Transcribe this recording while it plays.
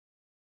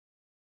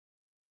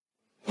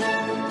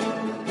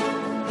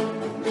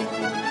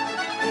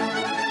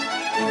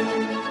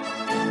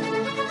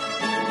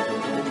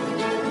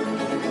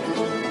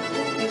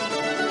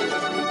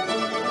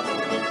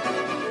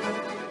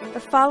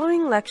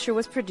following lecture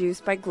was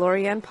produced by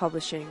Glorian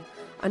Publishing,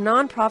 a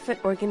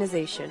non-profit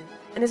organization,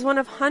 and is one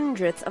of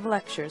hundreds of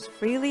lectures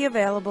freely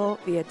available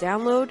via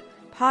download,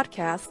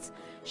 podcasts,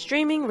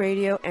 streaming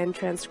radio, and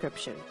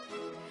transcription.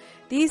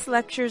 These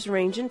lectures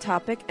range in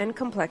topic and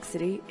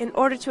complexity in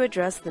order to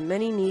address the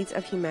many needs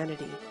of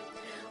humanity.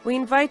 We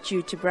invite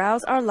you to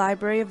browse our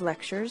library of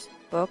lectures,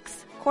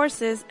 books,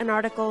 courses, and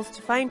articles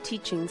to find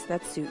teachings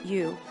that suit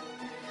you.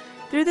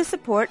 Through the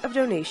support of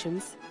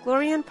donations,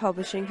 Glorian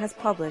Publishing has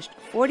published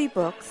 40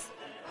 books,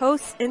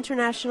 hosts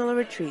international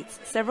retreats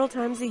several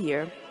times a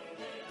year,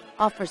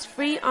 offers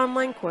free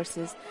online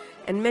courses,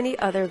 and many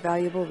other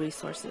valuable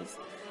resources,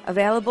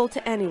 available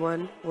to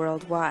anyone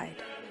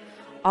worldwide.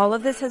 All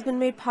of this has been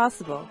made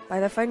possible by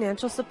the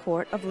financial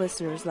support of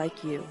listeners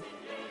like you.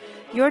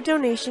 Your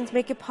donations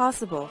make it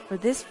possible for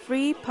this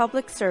free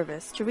public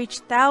service to reach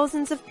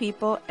thousands of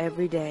people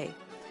every day.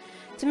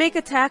 To make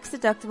a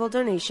tax-deductible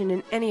donation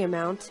in any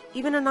amount,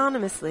 even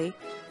anonymously,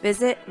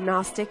 visit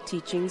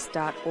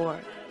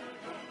GnosticTeachings.org.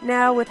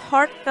 Now, with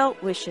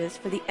heartfelt wishes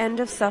for the end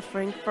of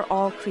suffering for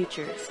all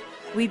creatures,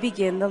 we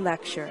begin the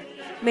lecture.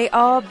 May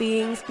all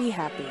beings be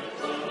happy.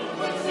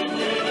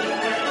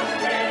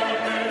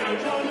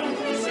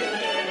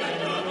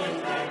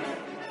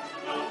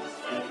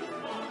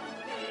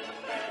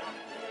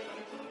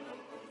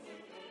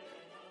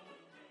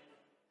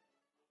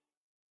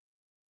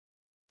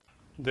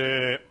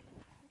 The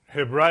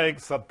Hebraic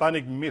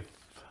Satanic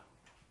myth.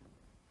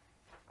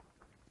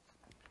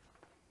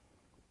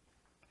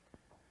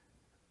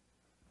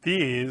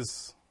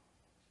 These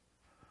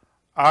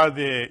are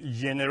the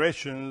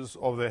generations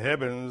of the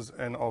heavens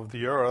and of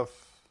the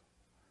earth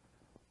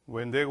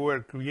when they were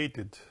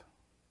created.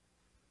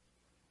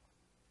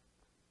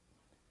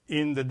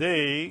 In the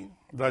day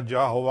that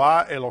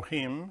Jehovah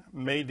Elohim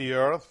made the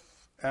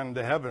earth and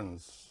the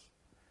heavens,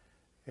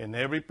 and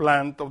every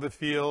plant of the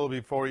field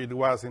before it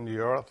was in the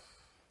earth,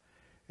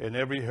 and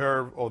every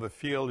herb of the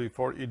field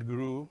before it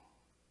grew.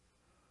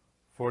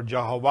 For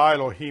Jehovah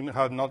Elohim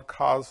had not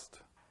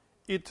caused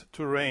it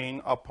to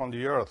rain upon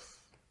the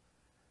earth,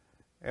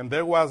 and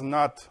there was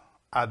not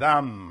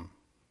Adam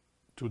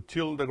to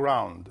till the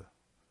ground.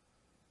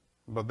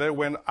 But there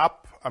went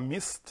up a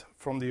mist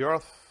from the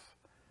earth,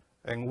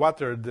 and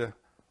watered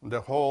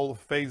the whole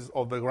face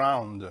of the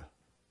ground.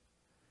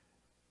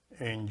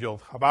 And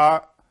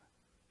Jehovah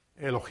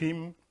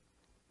Elohim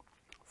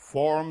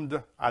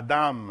formed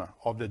Adam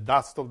of the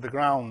dust of the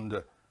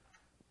ground,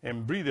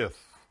 and breathed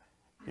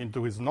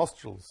into his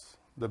nostrils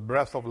the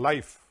breath of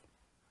life,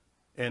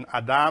 and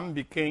Adam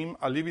became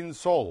a living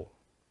soul.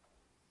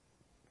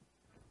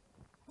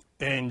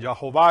 And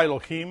Jehovah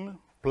Elohim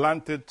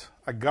planted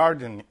a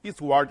garden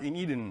eastward in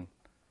Eden,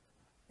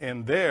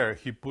 and there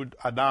he put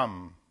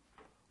Adam,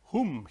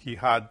 whom he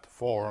had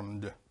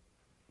formed.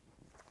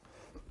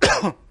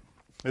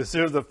 This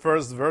is the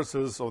first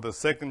verses of the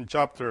second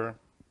chapter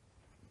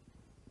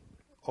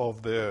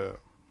of the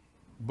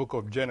book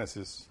of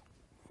Genesis,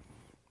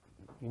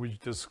 which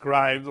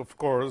describes, of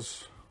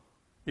course,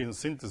 in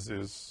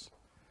synthesis,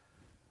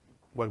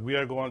 what we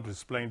are going to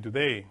explain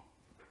today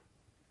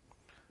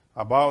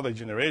about the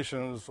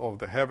generations of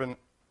the heaven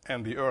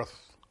and the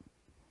earth.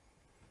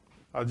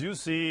 As you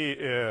see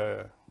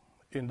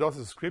in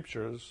those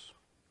scriptures,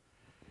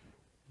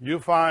 you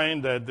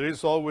find that there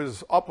is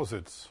always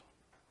opposites.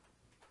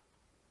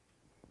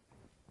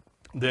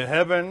 The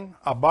heaven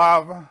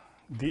above,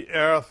 the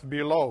earth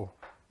below.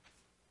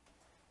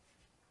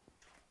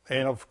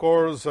 And of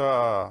course,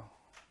 the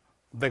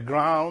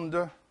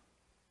ground,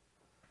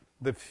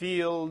 the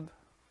field,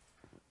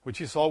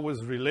 which is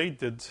always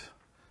related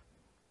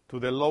to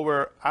the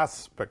lower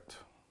aspect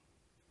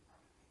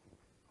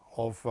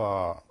of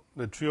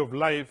the tree of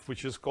life,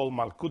 which is called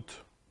Malkut.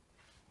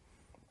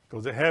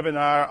 Because the heaven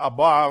are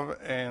above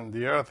and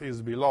the earth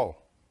is below.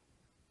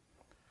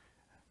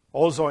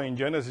 Also in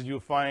Genesis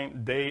you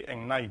find day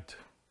and night,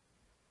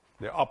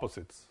 the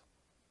opposites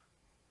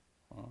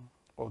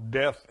of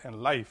death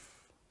and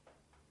life.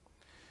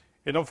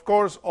 And of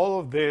course all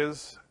of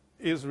this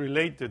is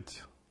related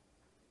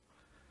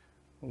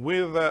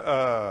with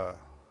the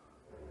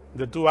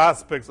two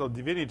aspects of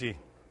divinity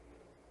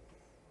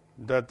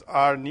that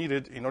are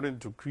needed in order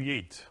to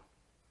create,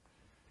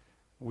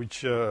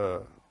 which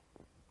in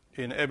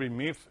every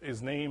myth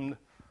is named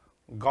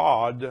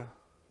God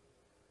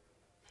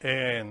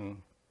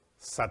and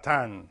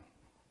Satan.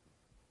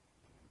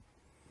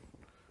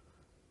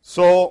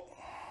 So,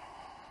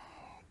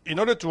 in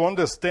order to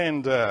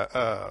understand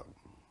how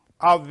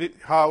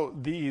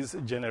these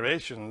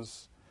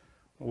generations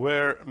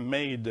were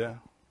made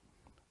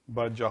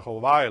by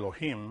Jehovah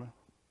Elohim,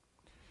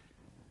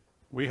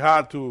 we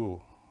had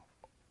to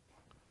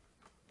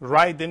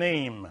write the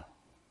name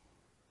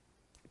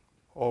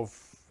of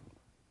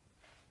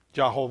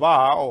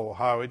Jehovah, or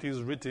how it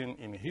is written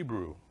in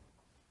Hebrew.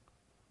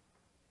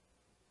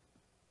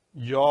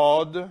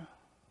 Yod,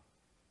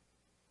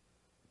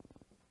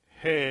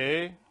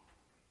 He,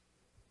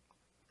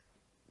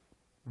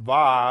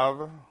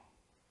 Vav,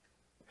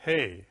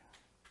 He.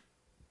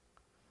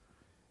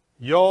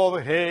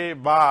 Yod, He,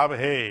 Vav,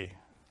 He.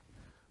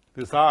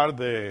 These are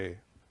the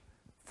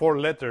 4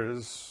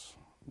 letters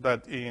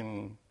that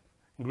in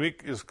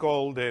Greek is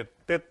called the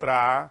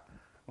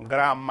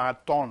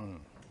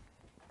tetragrammaton.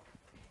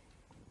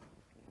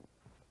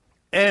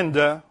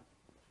 And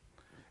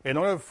in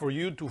order for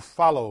you to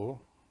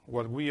follow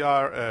what we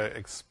are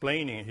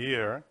explaining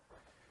here,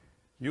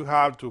 you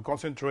have to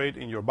concentrate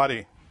in your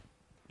body,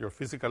 your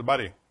physical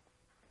body.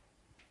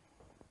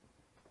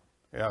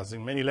 As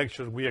in many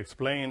lectures we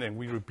explain and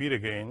we repeat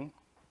again,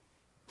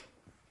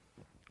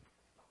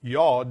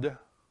 Yod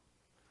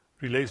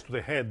relates to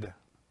the head.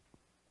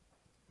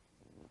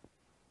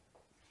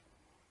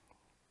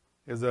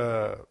 Is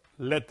a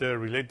letter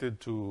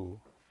related to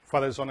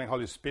Father, Son, and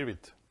Holy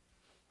Spirit.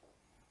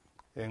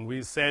 And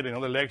we said in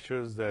other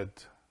lectures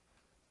that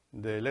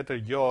the letter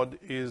Yod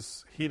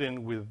is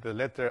hidden with the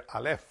letter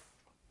Aleph,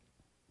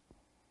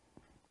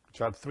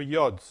 which are 3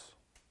 Yods,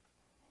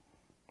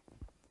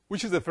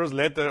 which is the first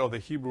letter of the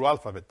Hebrew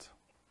alphabet.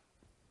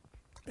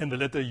 And the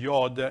letter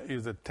Yod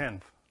is the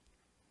 10th,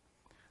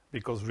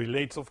 because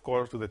relates, of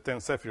course, to the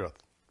 10th Sephiroth.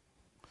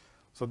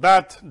 So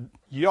that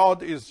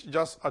Yod is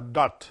just a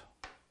dot,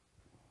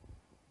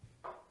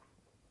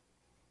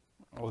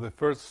 or the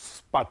first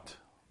spot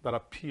that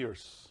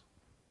appears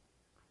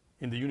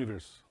in the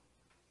universe.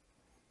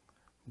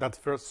 That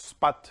first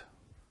spot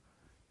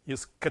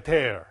is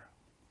Keter,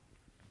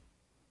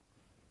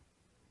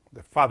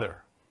 the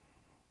Father,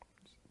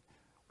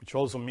 which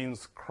also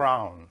means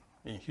crown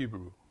in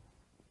Hebrew.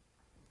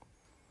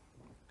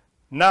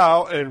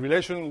 Now, in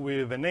relation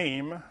with the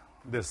name,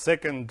 the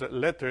second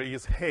letter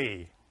is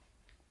He.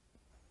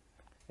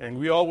 And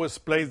we always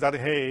place that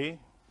He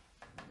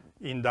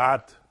in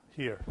that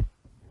here,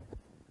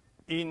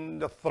 in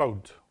the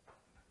throat.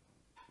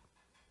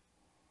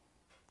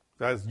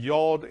 That's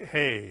Yod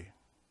He.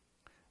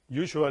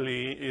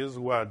 Usually is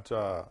what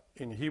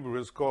in Hebrew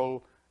is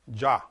called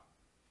Jah.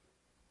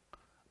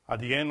 At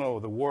the end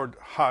of the word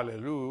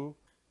Hallelujah,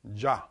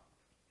 Jah.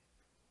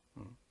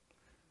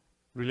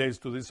 Relates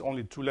to these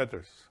only 2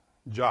 letters,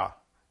 Jah,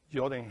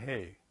 Yod and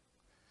He,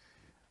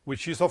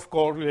 which is of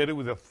course related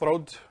with the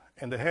throat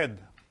and the head,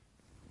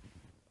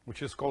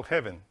 which is called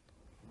heaven,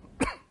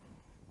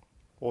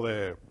 or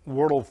the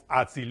world of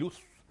Atzilus,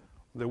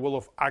 the world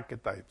of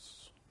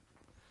archetypes,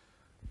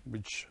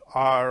 which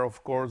are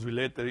of course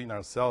related in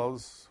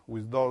ourselves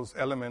with those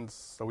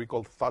elements that we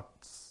call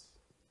thoughts,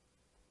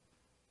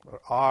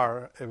 that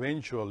are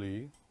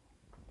eventually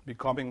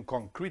becoming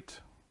concrete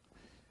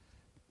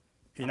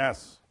in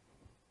us.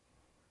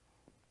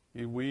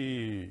 If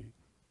we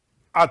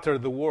utter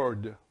the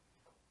word,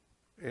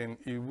 and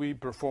if we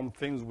perform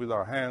things with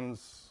our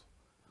hands,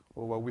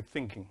 or what we're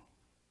thinking.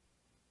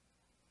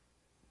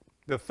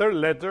 The third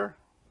letter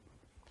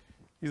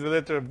is the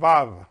letter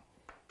Vav,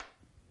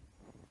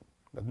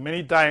 that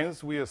many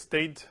times we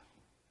state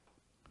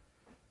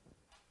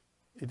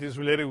it is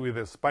related with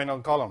the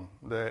spinal column,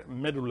 the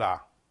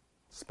medulla,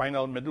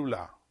 spinal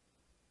medulla.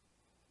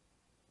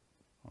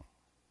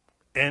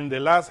 And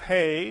the last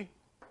He,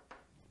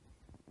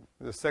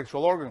 the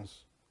sexual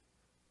organs.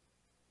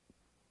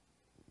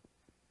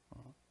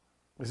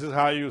 This is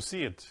how you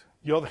see it.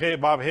 Yod He,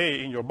 Vav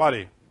He in your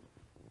body.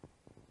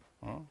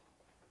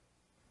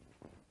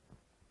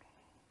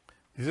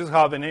 This is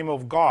how the name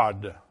of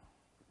God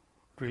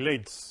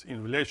relates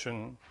in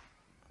relation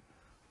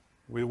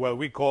with what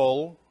we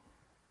call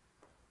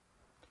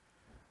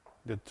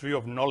the tree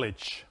of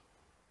knowledge.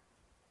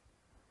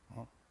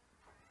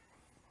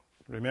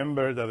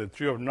 Remember that the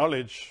tree of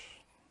knowledge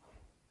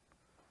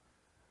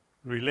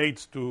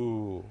relates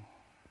to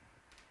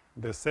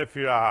the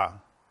Sephirah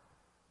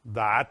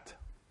Dat,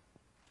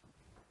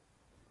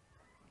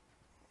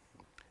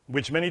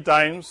 which many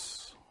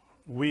times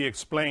we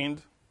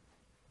explained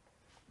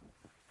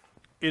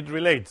it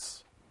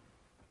relates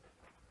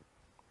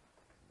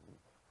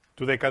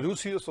to the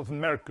caduceus of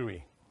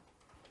Mercury.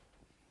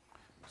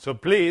 So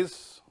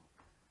please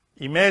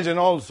imagine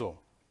also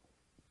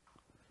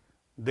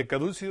the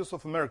caduceus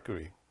of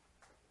Mercury,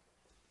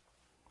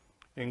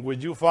 in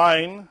which you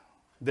find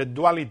the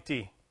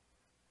duality,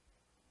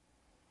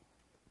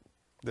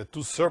 the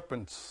 2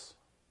 serpents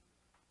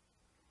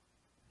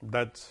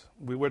that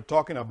we were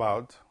talking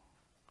about,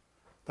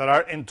 that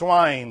are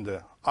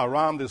entwined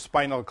around the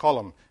spinal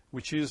column,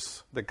 which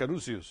is the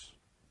caduceus,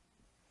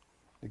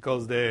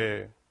 because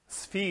the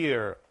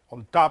sphere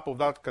on top of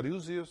that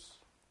caduceus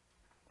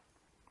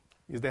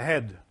is the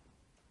head.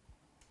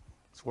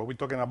 That's what we're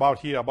talking about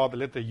here, about the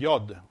letter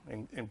Yod,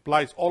 and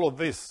implies all of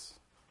this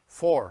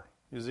 4,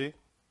 you see?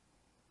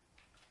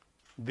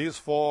 These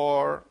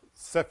 4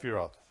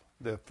 Sephiroth,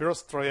 the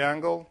first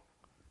triangle,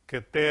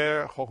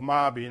 Keter,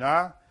 Chokhmah,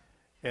 Binah,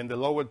 and the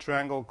lower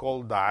triangle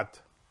called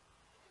Dat.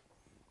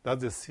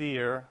 That's the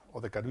sphere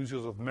of the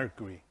caduceus of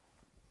Mercury.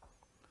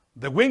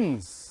 The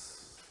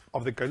wings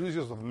of the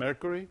caduceus of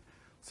Mercury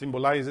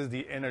symbolizes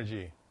the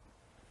energy,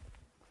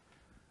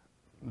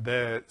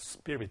 the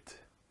spirit.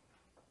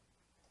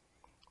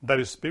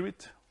 That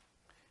spirit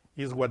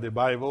is what the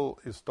Bible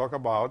is talking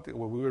about,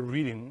 what we were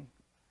reading,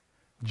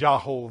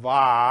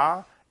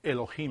 Jehovah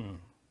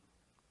Elohim.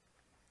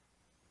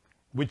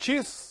 which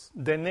is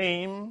the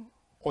name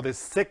or the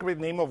sacred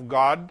name of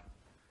God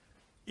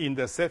in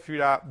the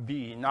Sephirah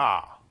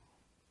Binah.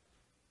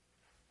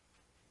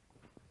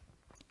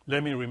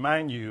 Let me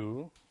remind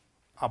you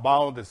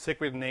about the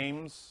sacred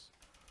names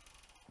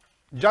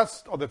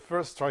just of the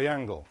first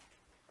triangle.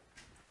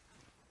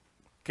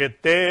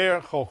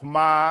 Keter,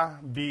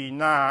 Chokhmah,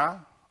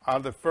 Binah are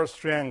the first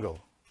triangle,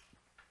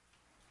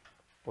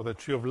 or the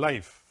tree of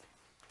life.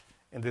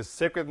 And the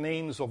sacred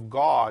names of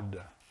God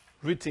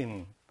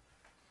written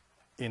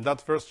in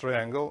that first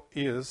triangle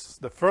is,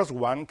 the first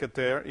one,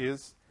 Keter,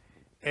 is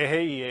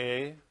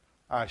Eheye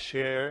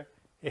Asher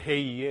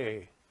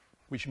Eheye,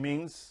 which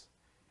means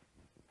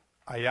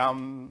I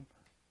am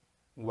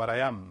what I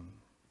am.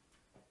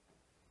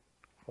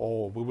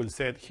 Or we will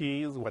say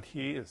he is what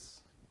he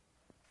is.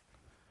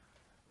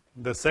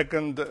 The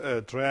second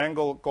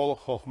triangle called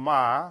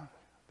Chokhmah,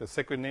 the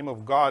sacred name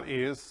of God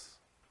is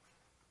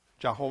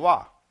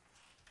Jehovah.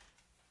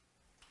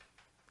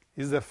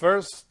 Is the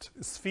first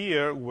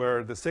sphere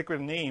where the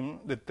sacred name,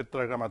 the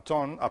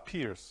tetragrammaton,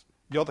 appears.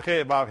 Yod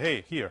He Vav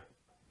He, here.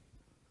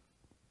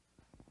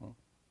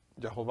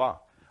 Jehovah.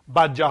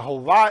 But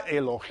Jehovah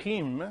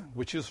Elohim,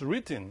 which is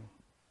written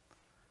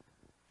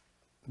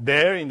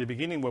there in the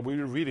beginning when we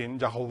were reading,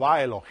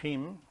 Jehovah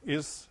Elohim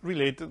is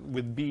related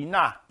with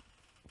Binah.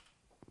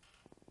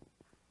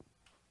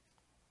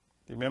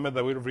 Remember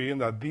that we were reading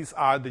that these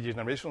are the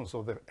generations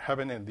of the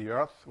heaven and the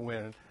earth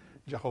when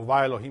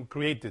Jehovah Elohim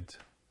created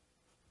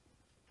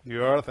the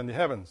earth and the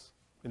heavens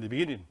in the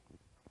beginning.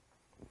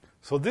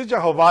 So this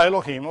Jehovah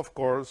Elohim, of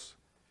course,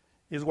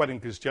 is what in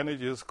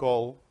Christianity is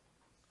called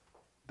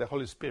the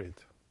Holy Spirit.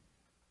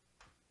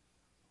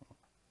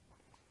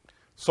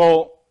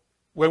 So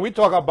when we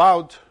talk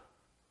about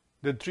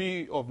the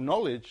tree of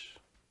knowledge,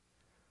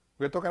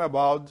 we're talking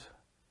about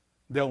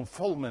the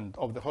unfoldment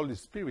of the Holy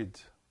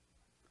Spirit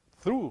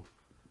through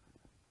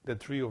the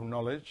tree of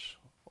knowledge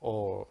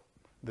or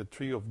the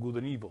tree of good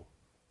and evil.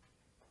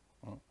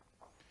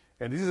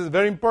 And this is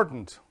very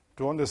important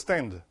to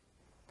understand,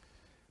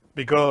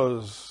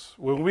 because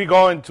when we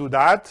go into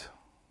that,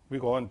 we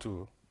go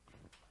into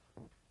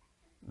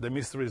the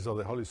mysteries of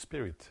the Holy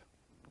Spirit.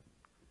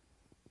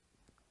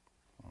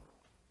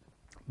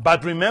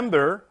 But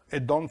remember,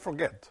 and don't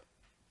forget,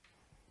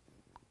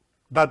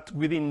 that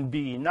within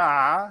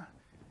Binah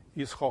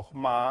is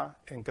Chokhmah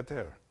and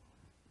Keter.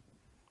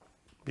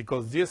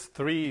 Because these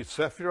three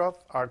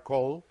Sephiroth are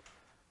called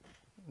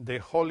the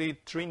Holy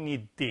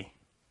Trinity.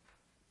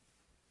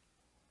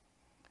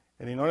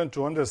 And in order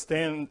to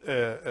understand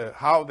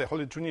how the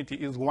Holy Trinity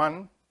is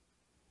one,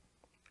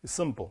 it's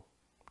simple.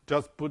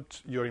 Just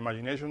put your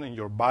imagination in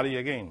your body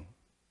again.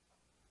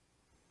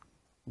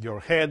 Your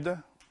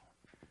head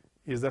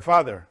is the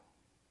Father.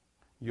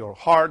 Your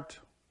heart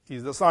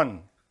is the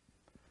Son.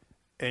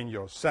 And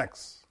your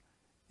sex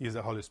is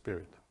the Holy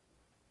Spirit.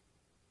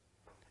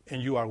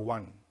 And you are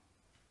one.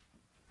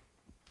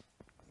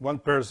 One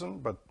person,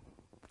 but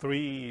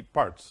three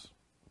parts.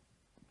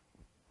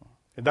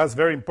 And that's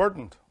very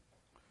important.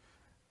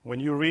 When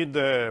you read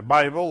the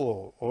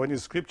Bible or any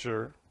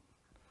scripture,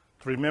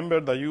 to remember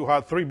that you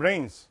have three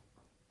brains.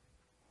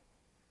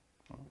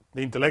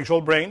 The intellectual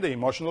brain, the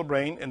emotional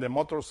brain, and the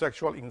motor,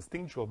 sexual,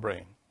 instinctual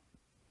brain,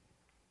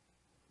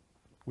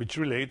 which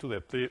relate to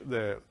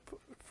the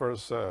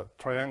first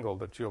triangle,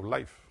 the tree of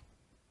life.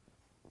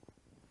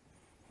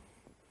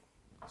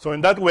 So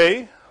in that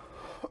way,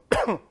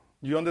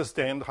 you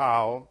understand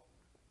how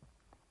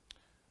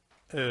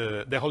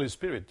the Holy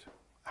Spirit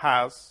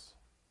has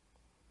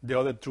the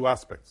other two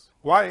aspects.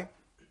 Why?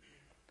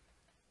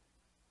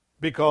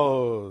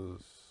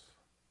 Because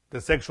the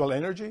sexual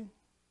energy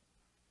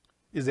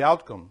is the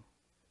outcome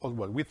of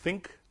what we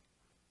think,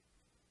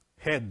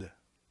 head,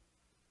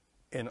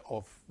 and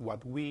of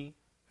what we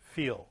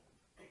feel,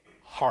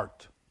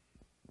 heart.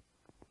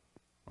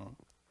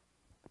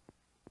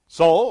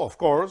 So, of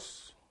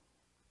course,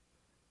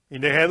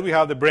 in the head we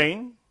have the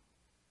brain,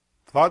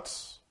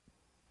 thoughts,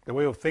 the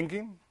way of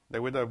thinking,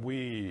 the way that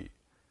we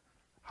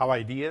have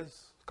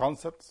ideas,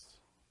 concepts,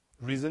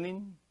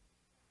 reasoning.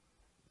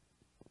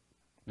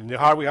 In the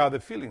heart we have the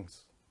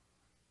feelings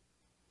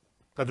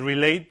that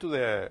relate to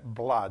the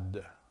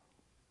blood.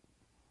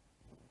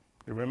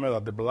 Remember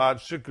that the blood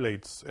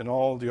circulates in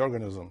all the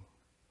organism.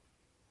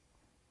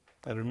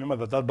 And remember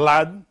that that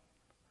blood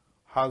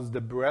has the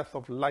breath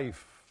of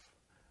life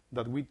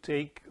that we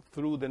take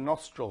through the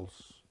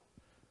nostrils,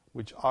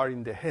 which are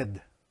in the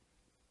head.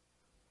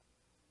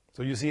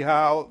 So you see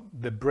how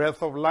the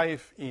breath of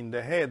life in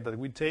the head that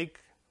we take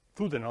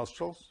through the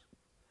nostrils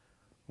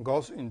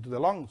goes into the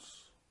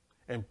lungs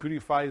and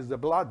purifies the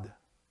blood.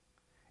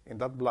 And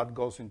that blood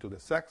goes into the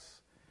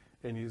sex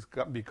and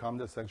it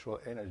becomes the sexual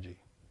energy.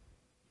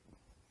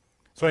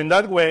 So in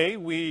that way,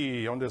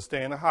 we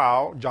understand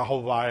how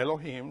Jehovah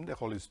Elohim, the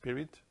Holy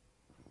Spirit,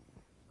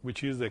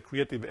 which is the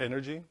creative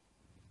energy,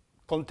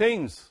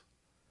 contains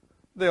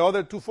the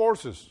other two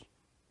forces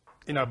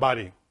in our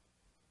body.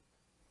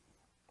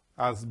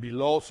 As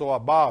below, so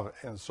above,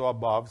 and so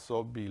above,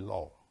 so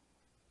below.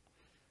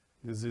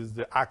 This is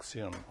the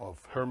axiom of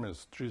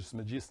Hermes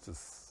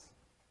Trismegistus.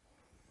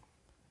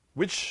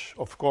 which,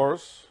 of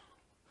course,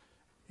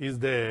 is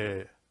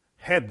the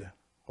head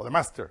or the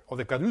master or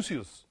the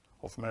caduceus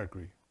of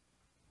Mercury.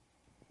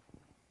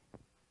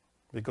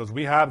 Because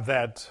we have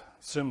that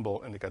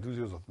symbol in the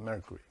caduceus of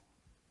Mercury,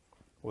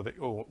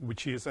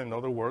 which is, in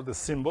other words, the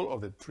symbol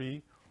of the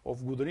tree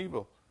of good and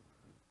evil,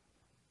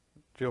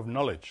 tree of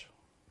knowledge.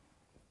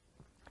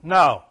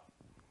 Now,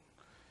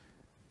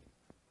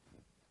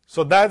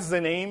 so that's the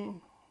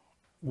name,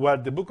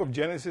 what the book of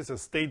Genesis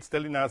states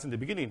telling us in the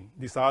beginning.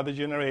 These are the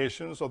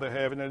generations of the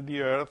heaven and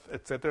the earth,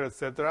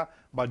 etc.,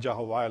 by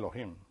Jehovah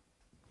Elohim.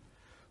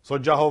 So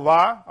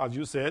Jehovah, as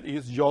you said,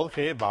 is Yod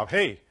He Vav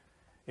He.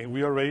 And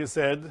we already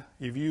said,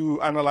 if you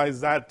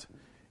analyze that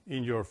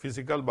in your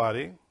physical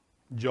body,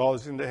 Yod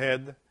is in the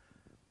head,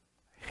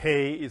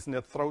 He is in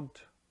the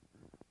throat,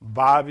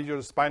 Vav is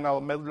your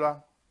spinal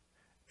medulla,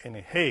 and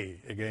He,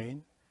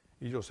 again,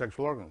 is your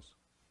sexual organs.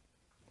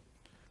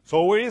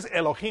 So where is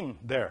Elohim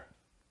there?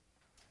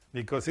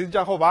 Because it's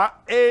Jehovah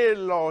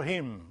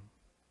Elohim.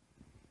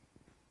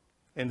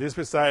 And this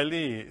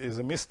precisely is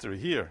a mystery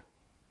here.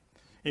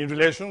 In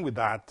relation with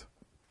that,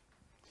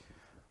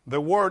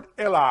 the word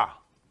Elah,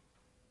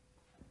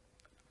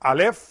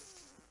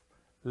 Aleph,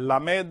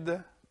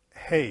 Lamed,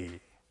 Hey,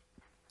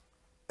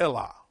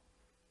 Elah,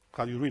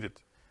 how you read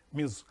it,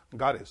 means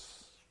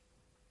goddess.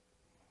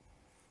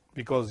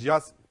 Because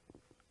just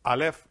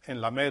Aleph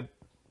and Lamed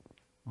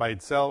by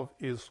itself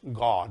is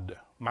God,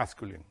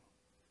 masculine.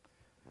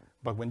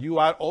 But when you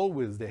add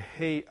always the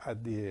Hey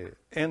at the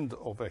end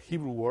of a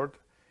Hebrew word,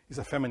 it's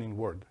a feminine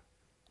word.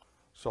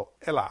 So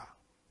Elah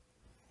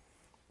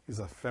is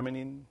a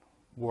feminine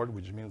word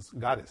which means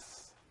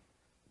goddess.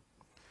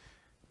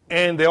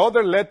 And the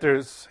other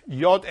letters,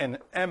 Yod and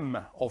M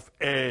of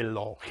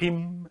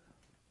Elohim,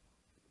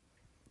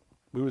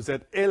 we would say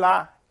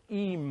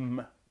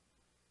Elahim.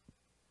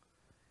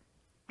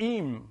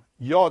 Im,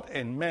 Yod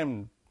and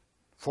Mem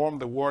form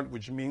the word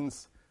which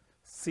means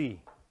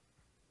sea,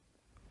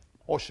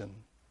 ocean.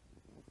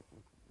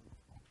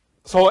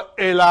 So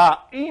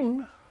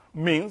Elahim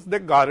means the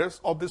goddess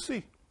of the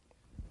sea.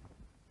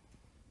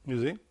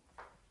 You see?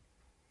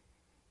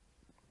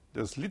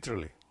 Just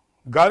literally.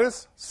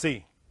 Goddess,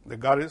 sea. The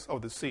goddess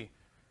of the sea.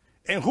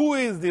 And who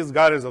is this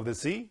goddess of the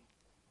sea?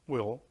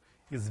 Well,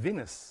 it's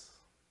Venus,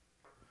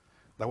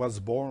 that was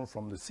born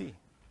from the sea.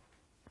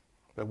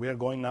 But we are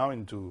going now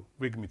into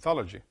Greek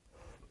mythology.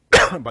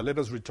 But let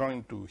us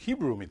return to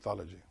Hebrew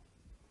mythology.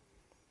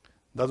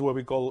 That's what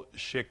we call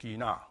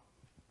Shekinah.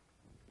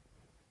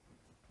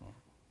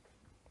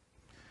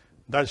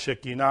 That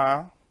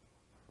Shekinah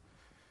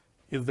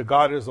is the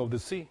goddess of the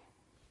sea.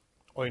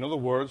 Or in other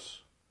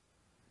words,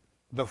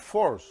 the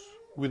force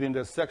within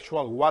the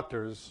sexual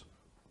waters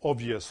of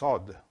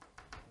Yesod.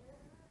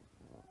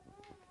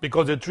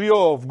 Because the tree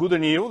of good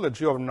and evil, the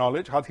tree of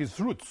knowledge, had its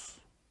roots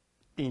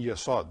in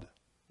Yesod.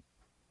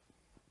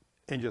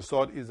 And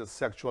Yesod is a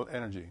sexual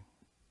energy.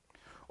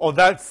 Or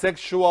that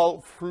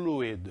sexual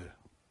fluid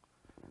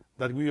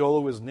that we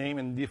always name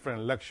in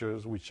different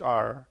lectures, which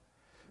are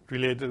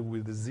related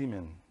with the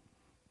Zeman.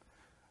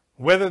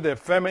 Whether the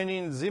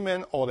feminine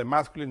Zeman or the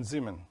masculine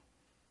Zeman.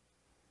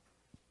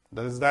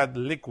 That is that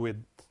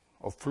liquid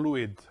or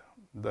fluid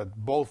that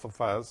both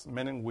of us,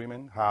 men and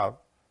women, have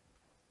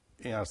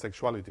in our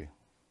sexuality.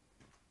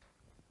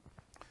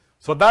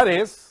 So that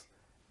is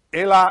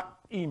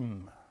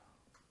Elahim,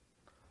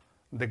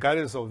 the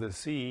goddess of the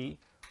sea,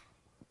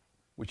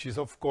 which is,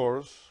 of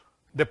course,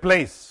 the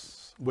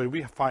place where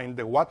we find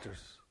the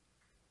waters.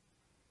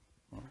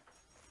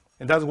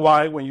 And that's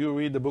why when you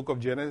read the book of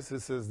Genesis,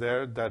 it says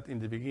there that in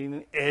the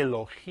beginning,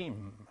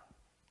 Elohim,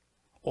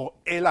 or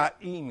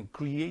Elahim,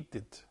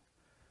 created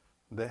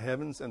the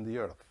heavens and the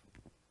earth.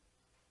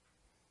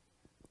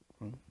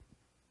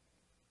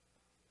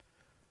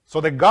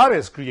 So the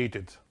goddess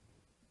created.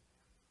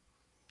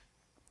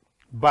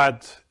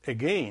 But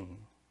again,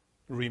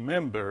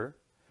 remember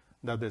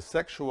that the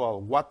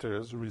sexual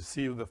waters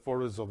receive the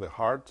force of the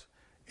heart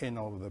and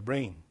of the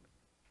brain.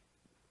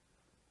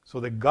 So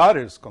the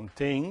goddess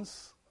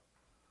contains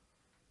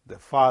the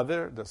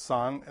Father, the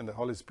Son, and the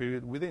Holy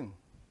Spirit within.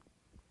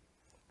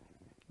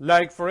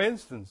 Like, for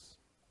instance,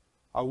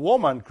 a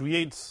woman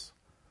creates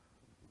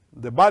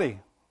the body.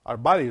 Our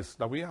bodies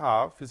that we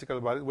have,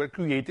 physical bodies, were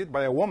created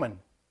by a woman,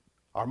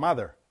 our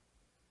mother.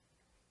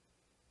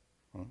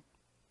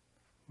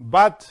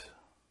 But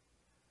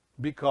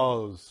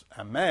because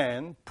a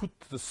man put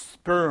the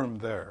sperm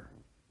there.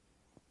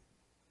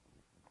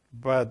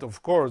 But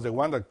of course, the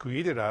one that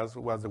created us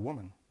was the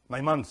woman,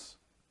 9 months.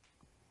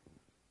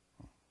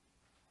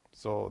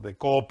 So the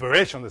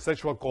cooperation, the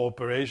sexual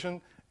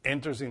cooperation,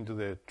 enters into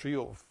the tree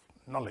of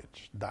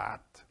knowledge,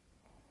 that.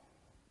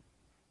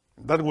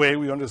 That way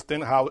we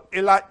understand how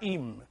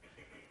Elahim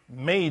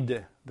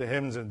made the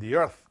heavens and the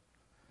earth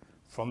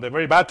from the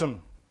very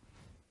bottom.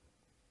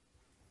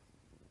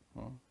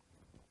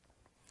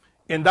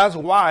 And that's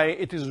why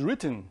it is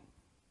written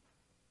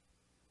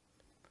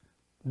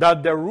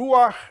that the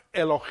Ruach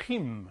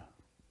Elohim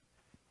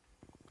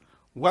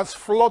was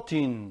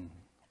floating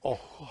or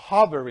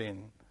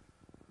hovering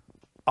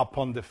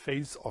upon the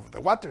face of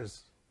the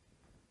waters.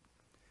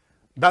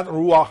 That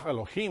Ruach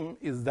Elohim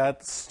is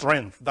that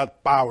strength,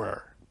 that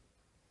power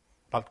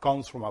that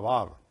comes from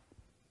above.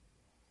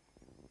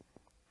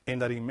 And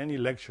that in many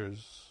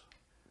lectures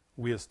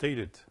we have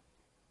stated,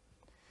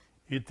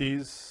 it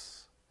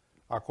is,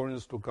 according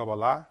to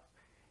Kabbalah,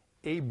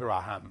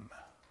 Abraham.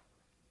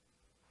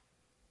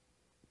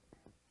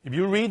 If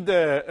you read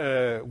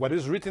what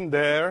is written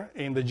there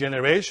in the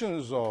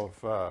generations of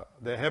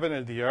the heaven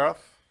and the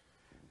earth,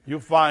 you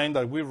find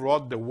that we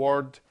wrote the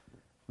word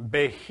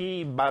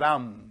Behi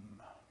Baram,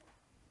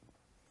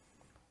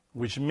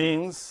 which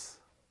means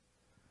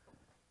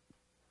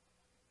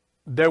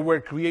they were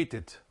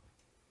created.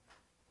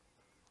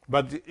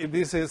 But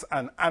this is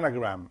an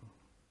anagram,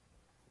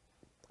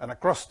 an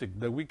acrostic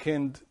that we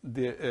can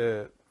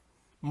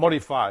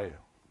modify.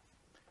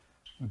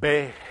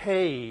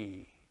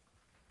 Behei.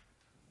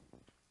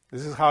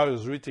 This is how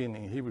it's written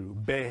in Hebrew.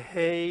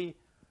 Behei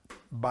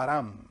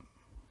Baram.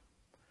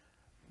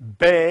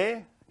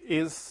 Be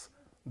is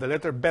the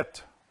letter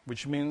Bet,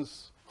 which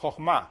means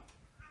Chokhmah,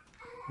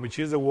 which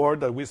is a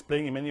word that we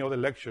explain in many other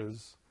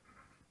lectures.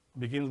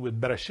 Begins with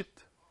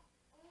Bereshit,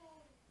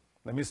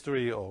 the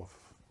mystery of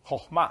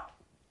Chokhmah,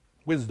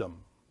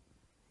 wisdom.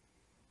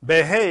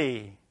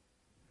 Behei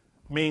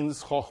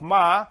means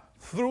Chokhmah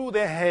through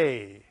the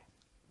Hey.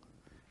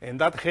 And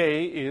that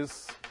Hey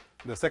is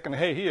the second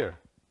Hey here.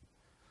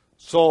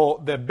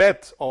 So the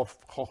Bet of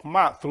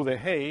Chokhmah through the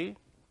Hey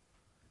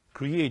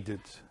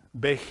created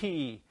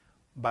Behi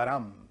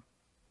Baram.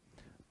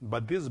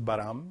 But this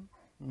Baram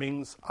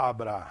means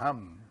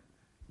Abraham.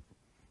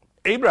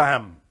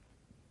 Abraham.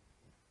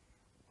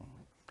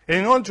 And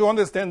in order to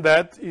understand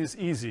that is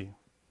easy.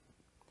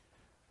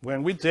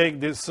 When we take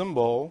this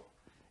symbol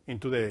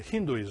into the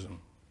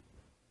Hinduism.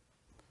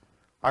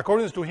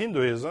 According to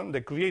Hinduism,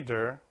 the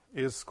creator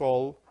is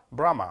called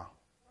Brahma.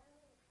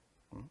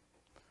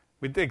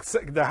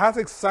 That has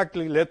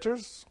exactly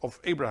letters of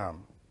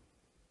Abraham.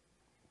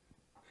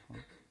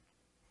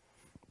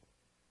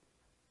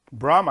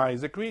 Brahma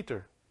is the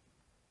creator.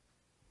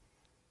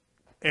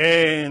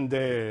 And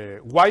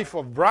the wife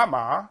of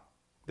Brahma,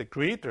 the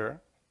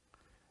creator,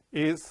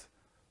 is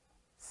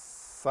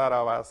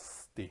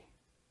Sarasvati.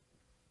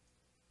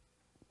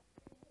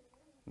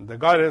 The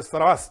goddess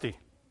Sarasvati.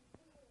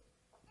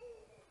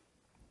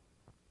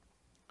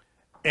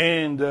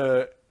 And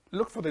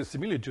look for the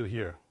similitude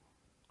here.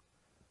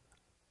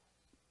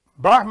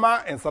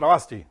 Brahma and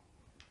Sarasvati,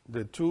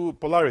 the two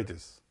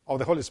polarities of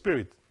the Holy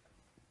Spirit,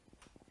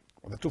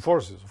 of the two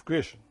forces of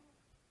creation,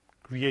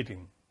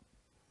 creating.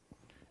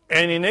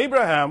 And in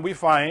Abraham, we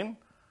find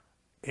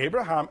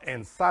Abraham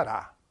and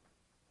Sarah.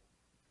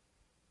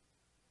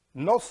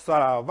 Not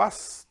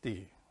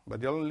Sarasvati,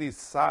 but only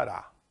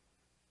Sarah.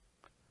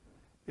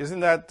 Isn't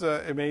that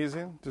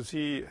amazing to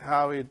see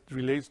how it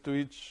relates to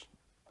each?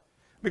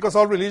 Because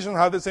all religions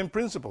have the same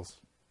principles.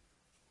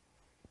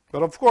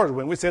 But of course,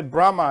 when we said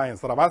Brahma and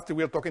Sarasvati,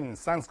 we are talking in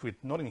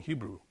Sanskrit, not in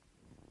Hebrew.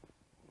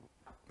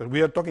 But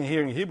we are talking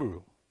here in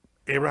Hebrew,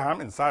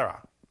 Abraham and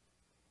Sarah.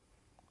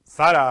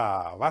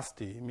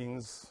 Sarasvati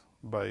means,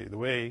 by the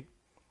way,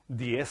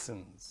 the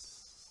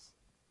essence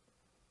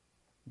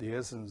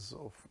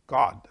of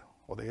God,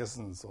 or the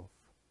essence of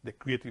the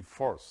creative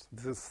force.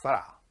 This is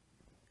Sarah.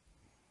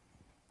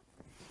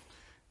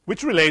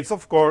 Which relates,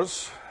 of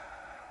course,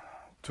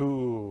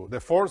 to the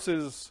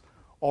forces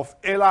of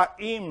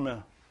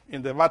Elohim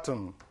in the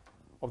bottom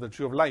of the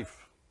tree of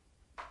life.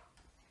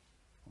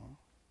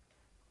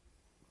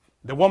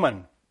 The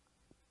woman.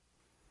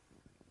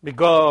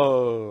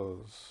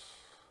 Because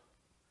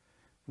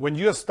when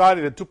you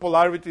study the two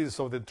polarities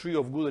of the tree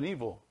of good and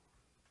evil,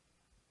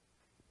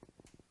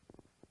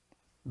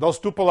 those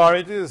two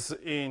polarities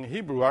in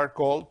Hebrew are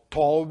called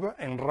Tov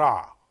and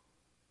Ra.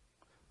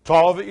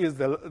 Tov is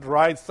the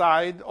right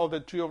side of the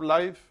tree of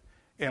life,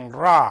 and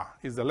Ra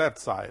is the left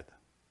side.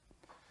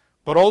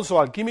 But also,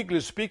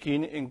 alchemically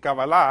speaking, in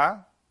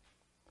Kabbalah,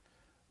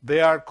 they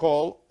are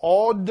called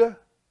Od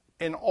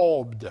and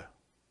Obd.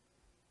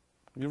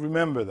 You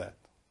remember that.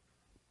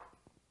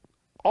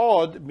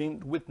 Od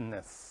means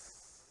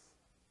witness.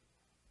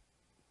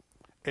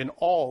 And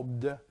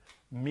Obd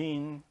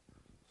means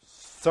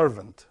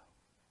servant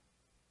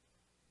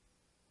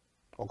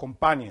or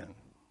companion.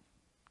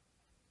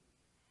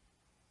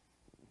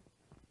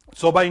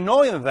 So by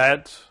knowing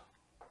that,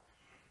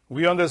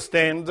 we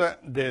understand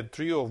the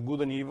tree of good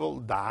and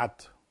evil,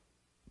 that,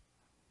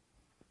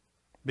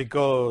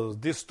 because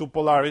these two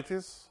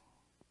polarities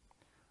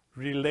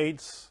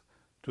relates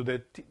to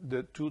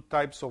the two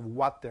types of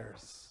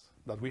waters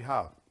that we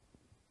have,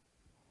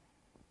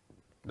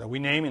 that we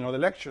name in other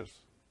lectures.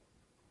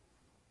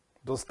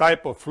 Those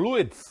type of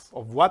fluids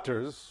of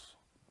waters,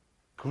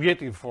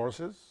 creative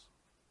forces,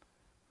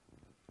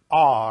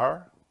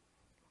 are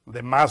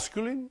the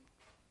masculine,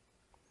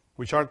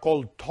 which are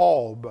called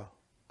Tob,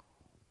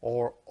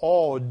 or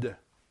Od,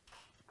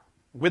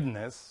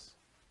 witness,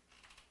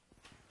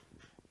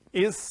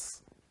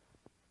 is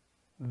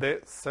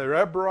the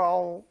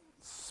cerebral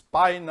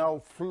spinal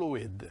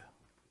fluid.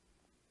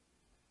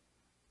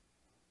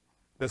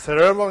 The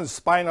cerebral and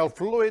spinal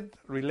fluid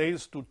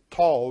relates to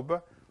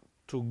Tob,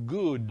 to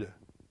good,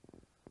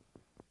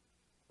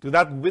 to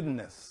that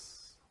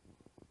witness.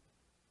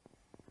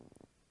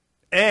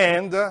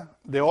 And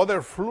the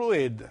other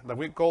fluid that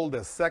we call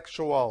the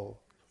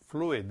sexual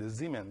fluid, the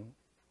semen,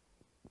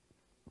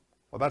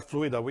 or that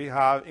fluid that we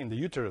have in the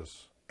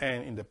uterus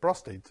and in the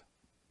prostate,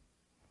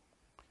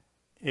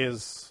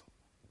 is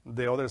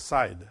the other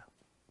side.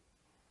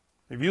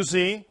 If you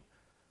see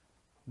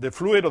the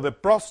fluid of the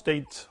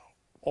prostate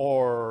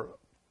or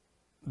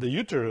the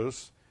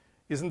uterus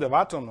is in the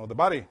bottom of the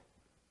body,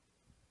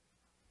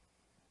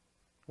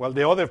 while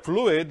the other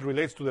fluid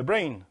relates to the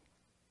brain.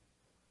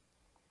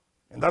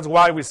 And that's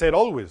why we said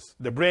always,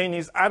 the brain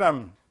is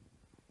Adam,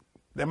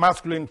 the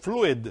masculine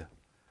fluid,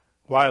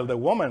 while the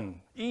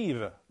woman,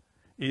 Eve,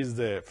 is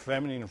the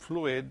feminine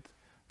fluid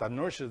that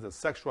nourishes the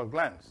sexual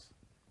glands.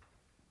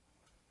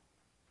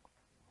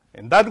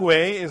 And that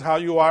way is how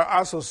you are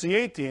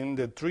associating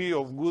the tree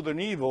of good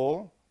and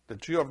evil, the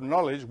tree of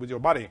knowledge, with your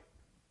body.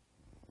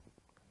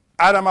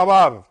 Adam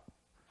above,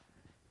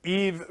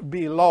 Eve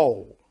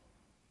below.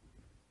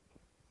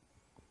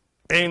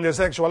 In the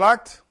sexual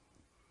act,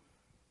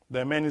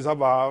 the man is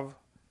above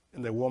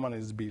and the woman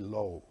is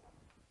below,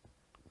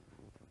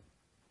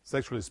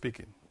 sexually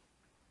speaking.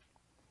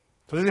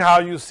 So this is how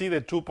you see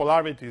the two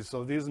polarities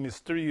of this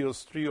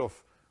mysterious tree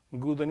of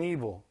good and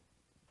evil.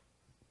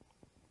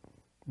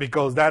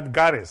 Because that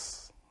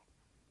goddess,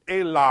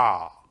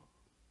 Elah,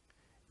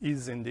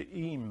 is in the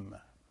Im,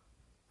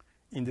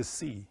 in the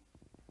sea,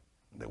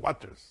 the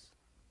waters.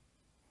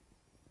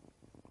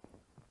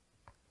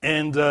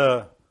 And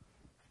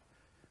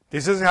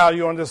this is how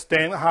you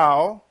understand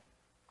how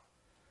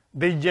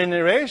the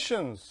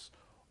generations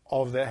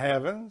of the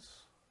heavens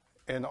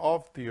and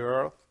of the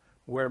earth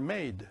were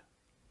made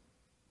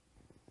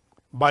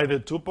by the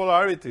two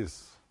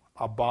polarities,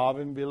 above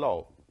and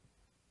below.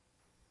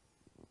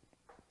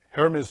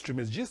 Hermes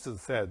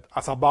Trismegistus said,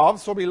 as above,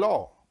 so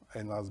below,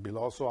 and as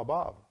below, so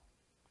above.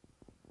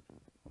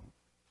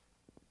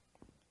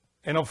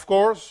 And of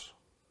course,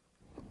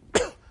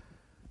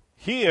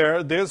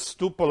 here, these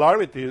two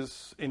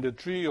polarities in the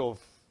tree of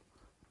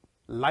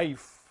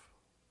life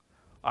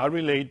are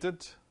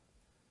related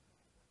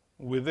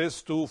with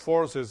these two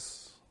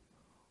forces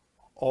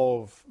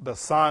of the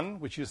sun,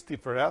 which is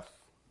Tifereth,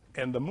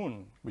 and the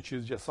moon, which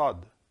is Yesod,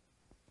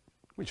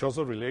 which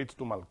also relates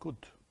to Malkut.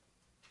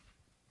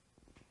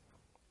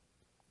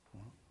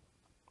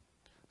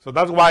 So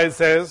that's why it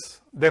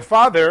says, the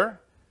father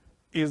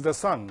is the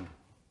sun,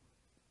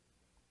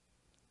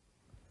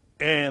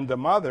 and the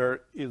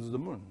mother is the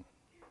moon.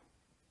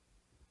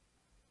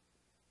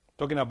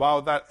 Talking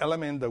about that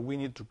element that we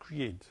need to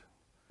create.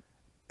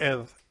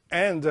 And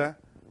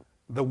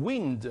the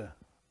wind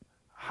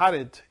had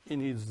it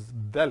in its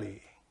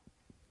belly.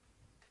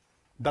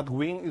 That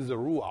wind is the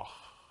Ruach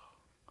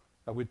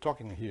that we're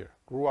talking here.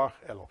 Ruach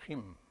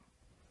Elohim.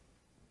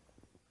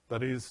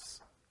 That is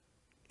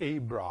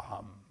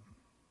Abraham.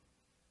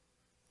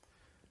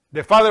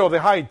 The father of the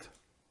height,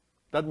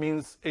 that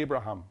means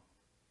Abraham.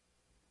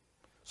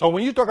 So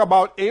when you talk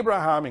about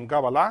Abraham in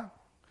Kabbalah,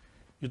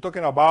 you're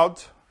talking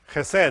about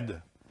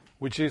Chesed,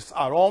 which is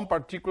our own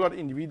particular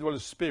individual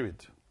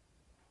spirit.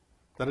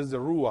 That is the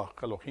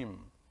Ruach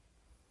Elohim.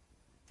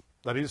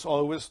 That is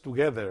always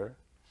together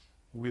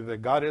with the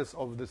goddess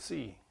of the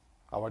sea,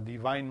 our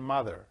divine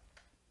mother.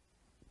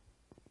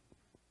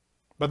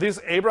 But this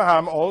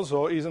Abraham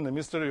also is in the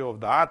mystery of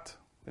that,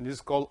 and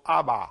it's called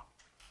Abba.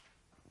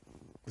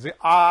 You see,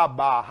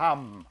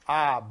 Abraham.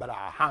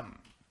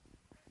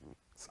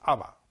 It's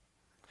Abba.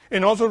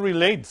 It also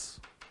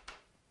relates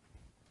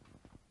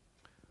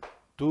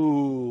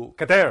to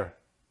Keter,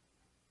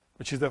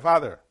 which is the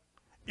father,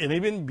 and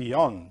even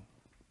beyond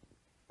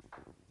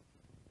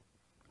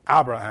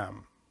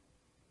Abraham.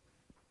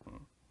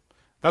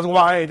 That's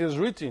why it is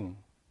written,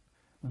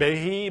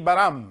 Behi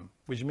Baram,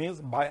 which means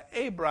by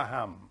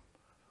Abraham,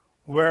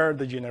 were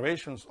the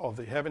generations of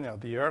the heaven and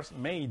the earth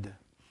made.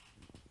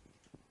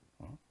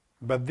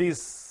 But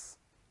this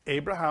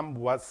Abraham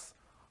was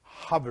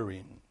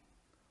hovering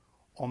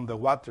on the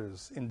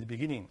waters in the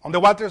beginning, on the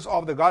waters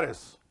of the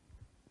goddess.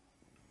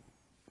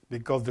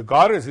 Because the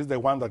goddess is the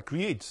one that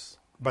creates,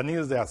 but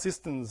needs the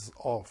assistance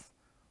of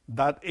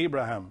that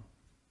Abraham.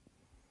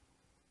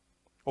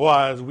 Or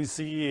as we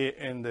see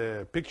in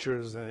the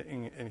pictures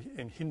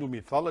in Hindu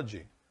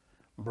mythology,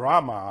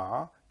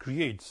 Brahma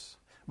creates,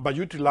 but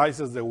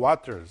utilizes the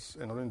waters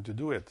in order to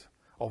do it,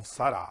 of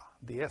Sara,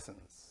 the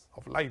essence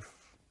of life.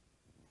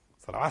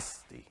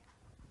 Sarasvati.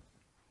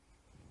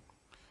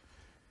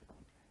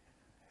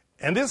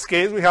 In this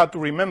case, we have to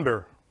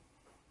remember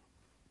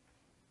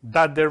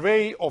that the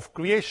ray of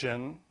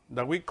creation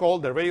that we call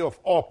the ray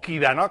of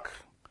Okidanok,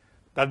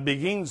 that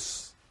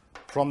begins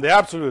from the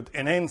absolute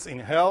and ends in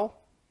hell,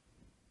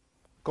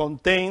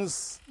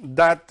 contains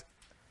that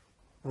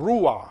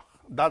ruach,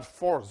 that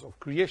force of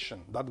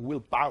creation, that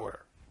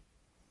willpower,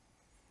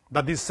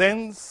 that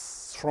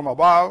descends from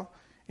above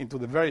into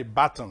the very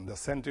bottom, the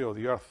center of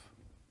the earth.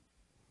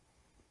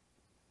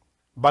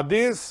 But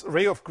this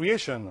ray of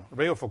creation,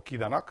 ray of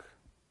Okidanok,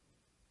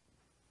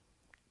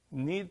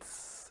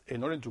 needs,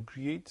 in order to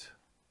create,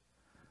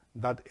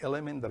 that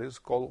element that is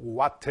called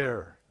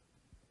water.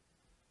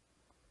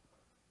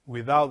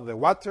 Without the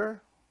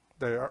water,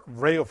 the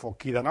ray of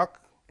Okidanok,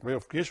 ray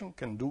of creation,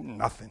 can do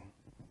nothing.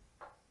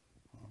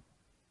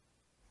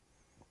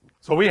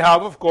 So we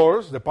have, of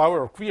course, the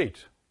power of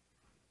create.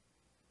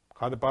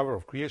 Have the power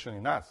of creation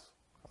in us,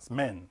 as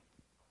men.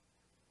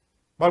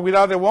 But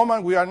without the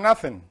woman, we are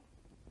nothing.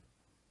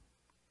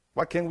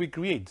 What can we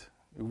create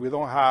if we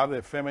don't have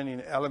the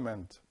feminine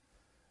element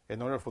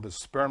in order for the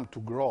sperm to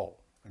grow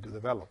and to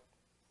develop?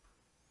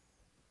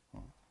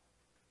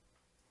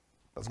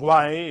 That's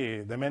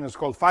why the man is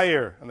called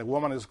fire and the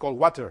woman is called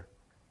water.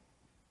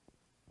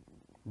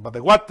 But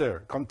the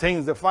water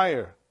contains the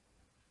fire.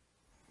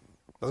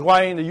 That's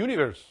why in the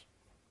universe,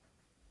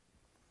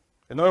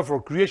 in order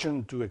for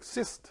creation to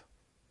exist,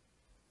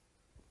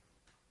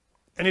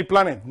 any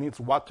planet needs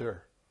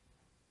water.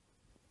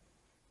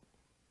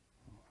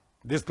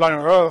 This planet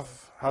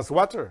Earth has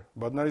water,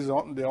 but not is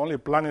the only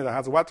planet that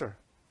has water.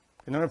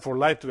 In order for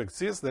life to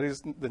exist, there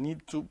is the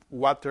need to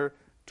water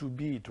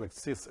to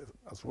exist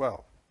as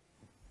well.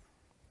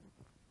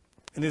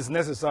 And it's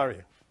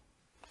necessary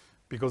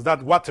because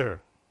that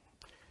water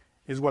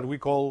is what we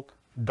call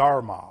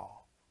Dharma,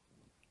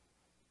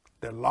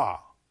 the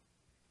law.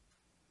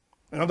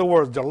 In other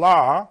words, the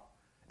law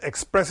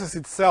expresses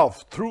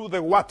itself through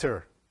the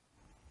water.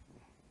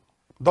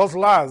 Those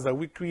laws that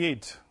we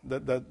create,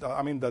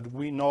 that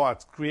we know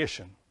as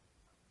creation.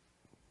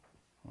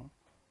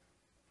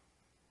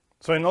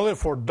 So in order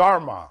for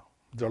Dharma,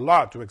 the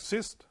law, to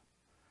exist,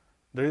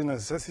 there is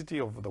necessity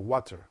of the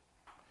water.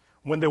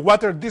 When the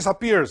water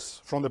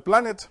disappears from the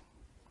planet,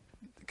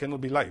 it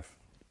cannot be life.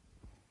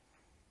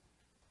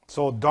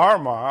 So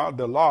Dharma,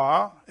 the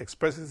law,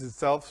 expresses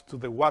itself to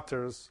the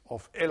waters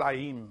of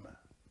Elohim,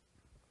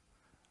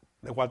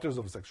 the waters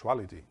of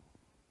sexuality.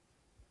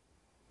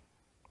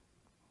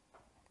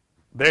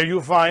 There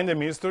you find the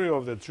mystery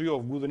of the tree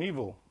of good and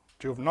evil,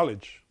 tree of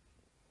knowledge.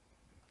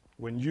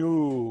 When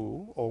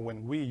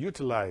we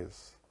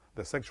utilize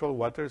the sexual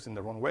waters in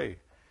the wrong way,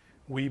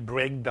 we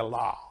break the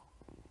law.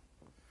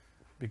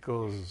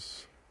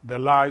 Because the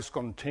law is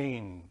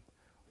contained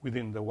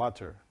within the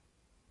water.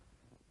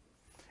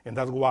 And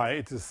that's why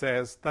it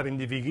says that in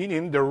the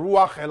beginning, the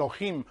Ruach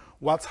Elohim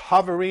was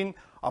hovering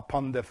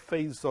upon the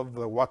face of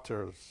the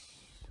waters.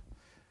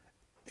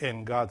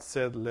 And God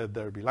said, let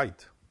there be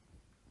light.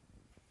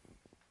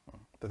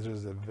 That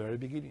is the very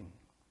beginning.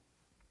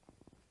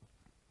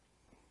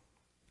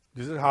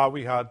 This is how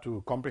we had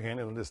to comprehend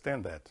and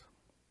understand that.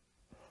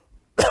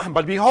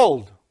 But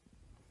behold,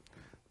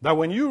 that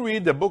when you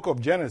read the book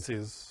of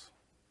Genesis,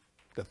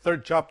 the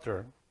 3rd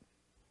chapter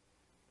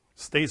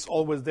stays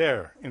always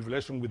there in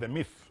relation with the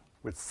myth,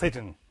 with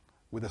Satan,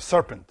 with the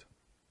serpent.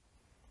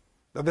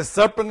 That the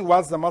serpent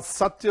was the most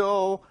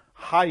subtle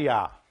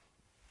Haya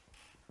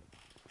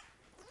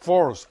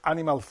force,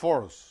 animal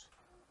force,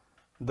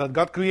 that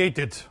God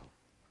created,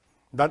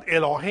 that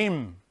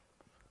Elohim,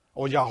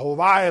 or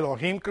Jehovah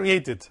Elohim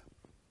created.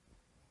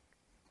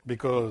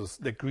 Because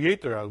the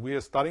creator, as we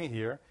are studying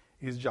here,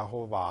 is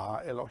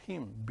Jehovah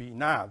Elohim,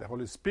 Binah, the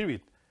Holy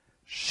Spirit,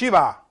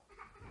 Shiva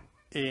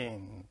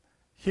in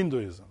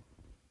Hinduism.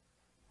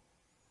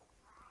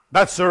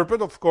 That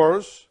serpent, of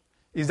course,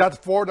 is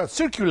that force that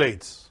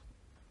circulates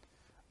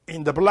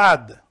in the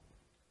blood,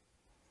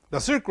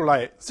 that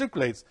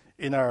circulates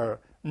in our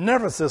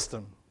nervous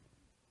system.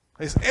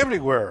 It's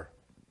everywhere.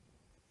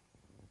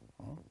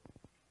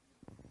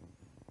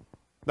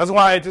 That's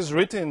why it is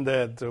written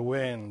that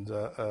when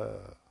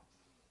the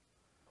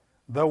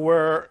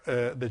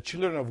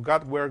children of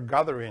God were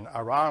gathering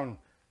around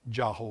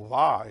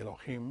Jehovah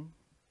Elohim,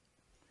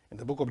 in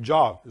the book of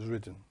Job is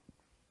written,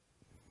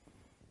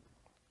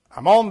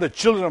 among the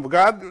children of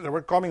God there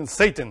were coming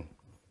Satan,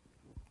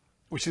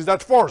 which is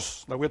that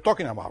force that we're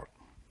talking about,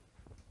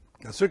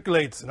 that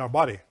circulates in our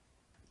body.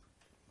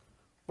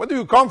 Where do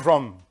you come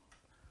from?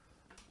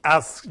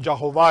 Asked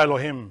Jehovah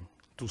Elohim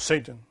to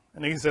Satan.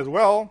 And he says,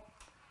 well,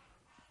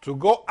 to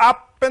go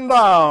up and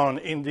down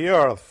in the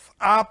earth,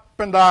 up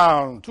and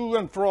down, to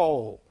and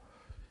fro.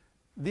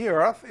 The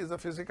earth is a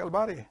physical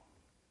body.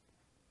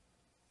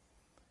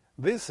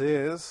 This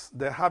is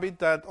the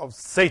habitat of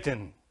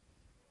Satan.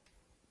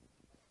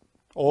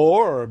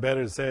 Or,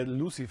 better said,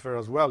 Lucifer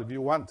as well, if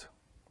you want.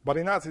 But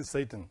in us, it's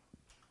Satan.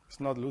 It's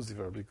not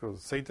Lucifer,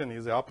 because Satan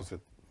is the opposite.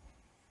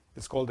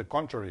 It's called the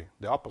contrary,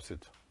 the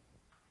opposite.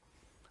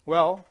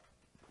 Well,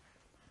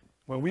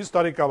 when we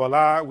study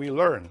Kabbalah, we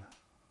learn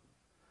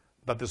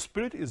that the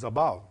spirit is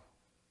above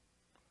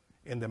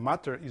and the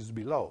matter is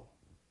below.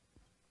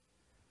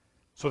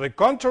 So the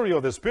contrary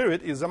of the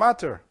spirit is the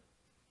matter,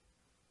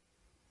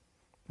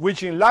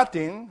 which in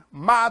Latin,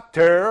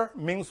 mater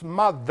means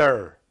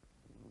mother.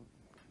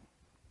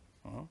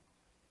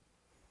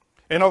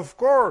 And of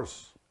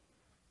course,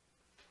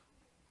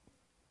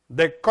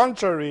 the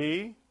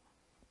contrary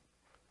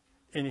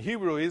in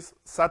Hebrew is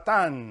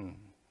Satan.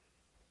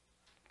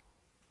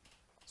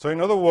 So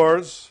in other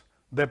words,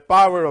 the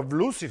power of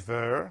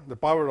Lucifer, the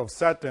power of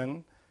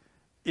Satan,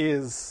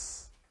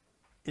 is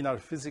in our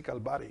physical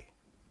body.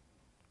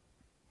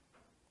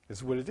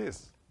 It's what it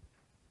is.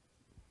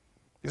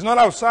 It's not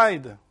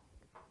outside.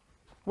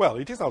 Well,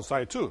 it is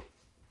outside too.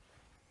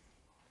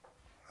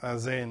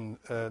 As in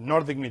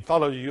Nordic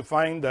mythology, you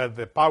find that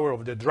the power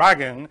of the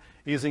dragon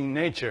is in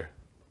nature.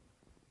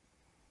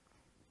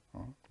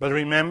 But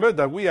remember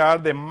that we are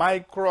the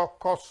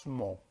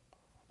microcosmos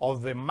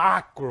of the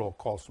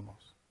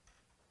macrocosmos.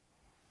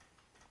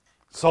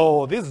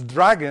 So this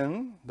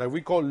dragon that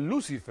we call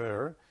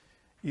Lucifer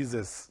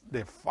is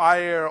the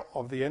fire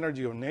of the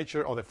energy of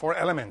nature of the four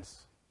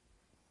elements.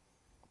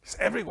 It's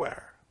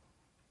everywhere.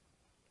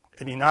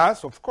 And in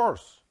us, of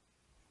course,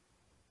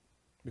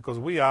 because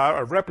we are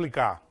a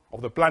replica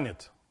of the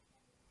planet.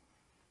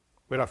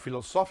 We're a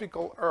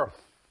philosophical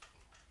earth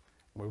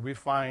where we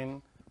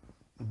find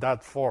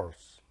that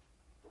force,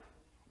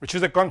 which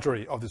is the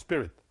contrary of the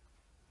spirit.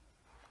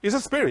 It's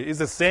a spirit. It's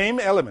the same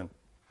element.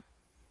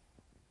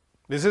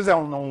 This is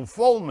an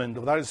unfoldment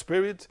of that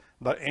spirit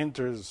that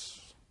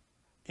enters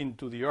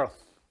into the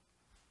earth,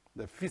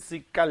 the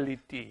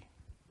physicality.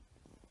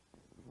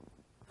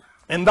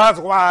 And that's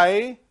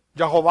why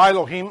Jehovah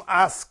Elohim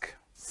asked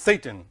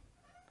Satan,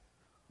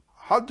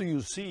 how do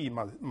you see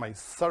my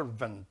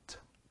servant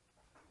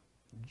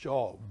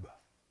Job?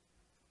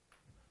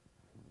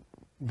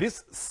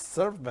 This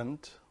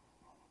servant,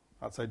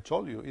 as I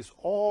told you, is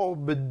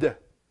Obed.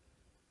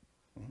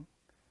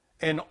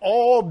 And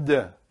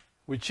Obed,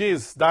 which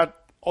is that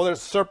other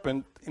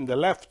serpent in the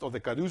left of the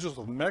caduceus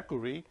of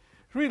Mercury,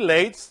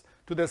 relates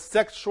to the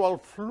sexual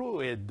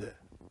fluid.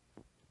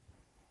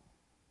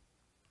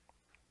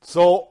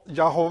 So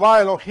Jehovah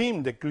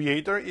Elohim, the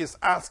creator, is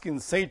asking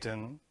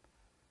Satan,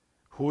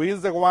 who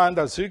is the one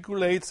that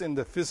circulates in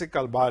the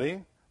physical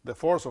body, the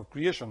force of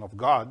creation of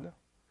God,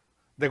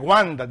 the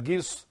one that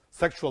gives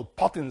sexual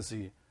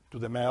potency to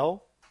the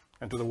male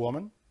and to the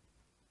woman.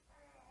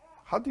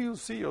 How do you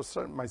see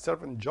my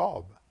servant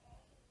Job?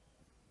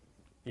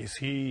 Is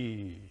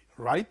he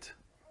right?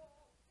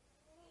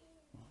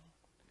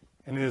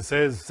 And it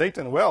says,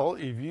 Satan, well,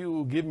 if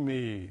you give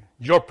me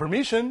your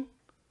permission,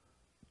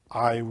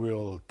 I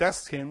will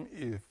test him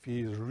if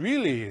he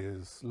really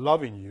is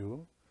loving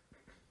you,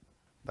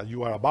 that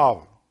you are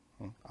above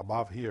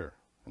here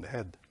in the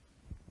head.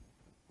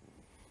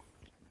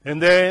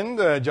 And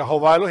then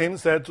Jehovah Elohim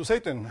said to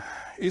Satan,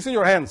 it's in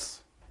your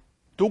hands.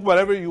 Do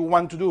whatever you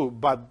want to do,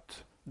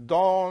 but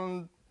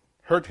don't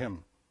hurt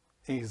him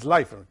in his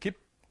life.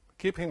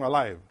 Keep him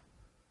alive,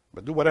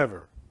 but do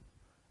whatever.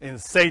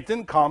 And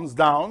Satan comes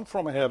down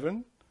from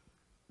heaven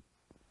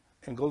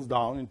and goes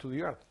down into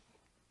the earth,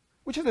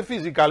 which is the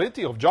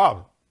physicality of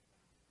Job,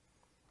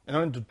 in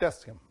order to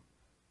test him.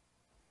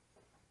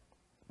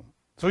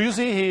 So you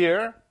see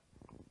here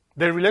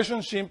the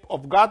relationship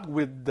of God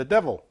with the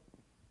devil,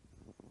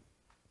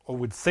 or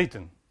with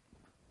Satan.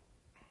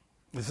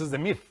 This is the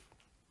myth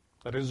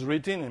that is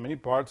written in many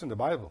parts in the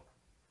Bible.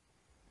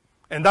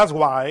 And that's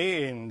why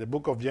in the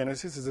book of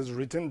Genesis it is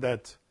written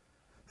that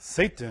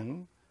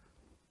Satan,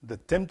 the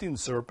tempting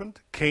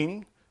serpent,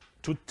 came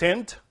to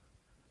tempt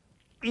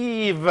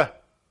Eve,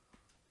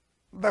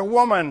 the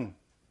woman.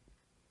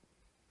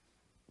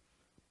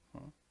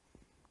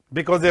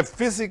 Because the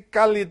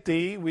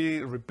physicality, we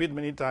repeat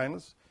many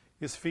times,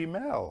 is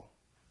female.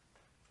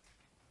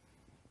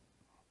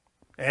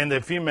 And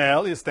the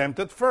female is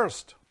tempted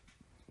first,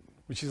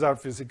 which is our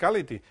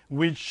physicality,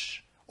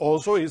 which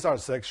also is our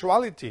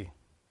sexuality.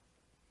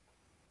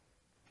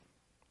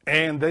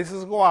 And this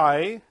is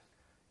why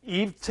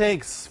Eve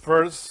takes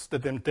first the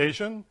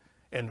temptation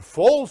and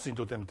falls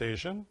into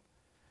temptation,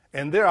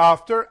 and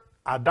thereafter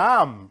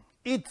Adam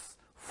eats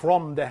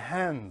from the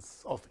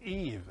hands of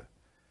Eve.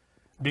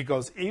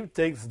 Because Eve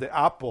takes the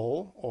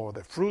apple or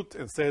the fruit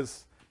and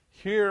says,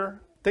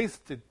 here,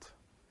 taste it.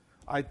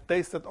 I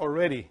tasted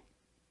already.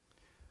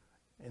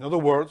 In other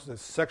words, the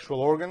sexual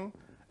organ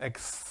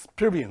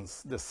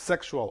experiences the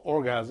sexual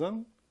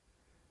orgasm,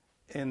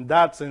 and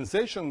that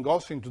sensation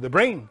goes into the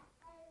brain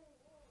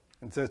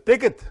and says,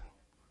 take it.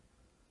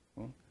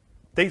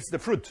 Taste the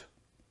fruit.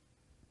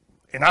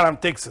 And Adam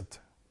takes it,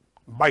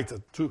 bites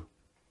it too.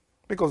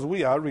 Because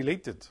we are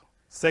related,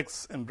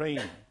 sex and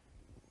brain.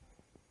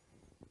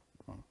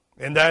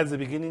 And that's the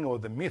beginning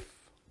of the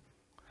myth,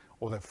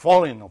 of the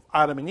falling of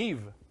Adam and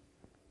Eve.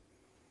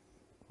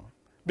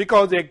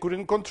 Because they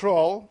couldn't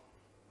control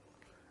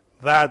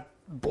that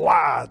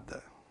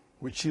blood,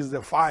 which is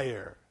the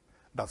fire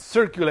that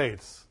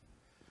circulates.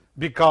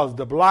 Because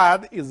the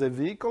blood is a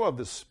vehicle of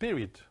the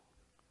spirit.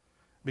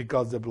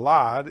 Because the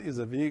blood is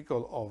a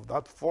vehicle of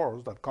that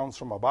force that comes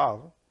from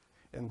above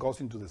and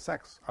goes into the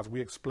sex, as we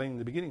explained in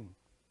the beginning.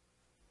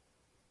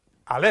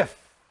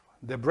 Aleph,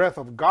 the breath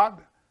of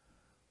God,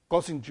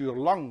 goes into your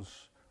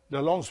lungs.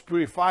 The lungs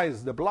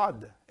purifies the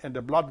blood, and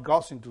the blood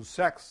goes into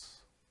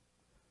sex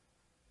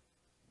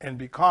and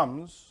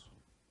becomes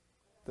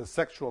the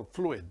sexual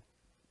fluid.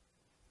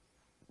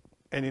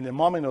 And in the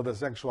moment of the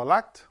sexual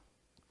act,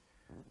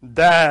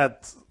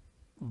 that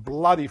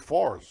bloody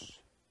force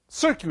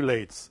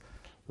circulates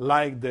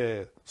like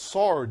the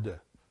sword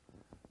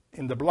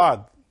in the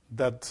blood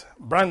that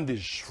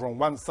brandish from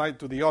one side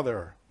to the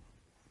other.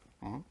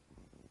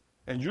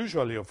 And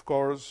usually, of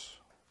course,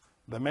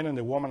 the man and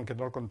the woman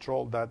cannot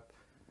control that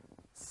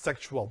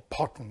sexual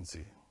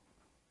potency.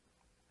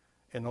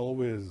 And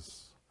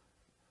always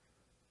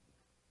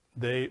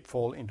they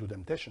fall into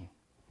temptation.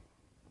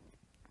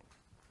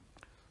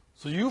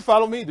 So you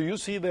follow me? Do you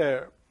see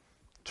the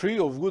tree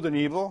of good and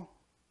evil,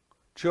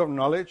 tree of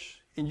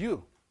knowledge in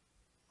you?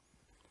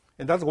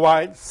 And that's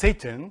why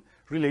Satan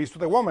relates to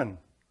the woman.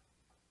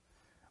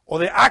 Or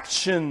the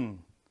action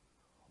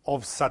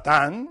of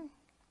Satan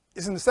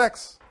is in the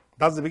sex.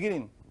 That's the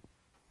beginning.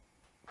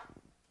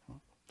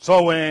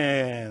 So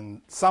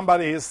when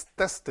somebody is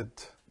tested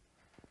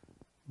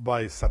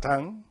by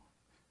Satan,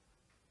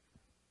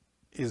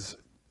 is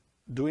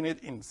doing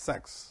it in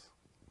sex,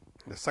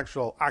 the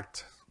sexual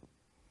act.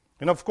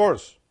 And of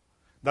course,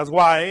 that's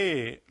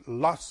why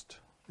lust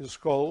is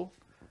called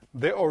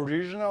the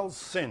original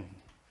sin.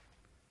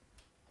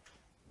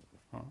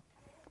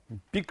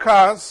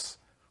 Because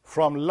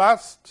from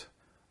lust,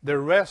 the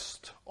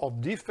rest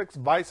of defects,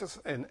 vices,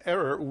 and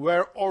error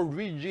were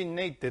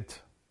originated.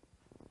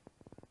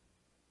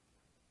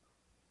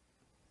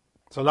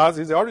 So lust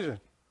is the origin.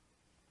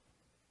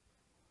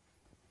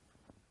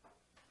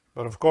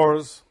 But of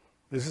course,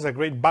 this is a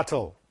great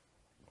battle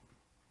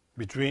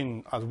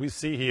between, as we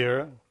see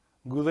here,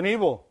 good and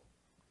evil.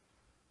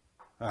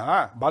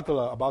 Battle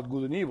about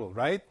good and evil,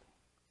 right?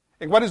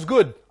 And what is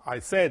good? I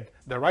said,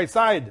 the right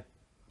side.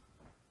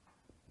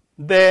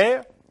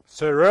 The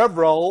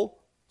cerebral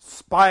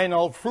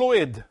spinal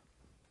fluid.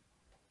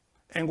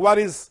 And what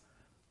is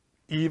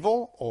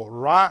evil, or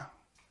Ra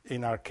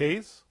in our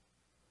case?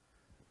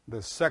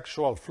 The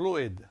sexual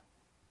fluid.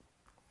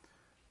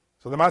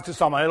 So the Master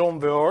Samael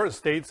Veor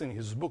states in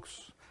his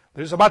books,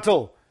 there is a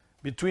battle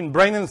between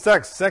brain and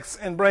sex, sex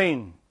and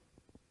brain.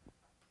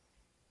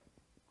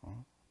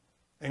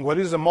 And what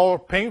is the more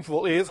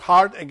painful is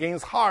heart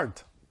against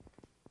heart.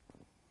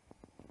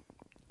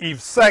 If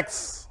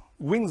sex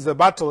wins the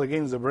battle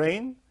against the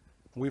brain,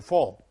 we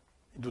fall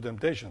into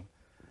temptation.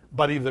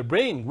 But if the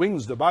brain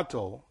wins the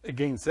battle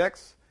against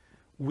sex,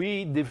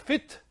 we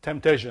defeat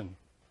temptation.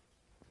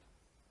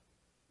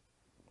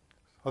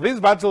 So this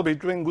battle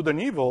between good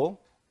and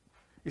evil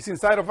is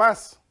inside of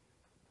us.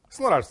 It's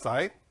not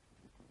outside.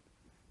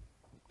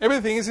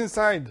 Everything is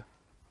inside.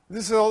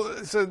 This is all,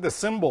 the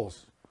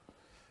symbols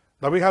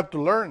that we have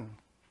to learn.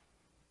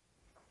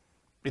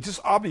 It is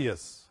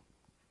obvious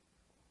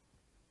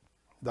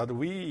that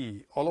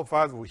we, all of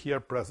us who are here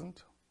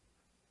present,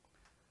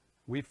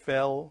 we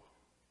fell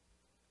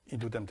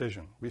into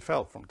temptation. We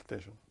fell from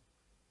temptation.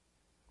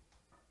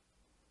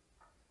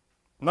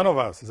 None of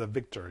us is a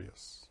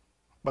victorious.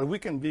 But we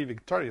can be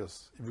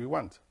victorious if we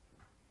want.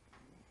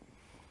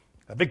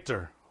 A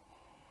victor.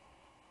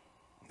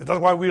 And that's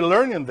why we're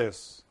learning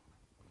this.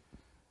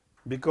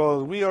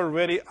 Because we are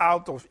already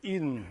out of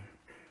Eden.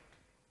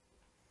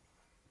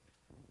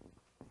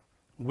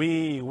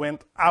 We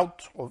went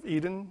out of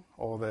Eden,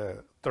 or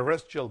the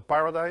terrestrial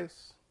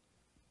paradise,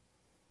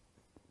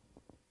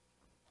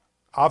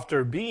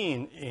 after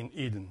being in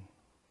Eden.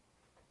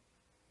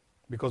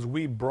 Because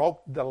we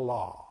broke the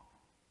law.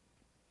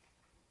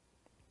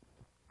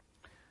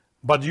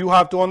 But you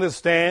have to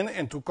understand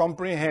and to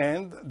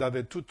comprehend that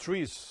the two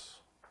trees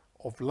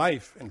of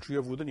life and tree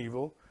of good and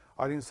evil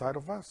are inside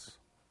of us.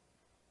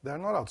 They are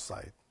not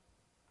outside.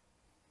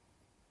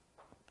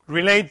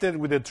 Related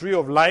with the tree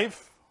of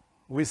life,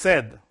 we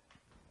said,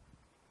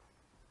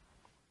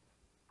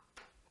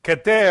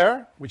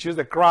 Keter, which is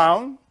the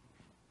crown,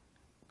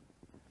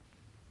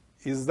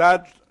 is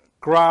that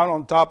crown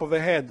on top of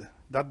the head,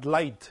 that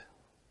light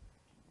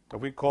that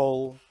we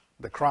call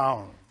the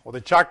crown, or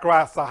the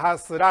chakra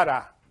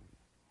Sahasrara.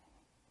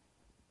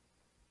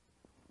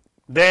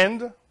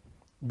 Then,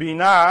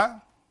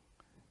 Binah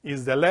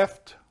is the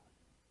left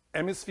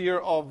hemisphere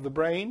of the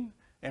brain,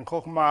 and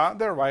Chokhmah,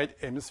 the right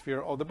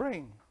hemisphere of the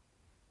brain.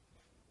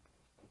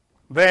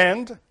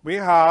 Then, we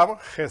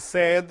have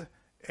Chesed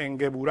and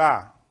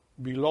Geburah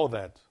below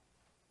that.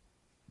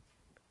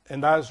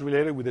 And that is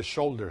related with the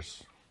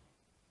shoulders.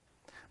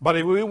 But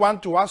if we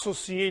want to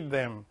associate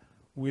them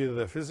with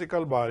the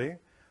physical body,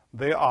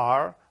 they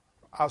are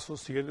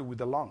associated with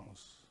the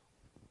lungs.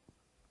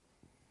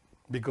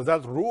 Because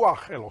that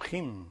Ruach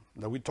Elohim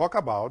that we talk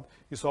about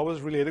is always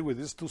related with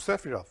these two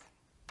Sephiroth,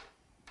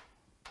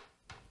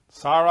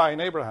 Sarah and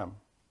Abraham,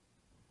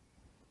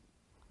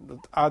 that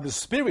are the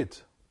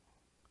spirit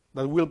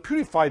that will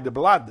purify the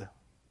blood,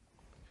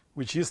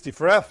 which is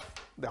Tifreth,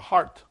 the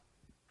heart.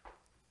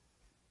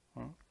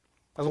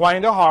 That's why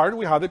in the heart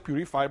we have the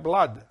purified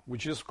blood,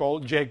 which is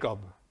called Jacob.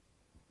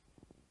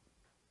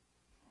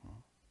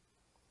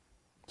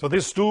 So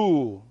these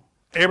two,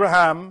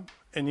 Abraham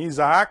and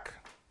Isaac,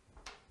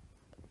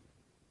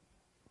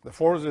 the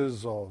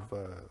forces of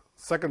the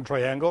second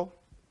triangle,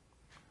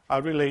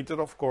 are related,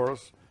 of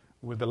course,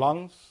 with the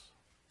lungs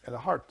and the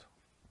heart.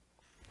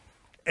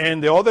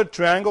 And the other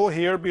triangle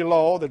here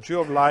below, the tree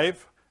of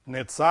life,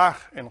 Netzach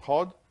and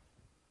Hod,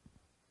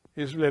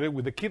 is related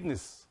with the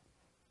kidneys.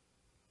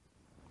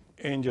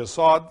 And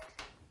Yesod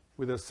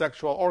with the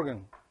sexual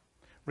organ.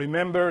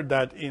 Remember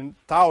that in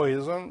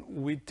Taoism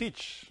we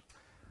teach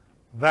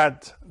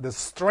that the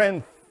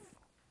strength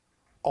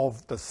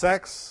of the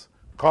sex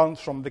comes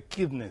from the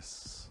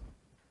kidneys.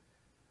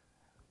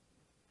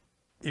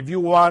 If you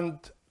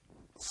want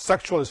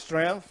sexual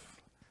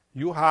strength,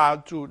 you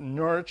have to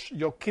nourish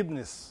your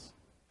kidneys,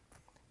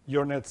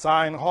 your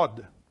Netzah and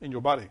Hod in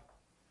your body.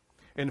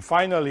 And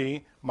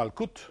finally,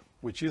 Malkut,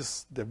 which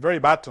is the very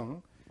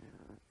bottom,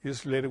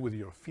 is related with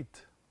your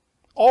feet.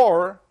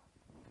 Or,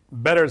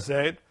 better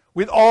said,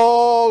 with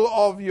all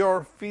of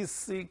your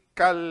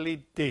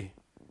physicality.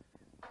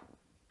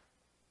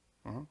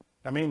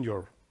 I mean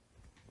your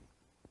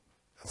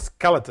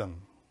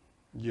skeleton,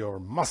 your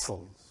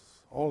muscles,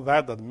 all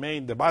that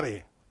made the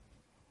body.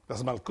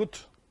 That's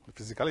Malkut, the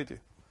physicality.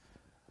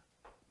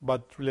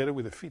 But related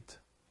with the feet.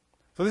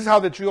 So this is how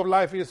the tree of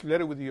life is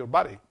related with your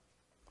body.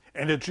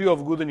 And the tree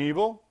of good and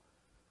evil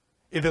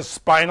is the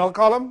spinal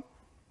column,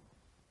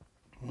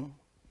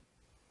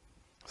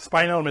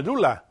 spinal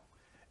medulla,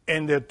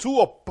 and the two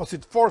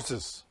opposite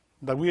forces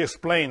that we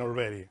explained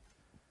already.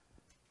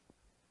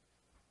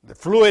 The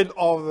fluid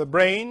of the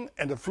brain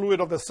and the fluid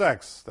of the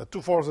sex, the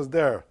two forces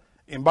there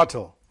in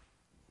battle.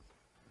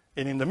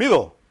 And in the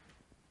middle,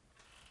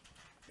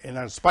 in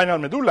our spinal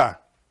medulla,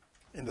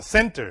 in the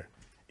center,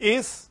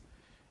 is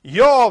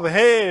Yod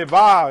He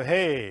Vav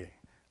He,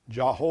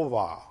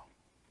 Jehovah,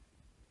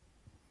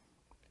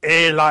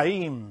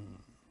 Elohim,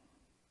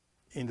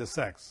 in the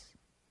sex.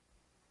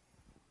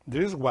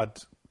 This is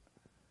what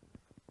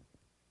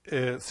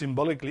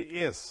symbolically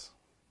is.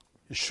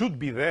 It should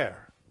be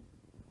there.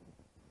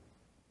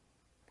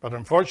 But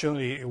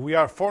unfortunately, if we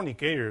are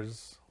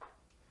fornicators,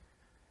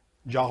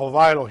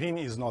 Jehovah Elohim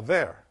is not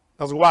there.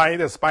 That's why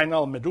the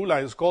spinal medulla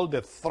is called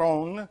the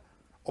throne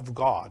of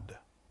God.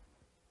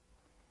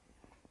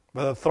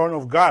 But the throne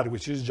of God,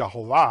 which is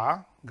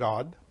Jehovah,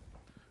 God,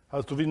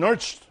 has to be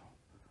nurtured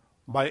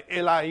by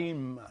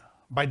Elohim,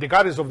 by the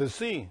goddess of the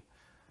sea,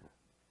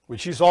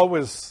 which is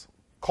always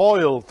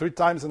coiled 3.5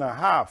 times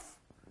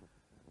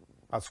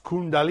as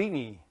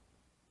Kundalini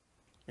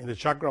in the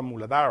chakra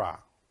Muladhara,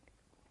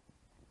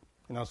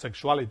 in our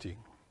sexuality.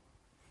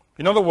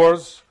 In other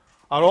words,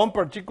 our own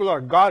particular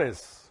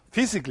goddess,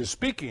 physically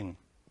speaking,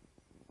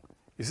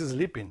 is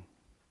sleeping.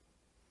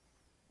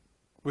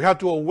 We have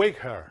to awake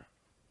her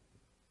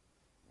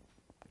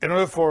in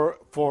order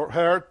for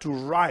her to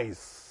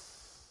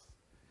rise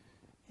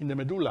in the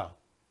medulla,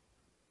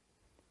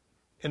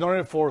 in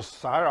order for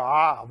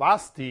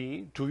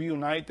Sarasvati to be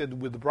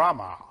united with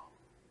Brahma.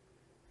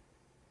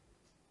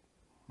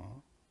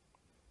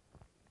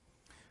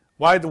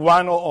 Why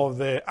one of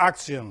the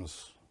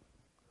axioms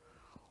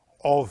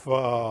of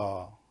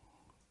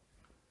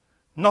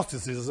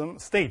Gnosticism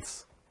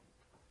states,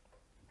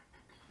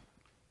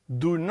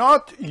 do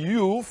not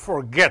you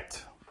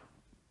forget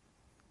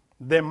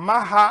the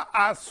Maha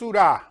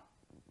Asura.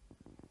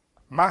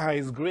 Maha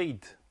is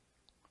great.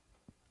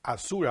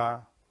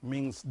 Asura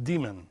means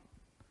demon,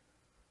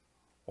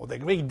 or the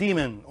great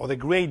demon, or the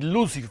great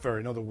Lucifer,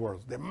 in other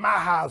words, the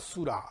Maha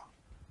Asura,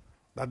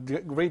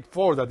 that great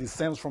force that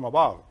descends from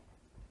above.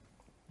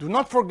 Do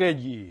not forget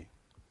ye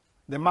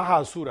the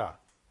Maha Asura,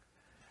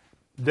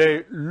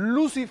 the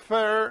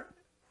Lucifer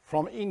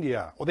from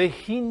India, or the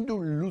Hindu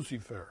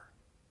Lucifer,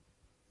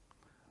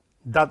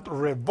 that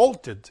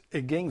revolted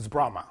against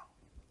Brahma.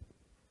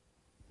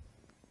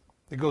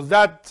 Because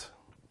that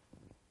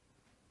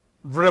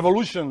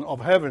revolution of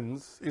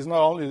heavens is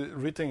not only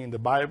written in the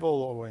Bible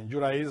or in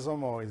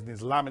Judaism or in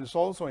Islam, it's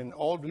also in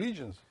all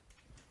religions.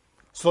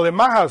 So the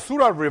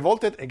Mahasura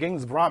revolted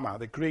against Brahma,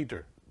 the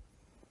creator.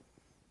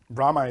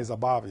 Brahma is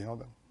above,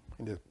 in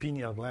the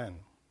pineal gland.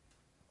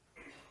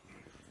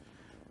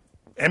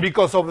 And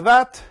because of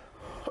that,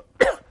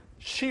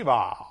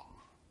 Shiva,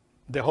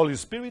 the Holy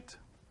Spirit,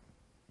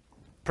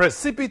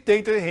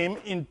 precipitated him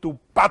into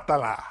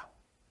Patala.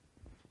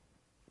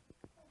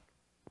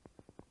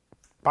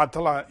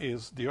 Patala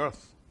is the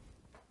earth.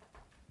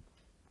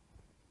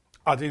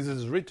 As it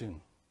is written,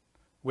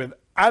 when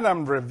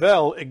Adam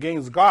rebelled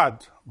against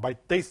God by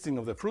tasting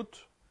of the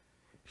fruit,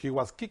 he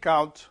was kicked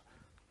out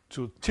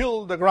to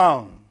till the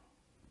ground,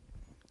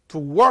 to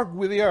work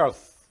with the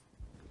earth.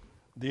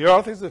 The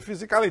earth is the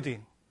physicality.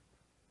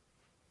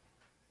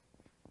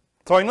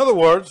 So in other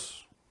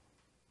words,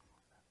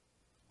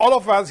 all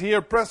of us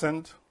here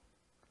present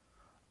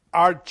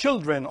are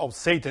children of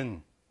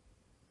Satan.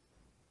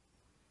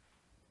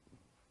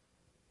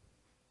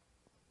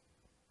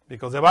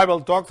 Because the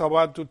Bible talks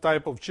about two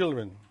types of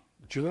children,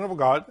 the children of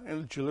God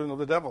and the children of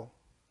the devil.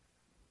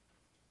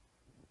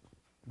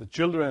 The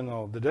children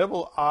of the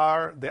devil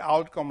are the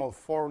outcome of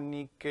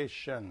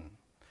fornication.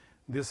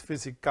 This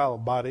physical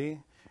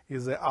body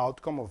is the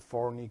outcome of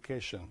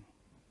fornication.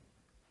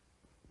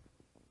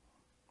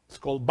 It's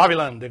called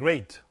Babylon the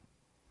Great,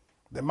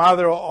 the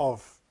mother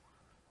of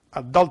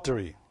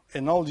adultery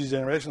in all the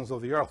generations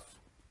of the earth.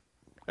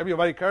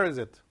 Everybody carries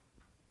it.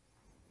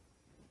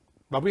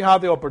 But we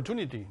have the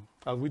opportunity,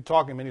 as we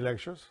talk in many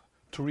lectures,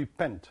 to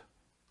repent.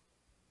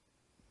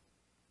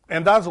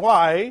 And that's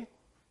why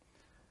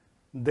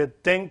the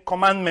 10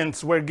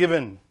 Commandments were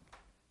given.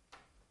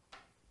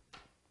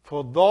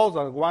 for those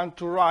that want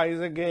to rise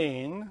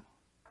again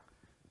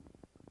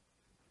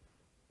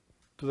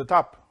to the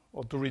top,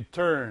 or to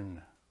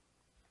return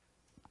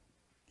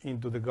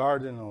into the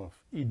Garden of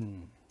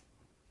Eden.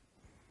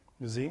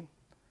 You see?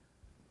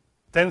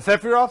 10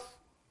 Sephiroth,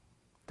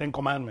 10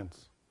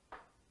 Commandments.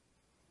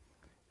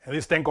 And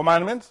these 10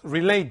 Commandments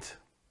relate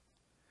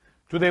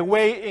to the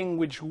way in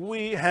which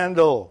we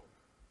handle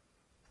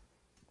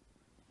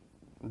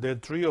the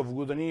tree of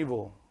good and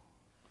evil,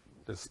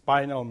 the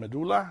spinal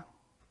medulla,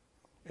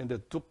 and the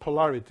two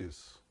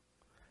polarities,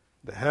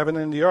 the heaven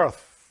and the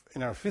earth,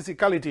 in our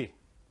physicality,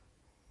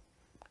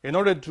 in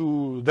order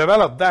to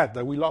develop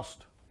that we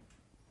lost.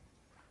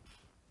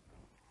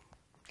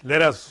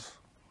 Let us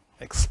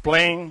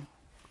explain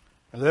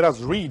and let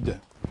us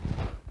read.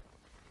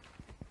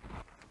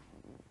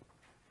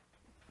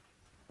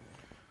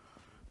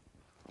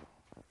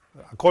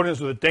 According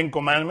to the 10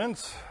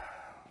 Commandments,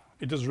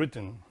 it is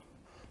written,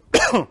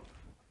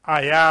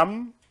 I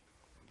am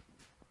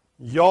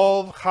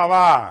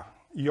Yod-Hava,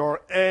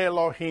 your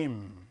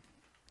Elohim,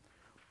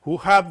 who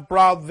hath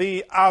brought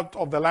thee out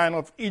of the land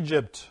of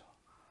Egypt,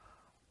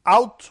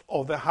 out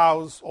of the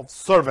house of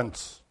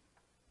servants.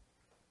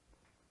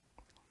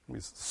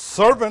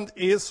 Servant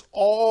is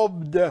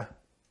Obd.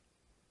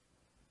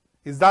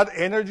 Is that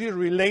energy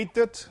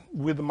related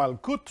with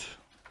Malkut,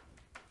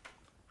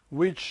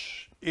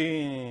 which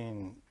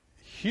in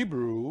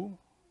Hebrew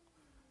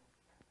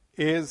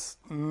is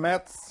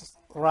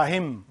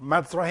Mitzrahim.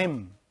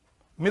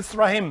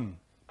 Mitzrahim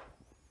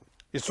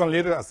is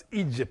translated as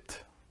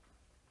Egypt.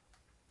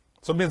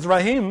 So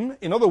Mitzrahim,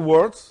 in other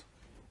words,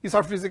 is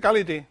our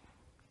physicality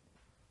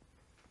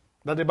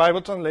that the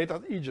Bible translates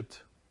as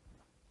Egypt.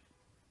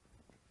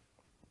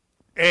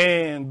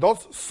 And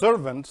those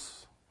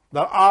servants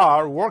that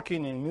are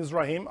working in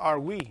Mizrahim are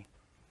we.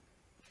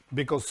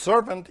 Because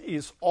servant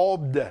is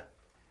Obd,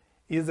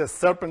 is the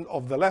serpent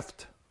of the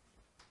left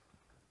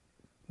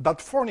that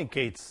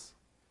fornicates.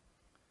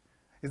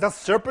 It's that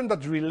serpent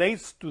that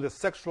relates to the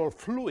sexual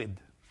fluid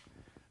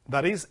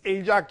that is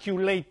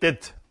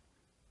ejaculated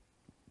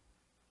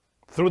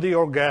through the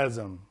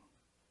orgasm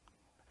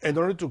in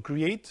order to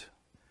create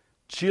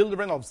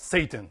children of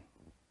Satan.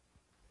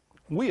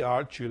 We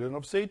are children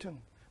of Satan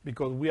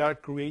because we are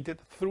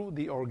created through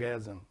the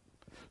orgasm.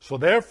 So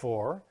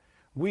therefore,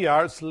 we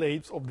are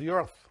slaves of the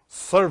earth,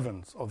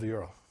 servants of the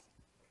earth.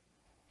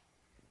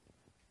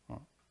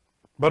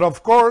 But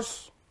of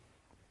course,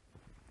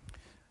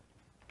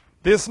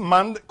 these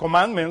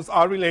commandments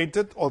are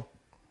related or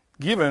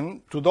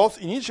given to those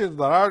initiates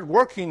that are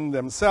working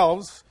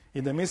themselves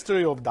in the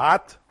mystery of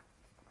that,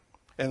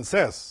 and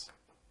says,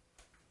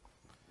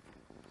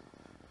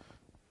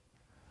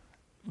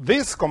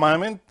 this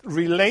commandment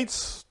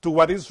relates to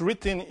what is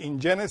written in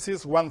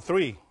Genesis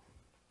 1:3.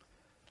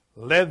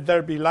 Let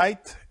there be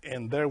light,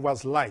 and there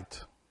was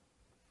light.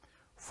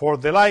 For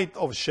the light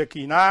of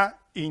Shekinah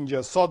in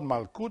Yesod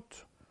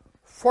Malkut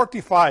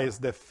fortifies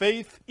the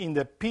faith in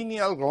the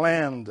pineal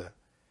gland,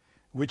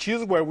 which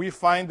is where we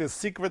find the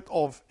secret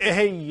of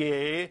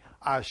Eheye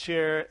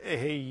Asher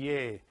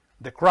Eheye,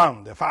 the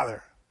crown, the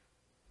Father,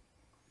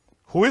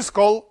 who is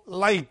called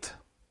light,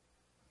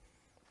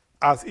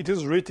 as it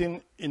is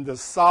written in the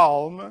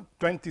Psalm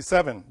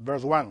 27,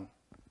 verse 1.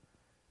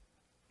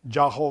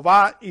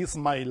 Jehovah is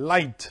my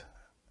light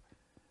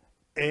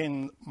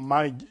and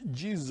my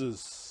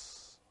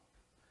Jesus,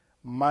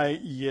 my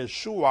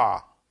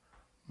Yeshua,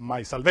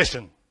 my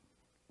salvation.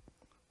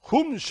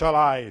 Whom shall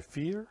I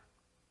fear?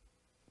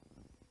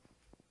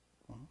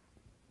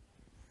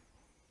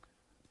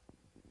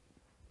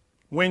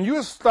 When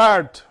you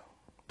start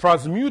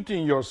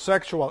transmuting your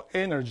sexual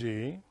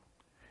energy,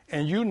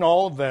 and you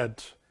know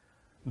that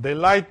the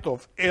light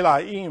of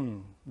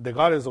Elohim, the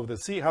goddess of the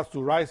sea, has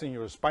to rise in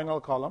your spinal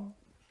column,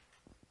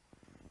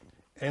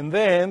 and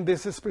then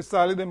this is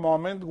precisely the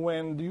moment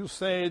when you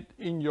say it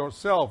in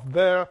yourself,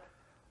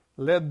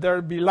 let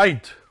there be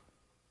light.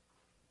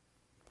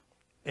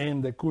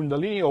 And the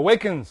Kundalini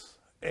awakens,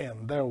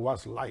 and there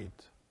was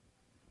light.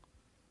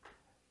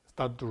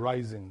 Start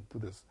rising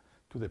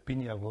to the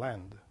pineal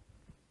gland.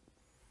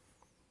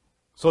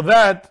 So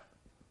that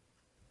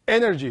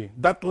energy,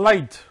 that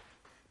light,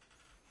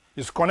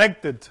 is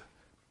connected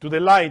to the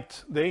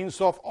light, the Ein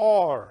Sof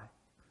Or,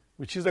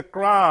 which is the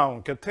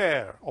crown,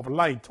 Keter, of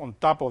light on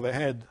top of the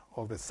head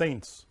of the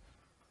saints,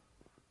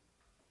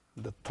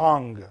 the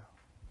tongue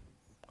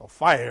of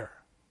fire.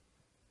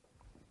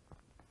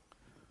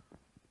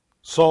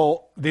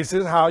 So this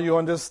is how you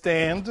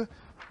understand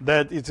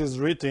that it is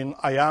written,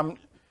 I am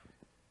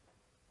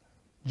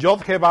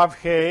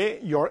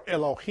Yod-He-Vav-He, your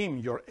Elohim,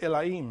 your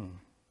Elohim,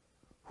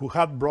 who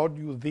had brought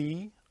you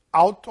thee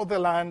out of the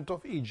land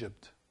of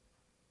Egypt.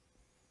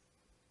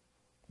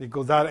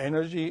 Because that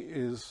energy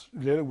is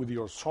related with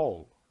your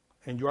soul.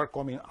 And you are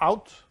coming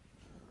out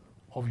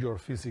of your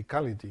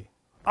physicality,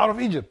 out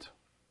of Egypt.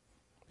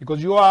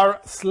 Because you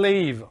are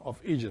slave of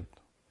Egypt,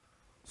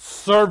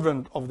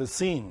 servant of the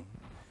sin.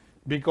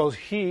 Because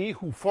he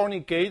who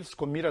fornicates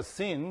commits a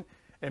sin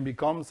and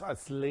becomes a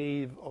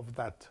slave of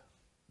that.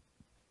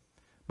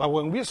 But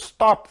when we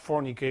stop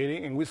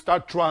fornicating and we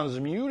start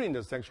transmuting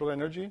the sexual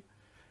energy,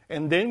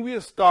 and then we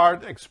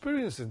start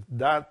experiencing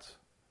that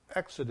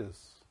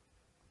exodus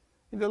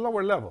in the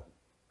lower level.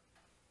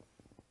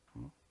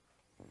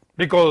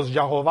 Because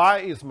Jehovah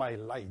is my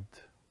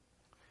light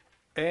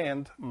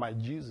and my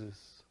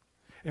Jesus.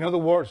 In other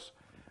words,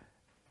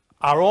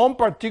 our own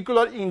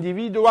particular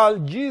individual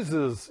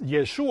Jesus,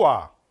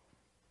 Yeshua,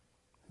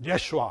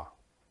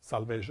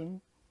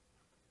 salvation,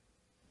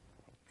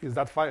 is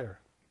that fire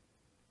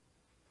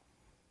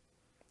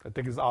that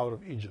takes us out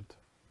of Egypt.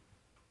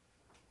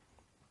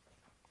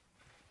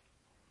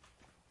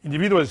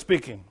 Individually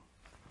speaking.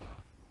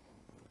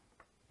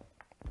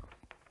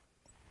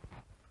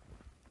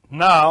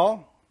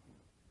 Now,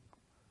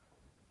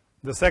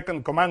 the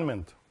second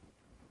commandment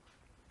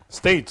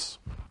states,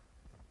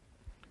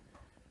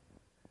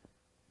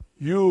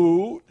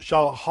 you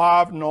shall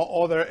have no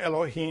other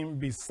Elohim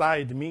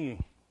beside me.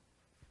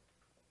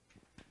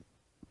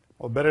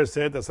 Or better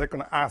said, the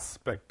second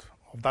aspect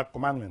of that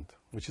commandment,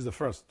 which is the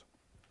first.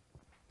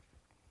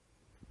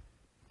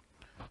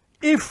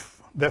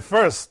 If the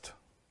first,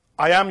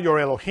 I am your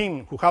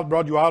Elohim, who have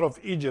brought you out of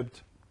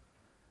Egypt,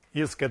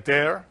 is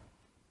Keter,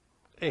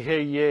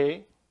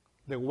 Eheye,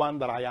 the one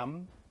that I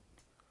am,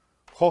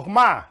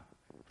 Chokhmah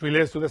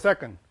relates to the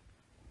second.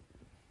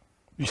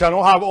 You shall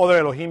not have other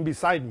Elohim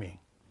beside me.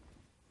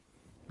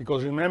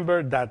 Because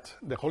remember that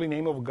the holy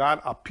name of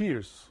God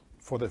appears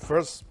for the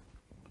first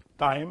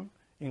time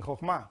in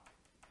Chokhmah.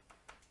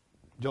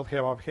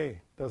 Yod-Heh-Vav-Heh.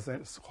 That's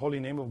the holy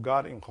name of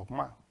God in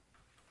Chokhmah.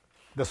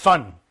 The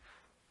Son,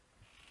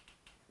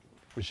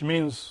 which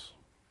means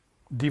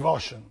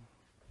devotion,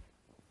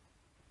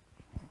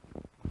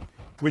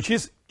 which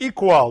is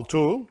equal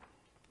to,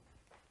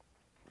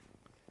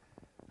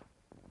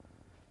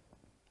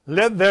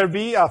 let there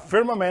be a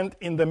firmament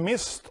in the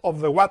midst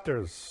of the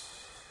waters.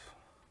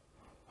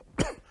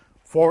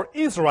 For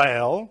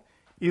Israel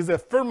is a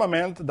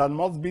firmament that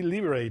must be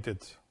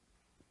liberated.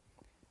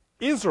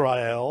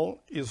 Israel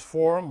is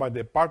formed by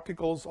the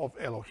particles of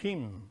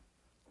Elohim,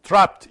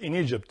 trapped in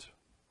Egypt,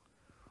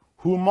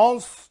 who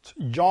must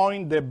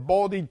join the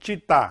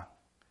bodhicitta,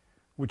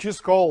 which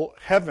is called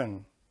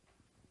heaven,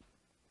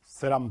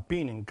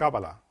 Serampin in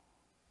Kabbalah.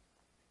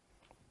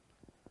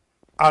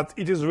 As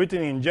it is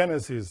written in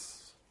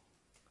Genesis,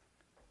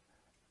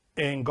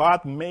 and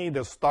God made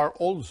the star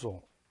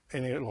also,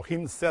 and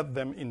Elohim set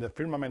them in the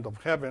firmament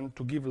of heaven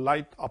to give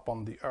light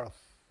upon the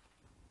earth.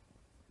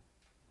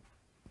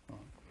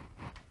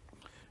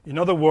 In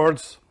other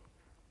words,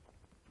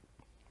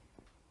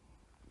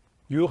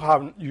 you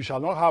shall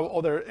not have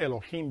other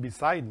Elohim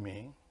beside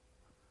me,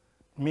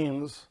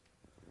 means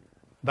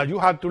that you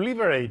have to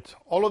liberate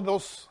all of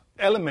those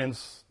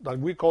elements that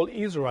we call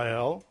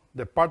Israel,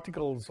 the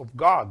particles of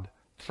God,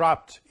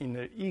 trapped in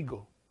the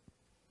ego,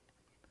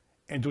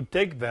 and to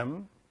take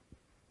them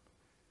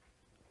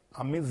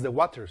amidst the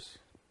waters.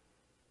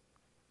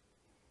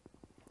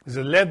 He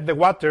said, let the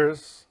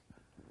waters,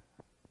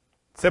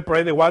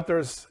 separate the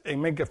waters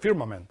and make a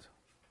firmament.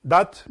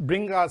 That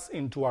brings us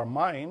into our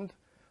mind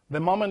the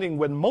moment in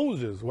when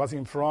Moses was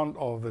in front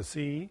of the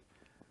sea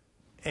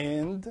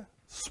and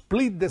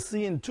split the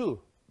sea in two.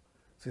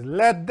 He said,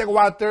 let the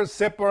waters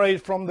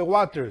separate from the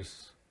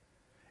waters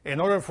in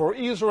order for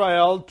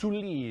Israel to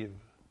leave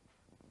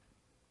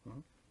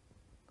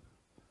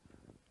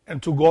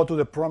and to go to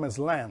the promised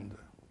land.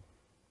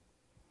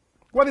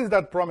 What is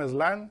that promised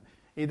land?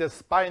 It's the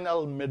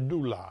spinal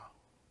medulla.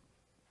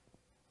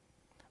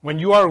 When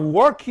you are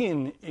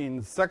working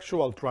in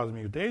sexual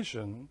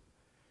transmutation,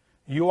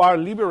 you are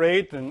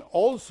liberating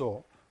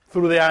also,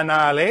 through the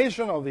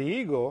annihilation of the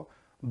ego,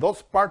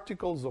 those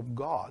particles of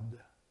God,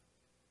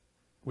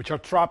 which are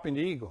trapped in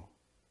the ego.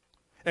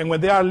 And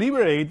when they are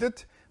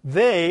liberated,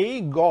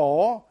 they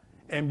go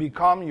and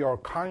become your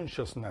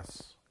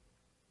consciousness.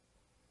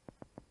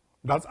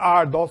 That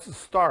are those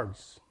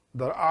stars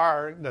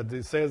that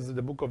it says in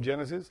the book of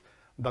Genesis,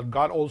 that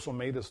God also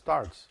made the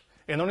stars,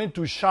 and only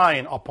to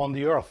shine upon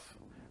the earth,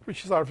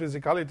 which is our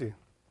physicality.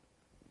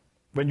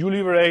 When you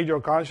liberate your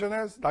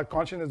consciousness, that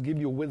consciousness gives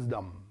you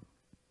wisdom,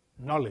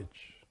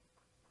 knowledge,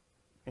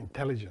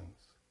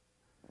 intelligence,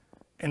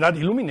 and that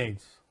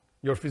illuminates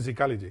your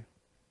physicality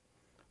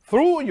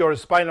through your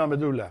spinal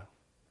medulla.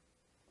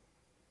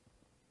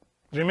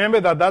 Remember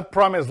that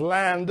promised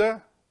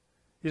land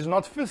is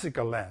not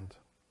physical land.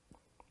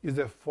 It's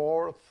the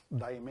fourth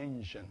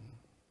dimension.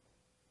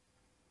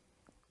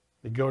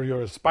 Because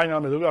your spinal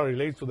medulla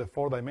relates to the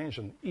fourth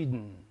dimension,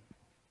 Eden.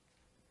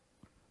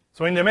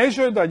 So in the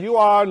measure that you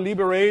are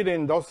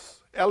liberating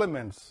those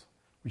elements,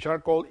 which are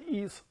called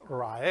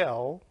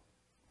Israel,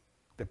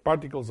 the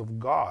particles of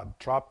God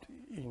trapped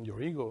in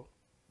your ego,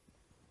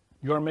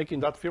 you are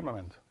making that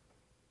firmament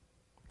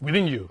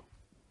within you.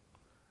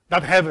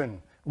 That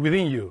heaven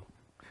within you.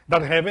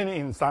 That heaven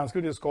in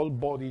Sanskrit is called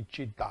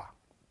bodhicitta.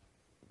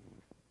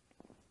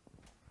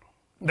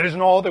 There is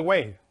no other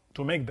way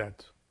to make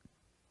that.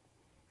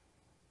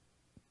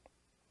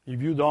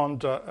 If you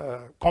don't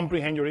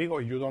comprehend your ego,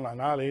 if you don't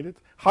annihilate it,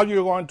 how are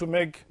you going to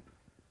make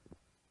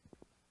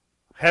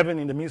heaven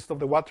in the midst of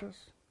the waters?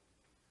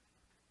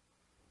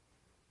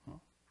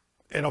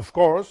 And of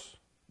course,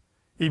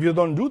 if you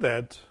don't do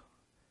that,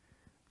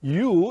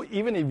 you,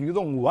 even if you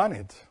don't want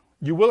it,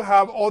 you will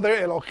have other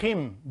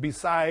Elohim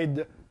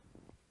beside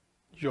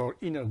your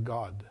inner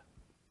God.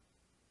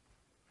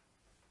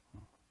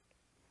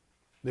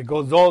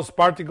 Because those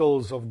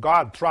particles of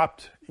God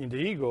trapped in the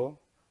ego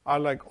are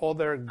like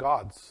other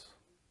gods.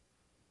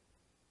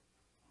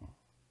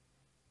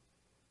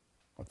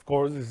 Of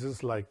course, this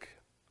is like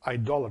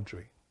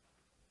idolatry.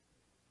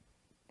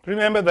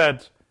 Remember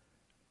that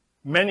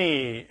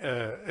many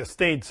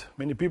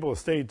people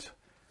state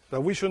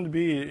that we shouldn't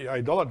be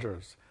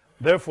idolaters.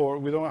 Therefore,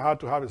 we don't have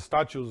to have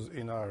statues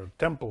in our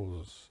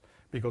temples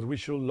because we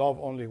should love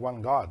only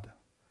one God.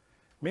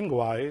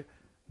 Meanwhile,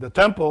 the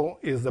temple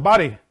is the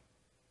body.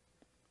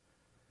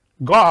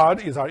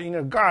 God is our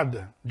inner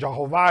God,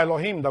 Jehovah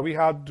Elohim, that we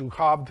have to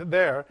have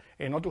there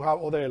and not to have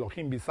other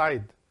Elohim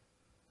beside.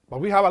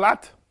 But we have a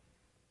lot.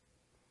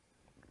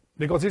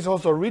 Because it's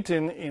also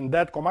written in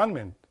that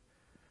commandment,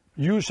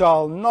 you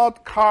shall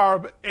not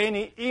carve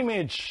any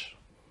image,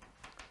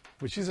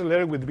 which is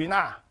related with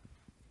binah.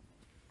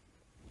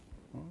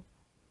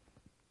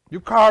 You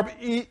carve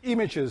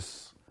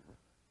images,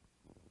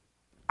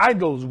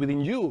 idols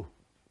within you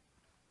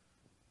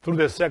through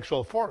the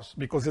sexual force,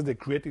 because it's the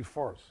creative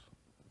force.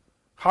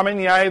 How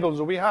many idols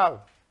do we have?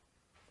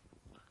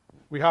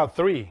 We have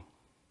 3.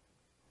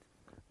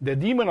 The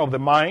demon of the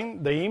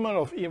mind, the demon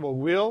of evil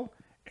will,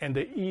 and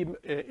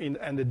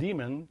the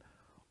demon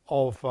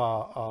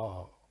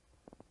of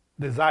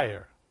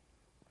desire.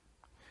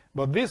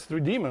 But these 3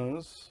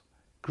 demons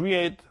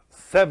create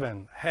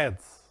 7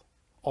 heads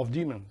of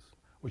demons,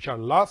 which are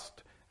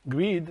lust,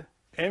 greed,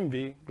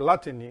 envy,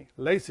 gluttony,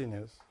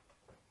 laziness,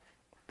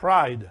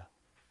 pride,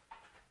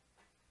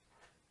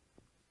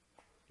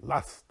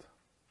 lust.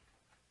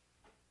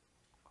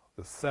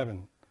 The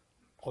 7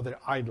 other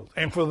idols.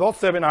 And for those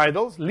 7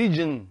 idols,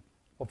 legion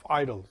of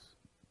idols.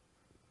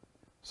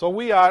 So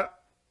we are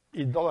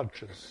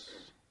idolatrous.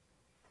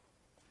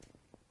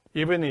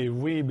 Even if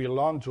we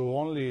belong to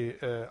only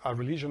a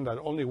religion that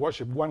only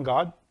worship one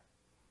God,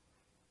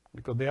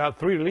 because there are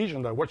 3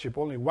 religions that worship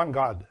only one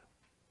God: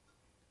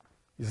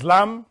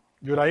 Islam,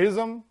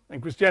 Judaism,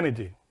 and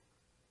Christianity.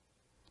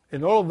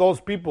 And all of those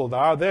people that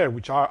are there,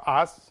 which are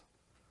us,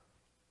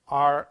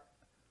 are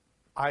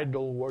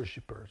idol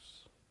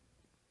worshippers.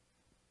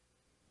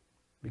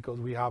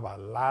 Because we have a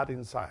lot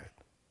inside.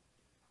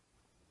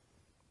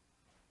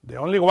 The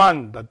only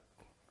one that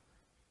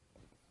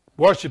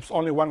worships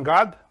only one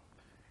God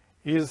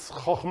is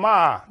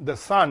Chokhmah, the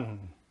Son.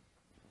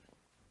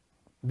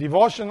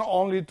 Devotion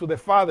only to the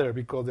Father,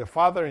 because the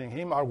Father and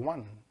Him are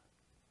one.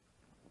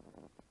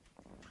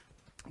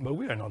 But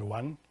we are not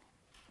one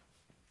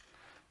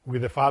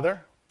with the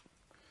Father.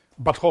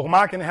 But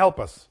Chokhmah can help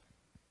us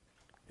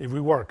if we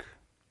work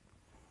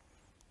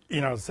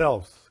in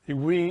ourselves. If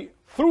we,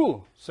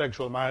 through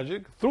sexual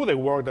magic, through the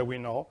work that we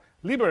know,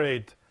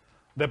 liberate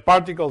the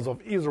particles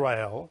of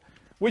Israel,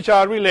 which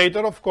are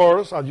related, of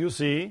course, as you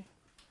see,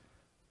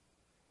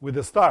 with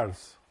the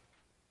stars,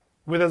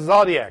 with the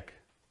zodiac,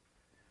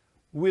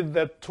 with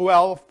the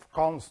 12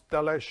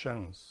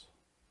 constellations.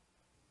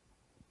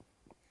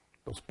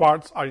 Those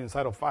parts are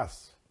inside of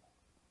us,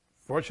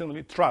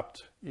 fortunately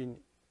trapped in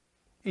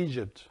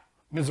Egypt,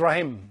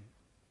 Mizraim.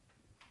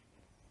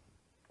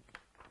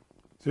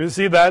 So you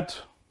see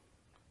that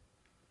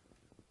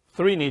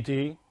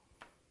Trinity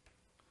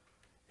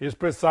is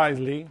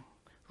precisely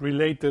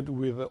related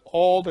with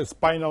all the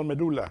spinal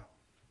medulla.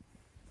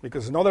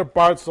 Because in other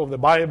parts of the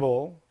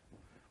Bible,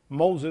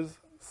 Moses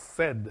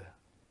said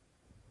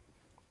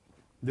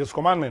this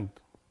commandment: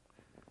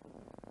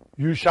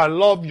 you shall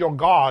love your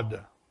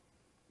God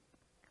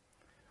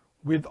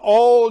with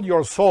all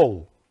your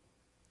soul.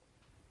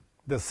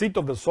 The seat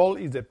of the soul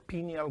is the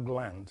pineal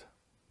gland.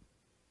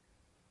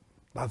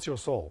 That's your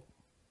soul.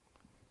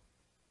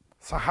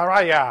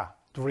 Saharaya,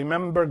 to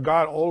remember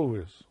God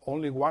always.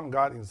 Only one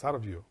God inside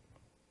of you.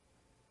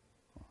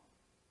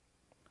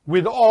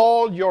 With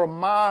all your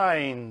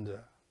mind,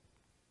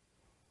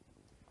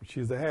 which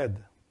is the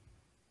head.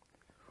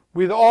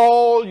 With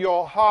all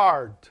your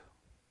heart.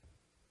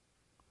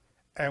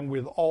 And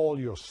with all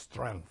your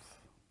strength,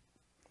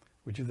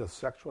 which is the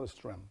sexual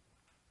strength.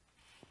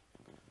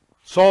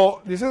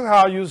 So this is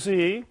how you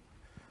see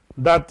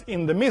that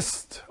in the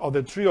midst of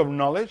the tree of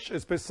knowledge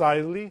is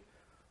precisely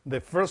the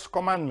first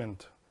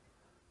commandment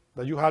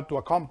that you had to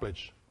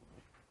accomplish.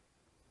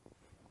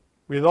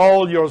 With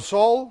all your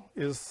soul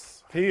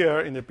is here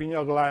in the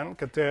pineal gland,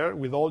 Keter.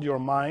 With all your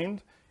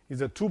mind is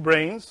the 2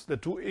 brains, the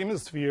 2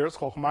 hemispheres,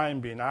 Chokhmah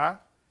and Binah.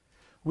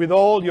 With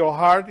all your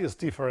heart is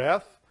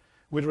Tifereth,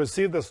 which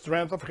receives the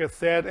strength of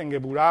Chesed and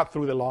Geburah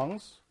through the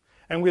lungs.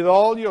 And with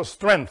all your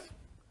strength,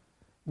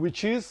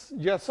 which is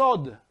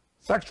Yesod,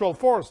 sexual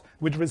force,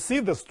 which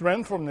receives the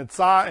strength from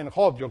Netzah and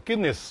Hod, your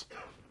kidneys.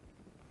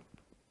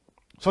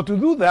 So to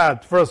do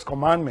that first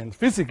commandment,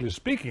 physically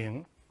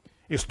speaking,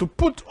 is to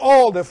put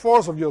all the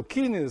force of your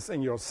kidneys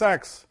and your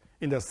sex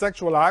in the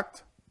sexual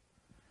act,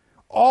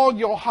 all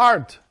your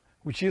heart,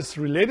 which is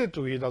related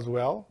to it as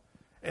well,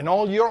 and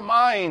all your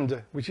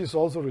mind, which is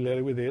also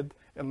related with it,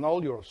 and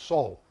all your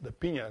soul, the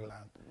pineal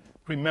gland,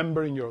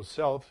 remembering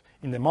yourself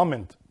in the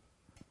moment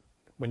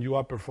when you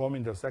are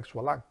performing the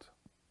sexual act.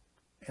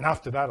 And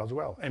after that as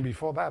well, and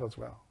before that as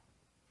well.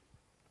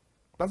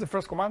 That's the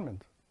first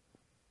commandment.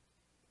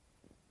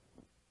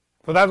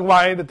 So that's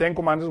why the 10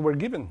 commandments were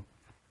given.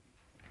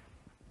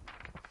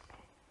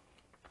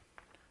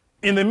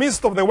 In the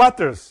midst of the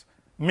waters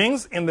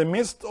means in the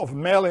midst of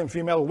male and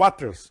female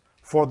waters.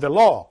 For the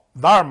law,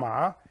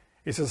 Dharma,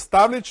 is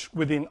established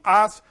within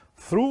us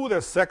through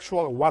the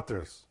sexual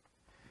waters.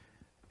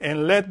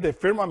 And let the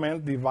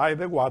firmament divide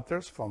the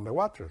waters from the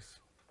waters.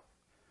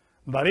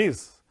 That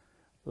is,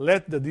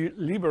 let the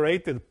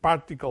liberated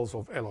particles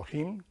of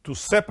Elohim to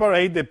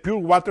separate the pure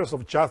waters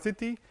of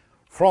chastity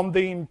from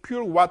the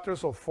impure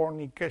waters of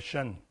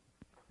fornication,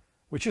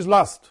 which is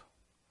lust,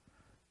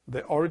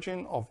 the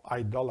origin of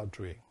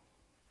idolatry.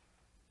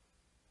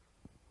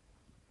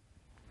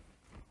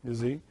 You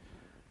see,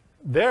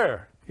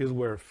 there is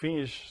where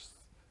finishes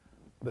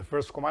the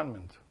first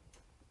commandment,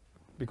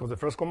 because the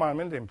first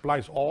commandment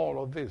implies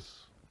all of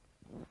this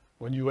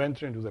when you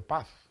enter into the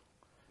path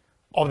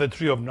of the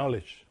tree of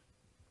knowledge.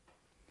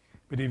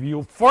 But if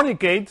you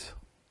fornicate,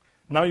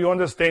 now you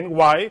understand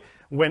why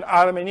when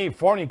Adam and Eve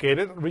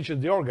fornicated,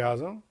 reached the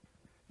orgasm,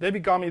 they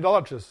become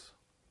idolatrous.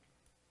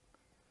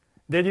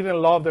 They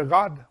didn't love their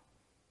God,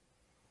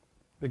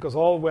 because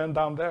all went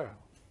down there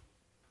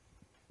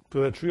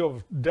to the tree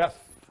of death,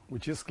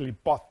 which is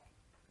klipoth.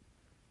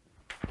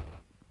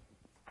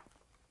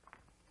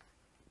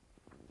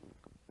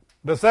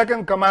 The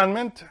second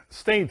commandment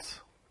states,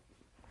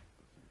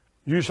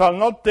 you shall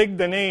not take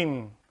the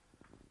name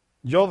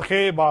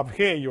Yod-He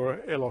Vav-He,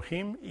 your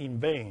Elohim, in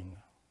vain,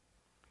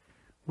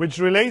 which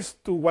relates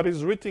to what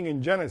is written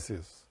in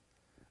Genesis.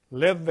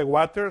 Let the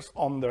waters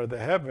under the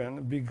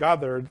heaven be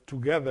gathered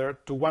together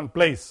to one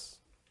place.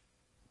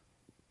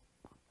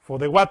 For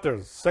the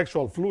waters,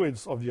 sexual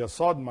fluids of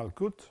Yesod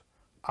Malkut,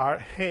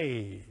 are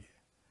He.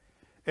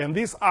 And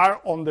these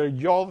are under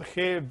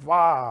Yod-He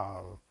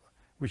Vav,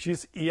 which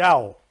is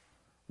Yao,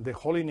 the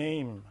holy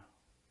name.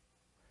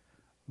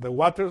 The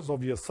waters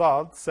of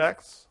Yesod,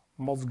 sex,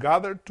 must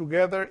gather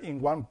together in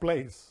one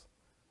place.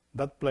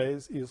 That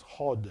place is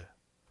Hod,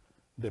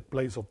 the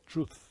place of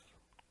truth.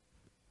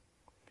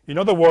 In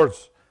other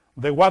words,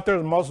 the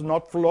waters must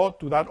not flow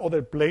to that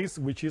other place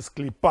which is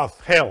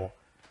klipoth, hell.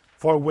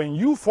 For when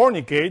you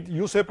fornicate,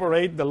 you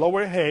separate the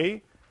lower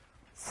He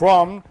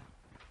from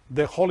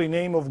the holy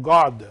name of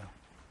God.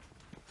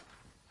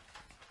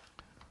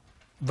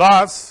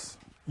 Thus,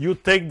 you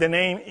take the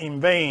name in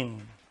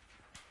vain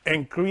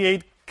and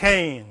create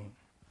Cain,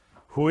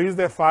 who is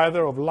the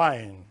father of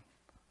lying,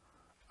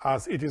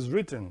 as it is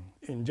written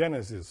in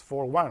Genesis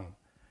 4:1.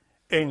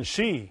 And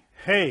she,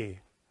 He,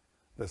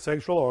 the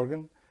sexual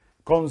organ,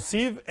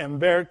 conceived and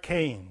bare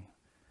Cain,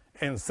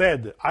 and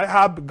said, I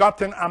have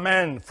begotten a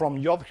man from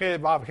Yod-He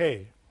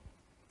Vav-He.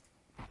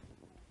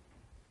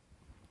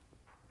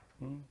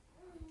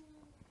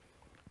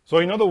 So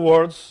in other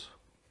words,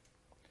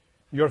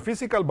 your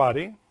physical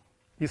body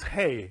is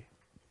He,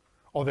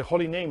 or the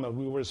holy name that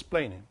we were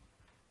explaining.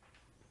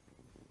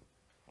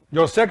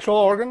 Your sexual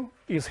organ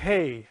is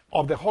He,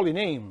 of the holy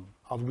name,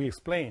 as we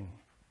explained.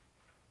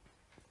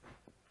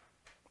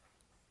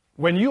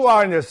 When you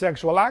are in the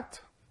sexual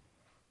act,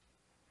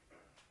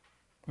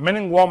 men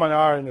and women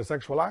are in the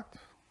sexual act,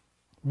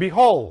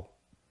 behold,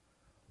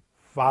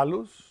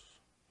 phallus,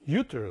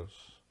 uterus,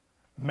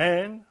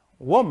 man,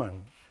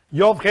 woman,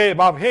 Yod-He,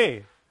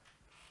 Vav-He,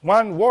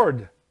 one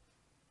word.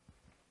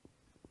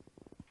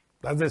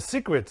 That's the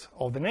secret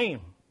of the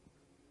name.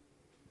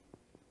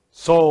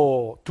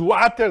 So, to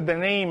utter the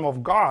name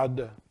of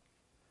God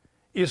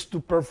is to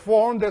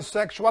perform the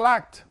sexual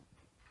act,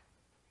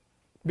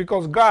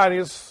 because God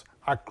is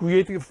a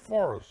creative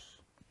force.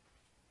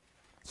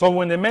 So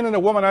when the man and the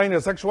woman are in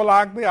the sexual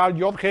act, they are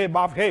Yod-He,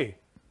 Vav-He,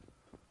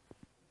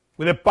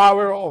 with the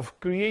power of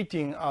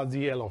creating as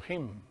the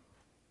Elohim.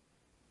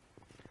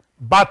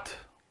 But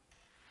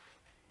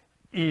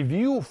if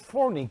you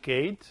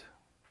fornicate,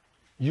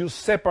 you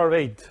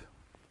separate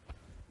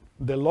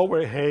the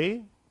lower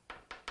He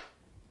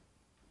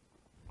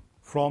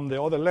from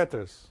the other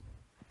letters,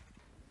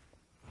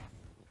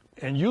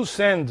 and you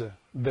send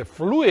the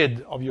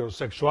fluid of your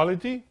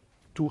sexuality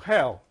to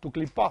hell, to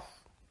klipoth.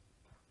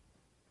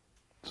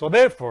 So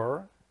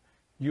therefore,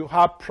 you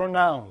have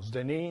pronounced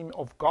the name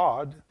of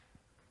God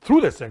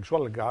through the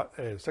sexual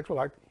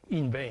act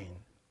in vain.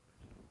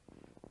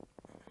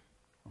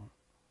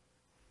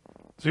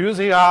 So you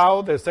see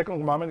how the second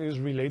commandment is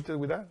related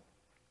with that?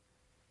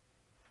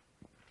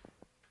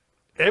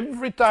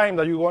 Every time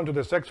that you go into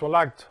the sexual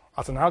act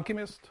as an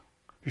alchemist,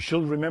 you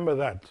should remember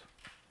that.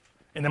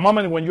 In the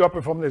moment when you are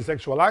performing the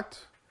sexual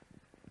act,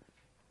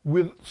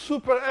 with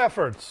super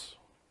efforts,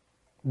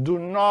 do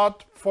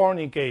not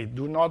fornicate,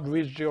 do not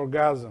reach the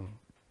orgasm.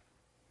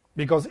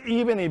 Because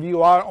even if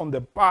you are on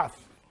the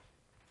path,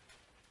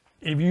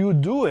 if you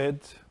do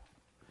it,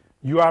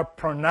 you are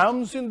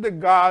pronouncing the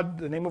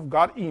name of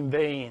God in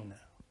vain.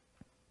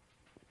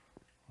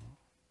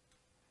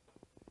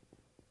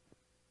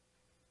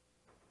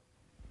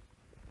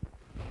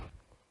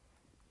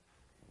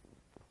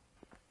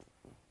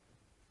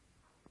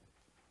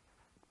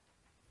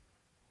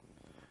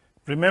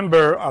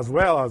 Remember as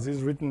well, as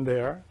is written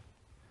there,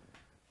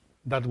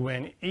 that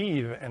when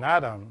Eve and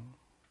Adam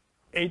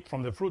ate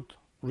from the fruit,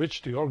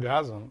 reached the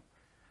orgasm,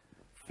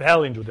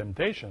 fell into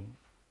temptation,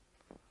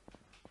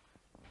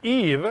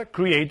 Eve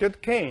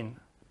created Cain.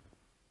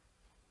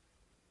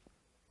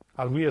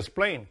 As we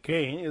explained,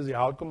 Cain is the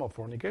outcome of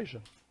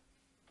fornication.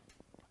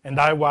 And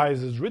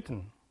likewise is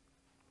written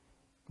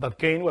that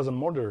Cain was a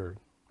murderer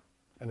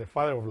and the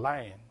father of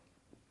lying.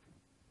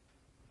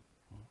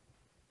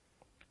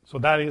 So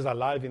that is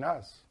alive in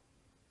us.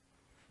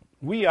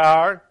 We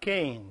are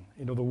Cain,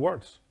 in other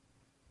words,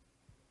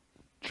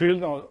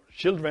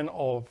 children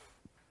of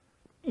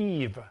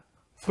Eve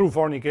through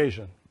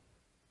fornication.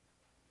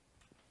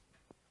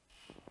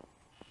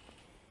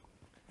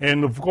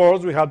 And of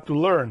course, we had to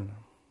learn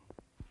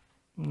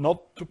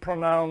not to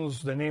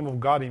pronounce the name of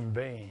God in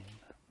vain.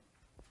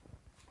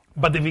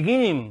 But the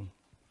beginning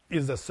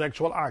is the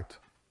sexual act.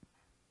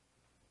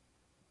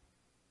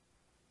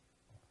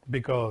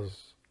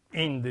 Because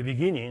in the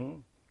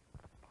beginning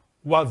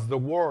was the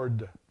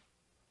Word,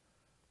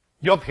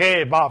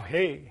 Yod-He,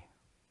 Vav-He.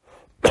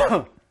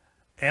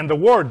 And the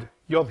Word,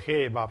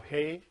 Yod-He,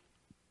 Vav-He,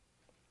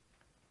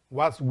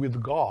 was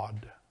with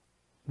God,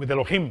 with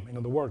Elohim, in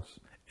other words,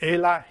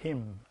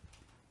 Elohim.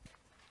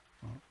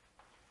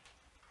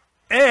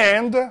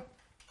 And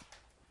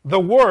the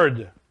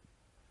Word,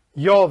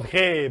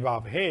 Yod-He,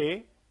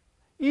 Vav-He,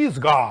 is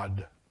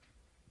God.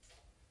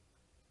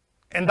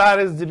 And that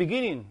is the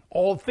beginning.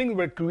 All things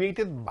were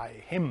created by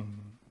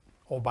Him,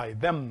 or by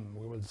them,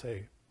 we will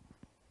say.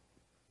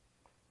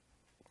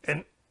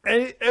 And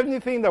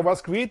anything that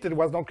was created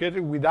was not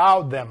created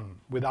without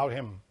them, without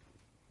Him.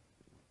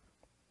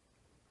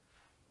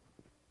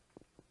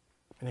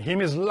 And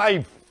Him is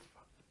life.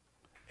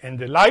 And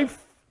the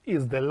life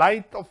is the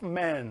light of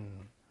man.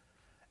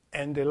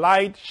 And the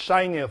light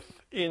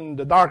shineth in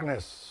the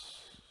darkness.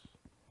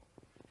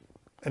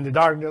 And the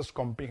darkness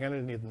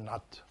comprehended it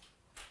not.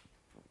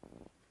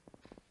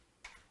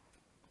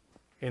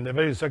 In the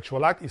very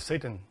sexual act is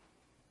Satan.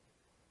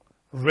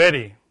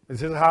 Ready.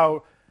 This is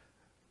how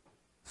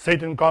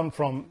Satan comes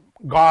from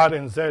God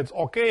and says,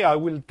 okay, I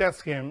will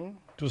test him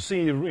to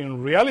see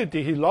in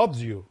reality he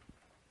loves you.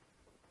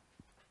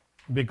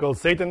 Because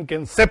Satan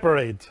can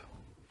separate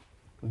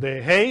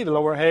the hay, the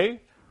lower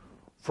hay,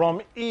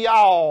 from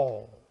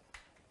Eow.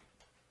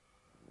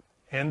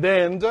 And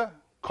then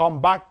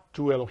come back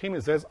to Elohim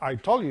and says, I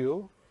told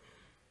you,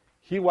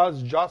 he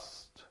was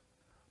just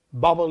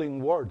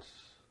babbling words.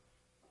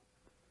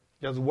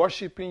 Just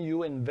worshiping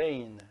you in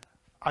vain.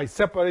 I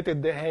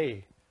separated the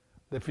hay,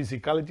 the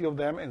physicality of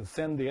them, and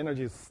sent the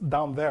energies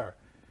down there.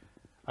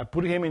 I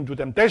put him into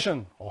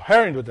temptation, or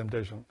her into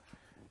temptation,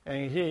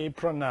 and he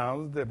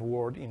pronounced the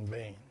word in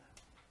vain.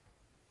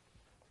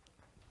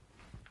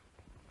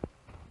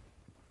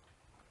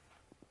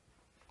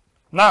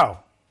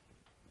 Now,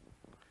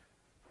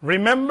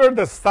 remember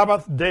the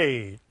Sabbath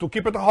day to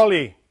keep it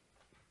holy,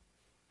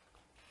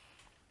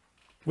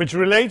 which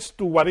relates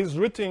to what is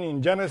written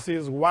in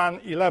Genesis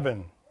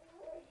 1:11.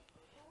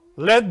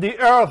 Let the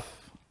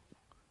earth,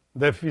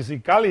 the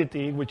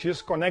physicality which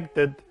is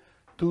connected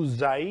to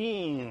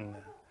Zayin,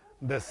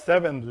 the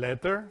seventh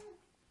letter,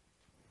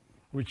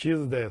 which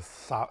is the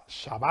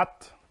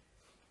Shabbat.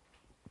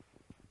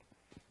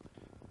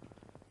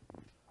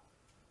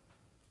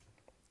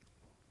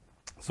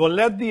 So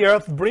let the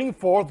earth bring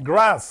forth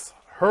grass,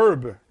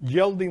 herb,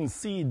 yielding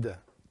seed.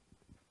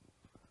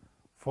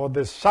 For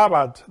the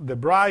Shabbat, the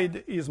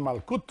bride is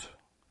Malkut,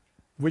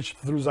 which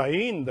through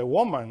Zayin, the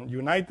woman,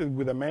 united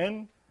with the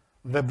man,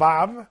 the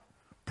Vav,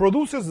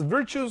 produces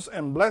virtues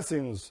and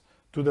blessings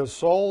to the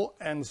soul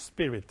and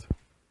spirit.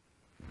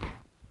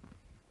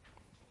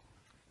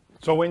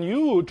 So when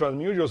you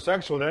transmute your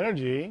sexual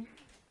energy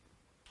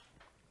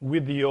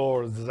with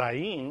your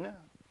Zayin,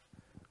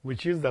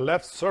 which is the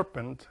left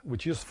serpent,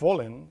 which is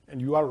fallen,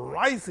 and you are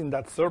rising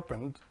that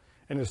serpent,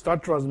 and you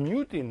start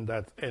transmuting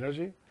that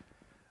energy,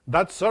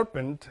 that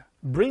serpent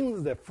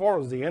brings the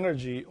force, the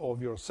energy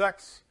of your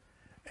sex,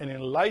 and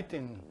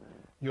enlighten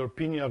your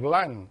pineal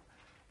gland,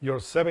 your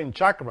 7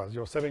 chakras,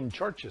 your 7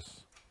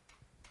 churches.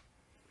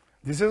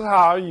 This is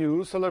how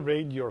you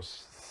celebrate your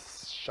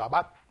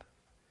Shabbat.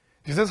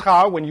 This is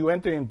how, when you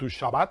enter into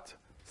Shabbat,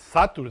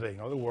 Saturday, in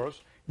other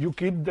words, you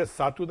keep the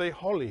Saturday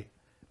holy,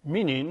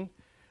 meaning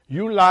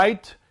you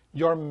light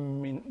your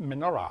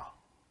menorah.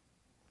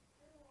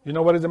 You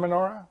know what is the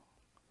menorah?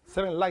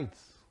 7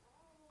 lights.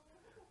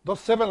 Those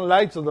 7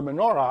 lights of the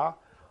menorah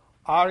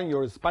are in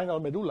your spinal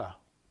medulla.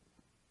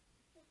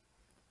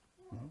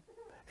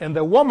 And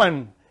the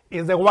woman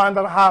is the one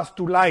that has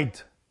to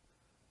light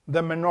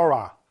the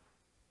menorah.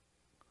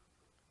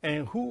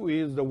 And who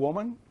is the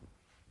woman?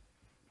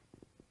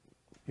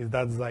 Is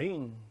that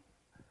Zayin,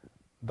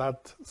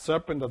 that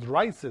serpent that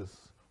rises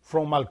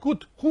from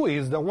Malkut. Who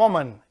is the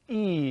woman?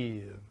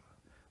 Eve,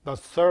 that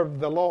served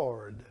the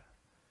Lord.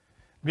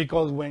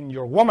 Because when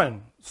your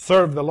woman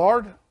served the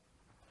Lord,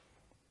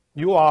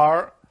 you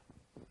are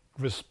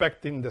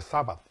respecting the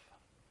Sabbath.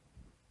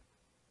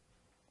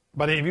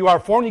 But if you are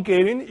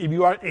fornicating, if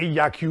you are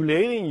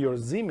ejaculating your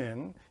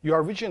semen, you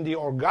are reaching the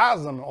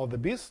orgasm of the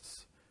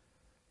beasts,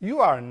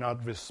 you are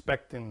not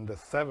respecting the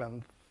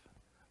seventh,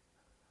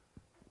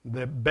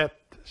 the Bet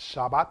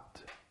Shabbat,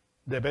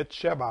 the Bet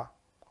Sheba,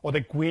 or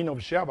the Queen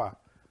of Sheba,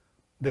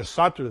 the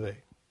Saturday.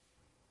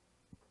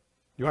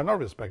 You are not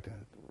respecting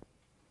it.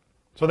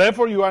 So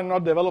therefore you are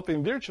not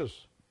developing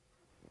virtues,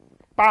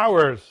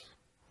 powers,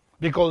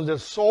 because the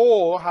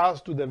soul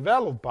has to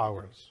develop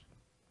powers.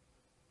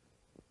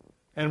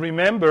 And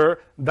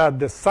remember that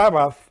the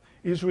Sabbath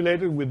is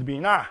related with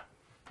Binah.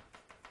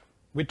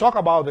 We talk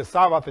about the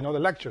Sabbath in other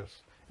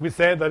lectures. We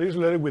said that it's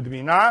related with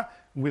Binah,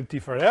 with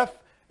Tifereth,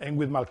 and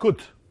with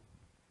Malkut.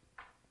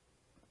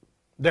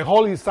 The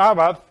Holy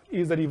Sabbath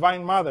is the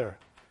Divine Mother,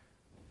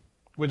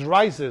 which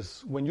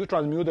rises when you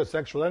transmute the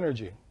sexual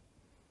energy.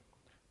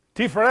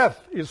 Tifereth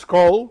is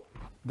called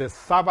the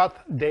Sabbath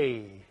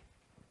day.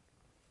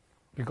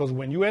 Because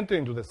when you enter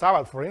into the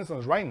Sabbath, for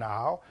instance, right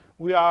now,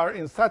 we are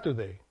in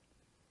Saturday.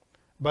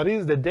 But it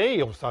is the day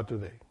of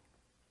Saturday.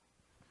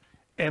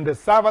 And the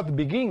Sabbath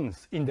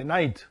begins in the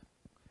night.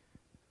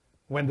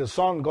 When the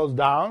sun goes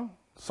down,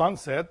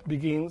 sunset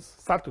begins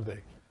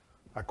Saturday,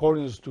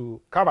 according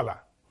to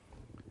Kabbalah.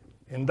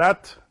 And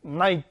that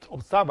night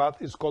of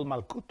Sabbath is called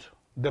Malkut,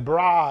 the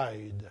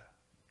bride.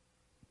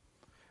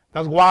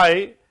 That's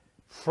why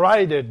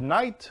Friday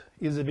night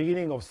is the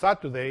beginning of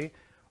Saturday,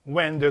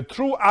 when the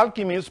true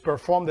alchemist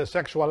performs the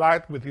sexual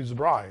act with his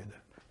bride,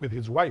 with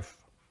his wife.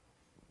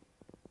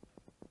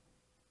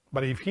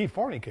 But if he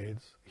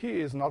fornicates,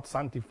 he is not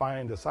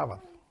sanctifying the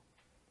Sabbath.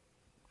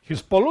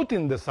 He's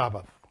polluting the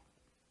Sabbath.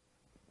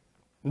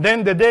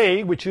 Then the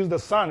day, which is the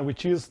sun,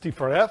 which is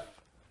Tifereth,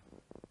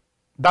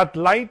 that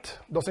light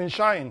doesn't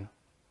shine.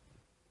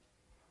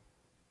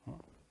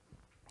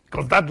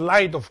 Because that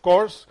light, of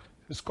course,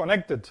 is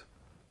connected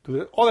to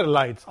the other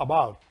lights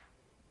above.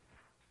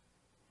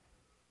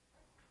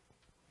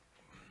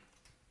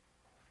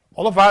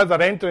 All of us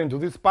that enter into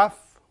this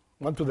path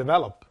want to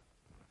develop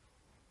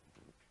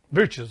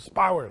virtues,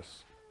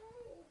 powers.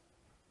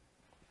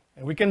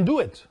 And we can do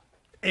it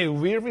if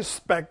we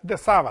respect the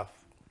Sabbath.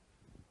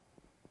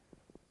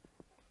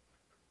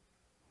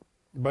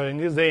 But in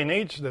this day and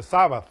age, the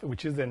Sabbath,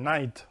 which is the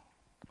night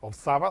of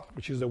Sabbath,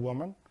 which is the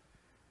woman,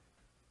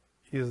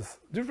 is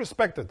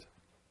disrespected.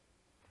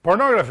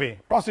 Pornography,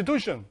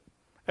 prostitution.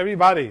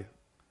 Everybody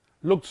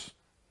looks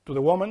to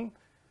the woman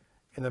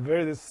in a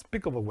very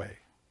despicable way.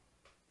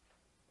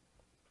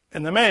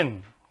 And the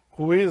man,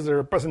 who is the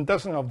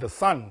representation of the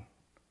sun,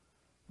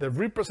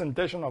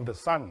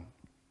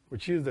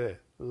 which is the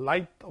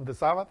light of the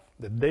Sabbath,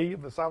 the day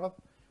of the Sabbath,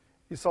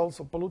 is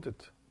also polluted.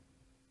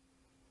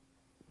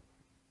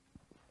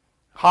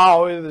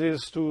 How it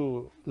is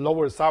to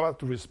lower Sabbath,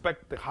 to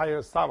respect the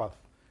higher Sabbath,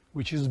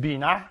 which is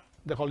Binah,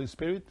 the Holy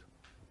Spirit,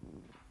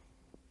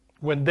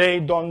 when they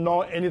don't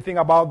know anything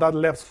about that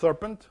left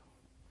serpent,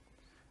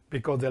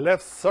 because the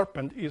left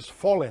serpent is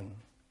fallen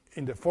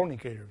in the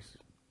fornicators,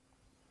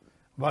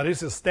 but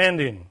is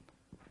standing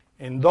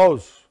in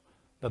those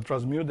that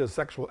transmute the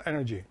sexual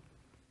energy.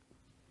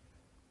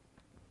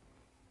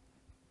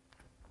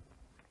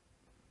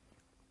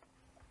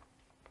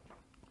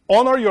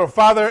 Honor your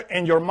father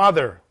and your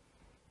mother,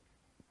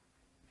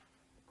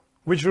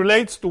 which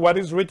relates to what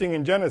is written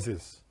in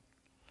Genesis.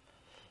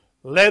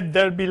 Let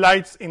there be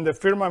lights in the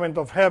firmament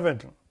of heaven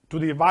to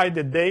divide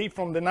the day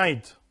from the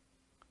night,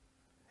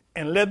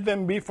 and let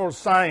them be for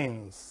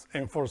signs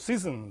and for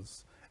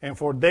seasons and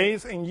for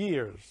days and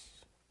years.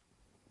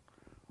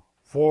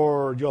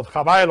 For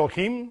Yod-Hava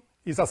Elohim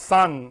is a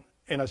sun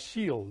and a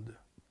shield.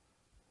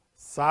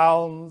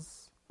 Psalm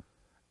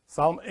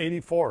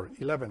 84,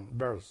 11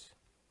 verse.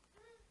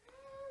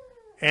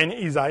 And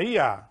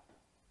Isaiah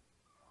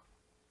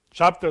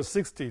chapter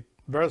 60,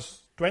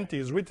 verse 20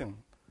 is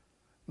written,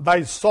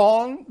 Thy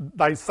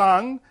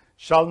sun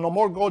shall no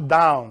more go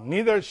down,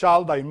 neither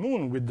shall thy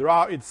moon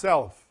withdraw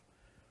itself.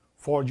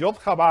 For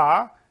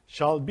Yod-Hava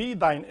shall be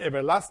thine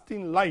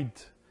everlasting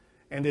light,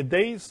 and the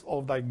days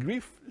of thy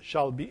grief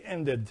shall be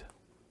ended.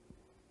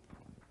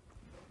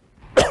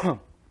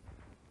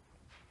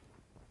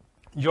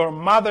 Your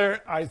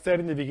mother, I said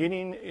in the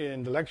beginning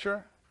in the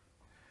lecture,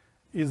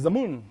 is the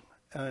moon,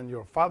 and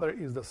your father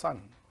is the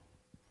sun.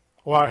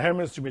 Or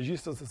Hermes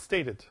Trismegistus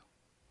stated,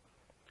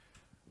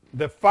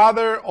 the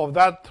father of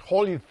that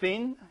holy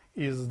thing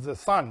is the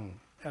sun,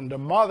 and the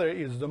mother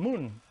is the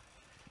moon.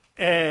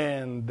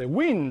 And the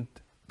wind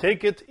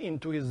take it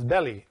into his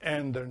belly,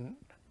 and the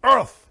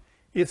earth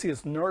is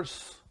his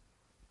nurse.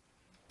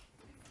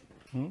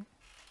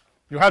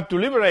 You have to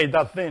liberate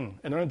that thing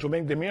in order to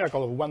make the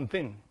miracle of one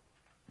thing.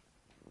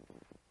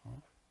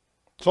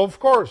 So of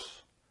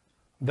course,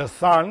 the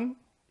sun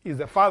is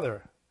the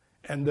father,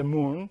 and the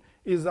moon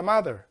is the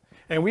mother.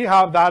 And we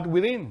have that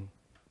within,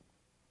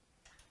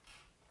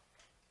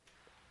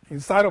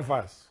 inside of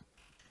us.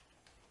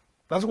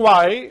 That's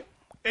why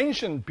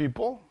ancient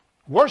people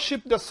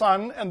worship the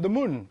sun and the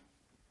moon.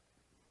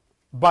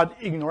 But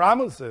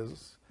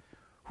ignoramuses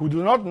who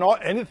do not know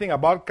anything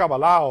about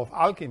Kabbalah, of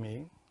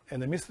alchemy,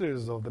 and the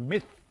mysteries of the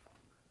myth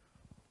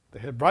the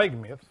Hebraic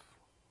myth,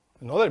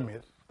 another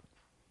myth,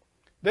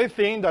 they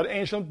think that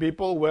ancient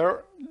people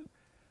were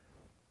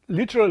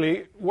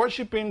literally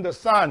worshiping the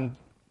sun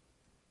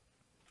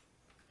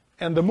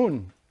and the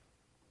moon.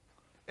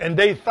 And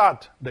they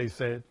thought, they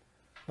said,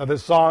 that the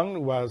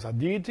sun was a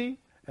deity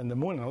and the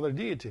moon another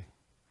deity.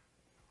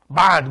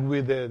 But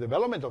with the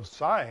development of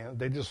science,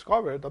 they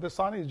discovered that the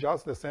sun is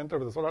just the center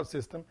of the solar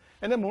system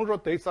and the moon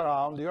rotates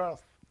around the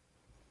earth.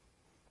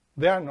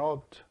 They are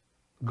not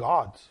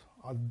gods.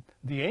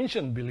 The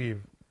ancient belief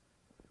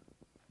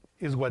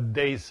is what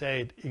they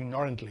said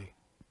ignorantly,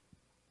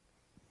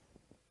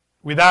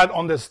 without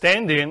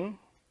understanding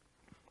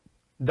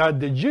that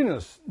the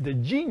genius,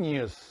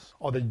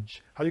 or the,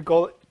 how do you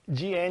call it,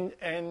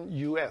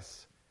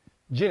 G-N-N-U-S,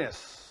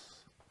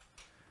 genius,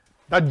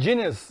 that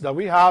genius that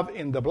we have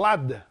in the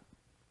blood,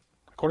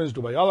 according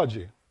to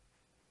biology,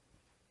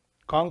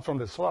 comes from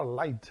the solar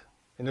light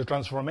and the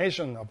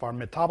transformation of our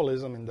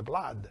metabolism in the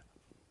blood.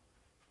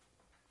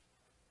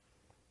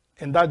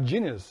 And that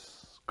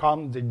genius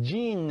comes the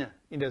gene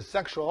in the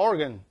sexual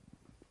organ.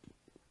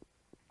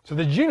 So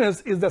the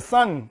genius is the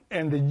sun,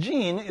 and the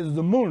gene is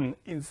the moon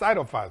inside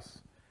of us,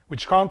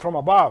 which come from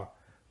above,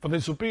 from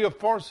the superior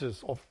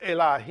forces of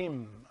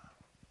Elohim.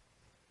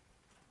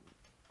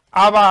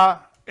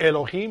 Abba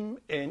Elohim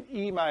and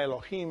Ima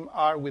Elohim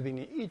are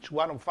within each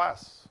one of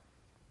us.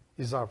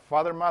 Is our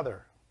father,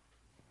 mother.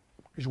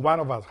 Each one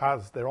of us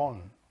has their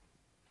own.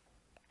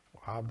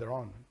 Have their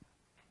own.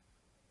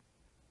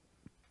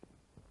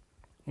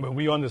 When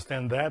we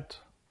understand that,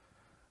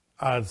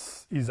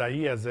 as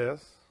Isaiah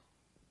says,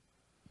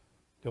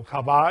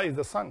 Yod-Hava is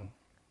the sun,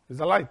 is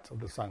the light of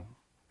the sun.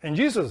 And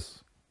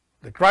Jesus,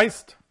 the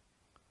Christ,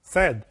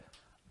 said,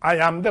 I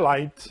am the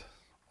light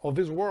of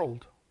this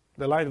world.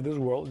 The light of this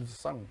world is the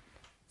sun,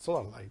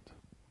 solar light,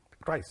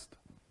 Christ.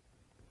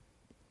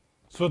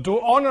 So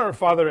to honor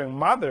father and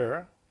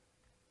mother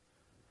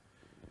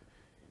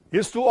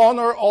is to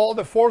honor all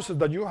the forces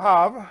that you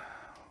have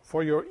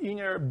for your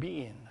inner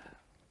being.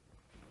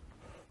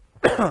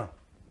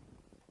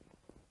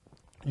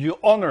 You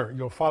honor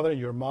your father and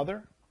your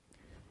mother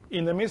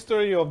in the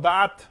mystery of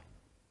that,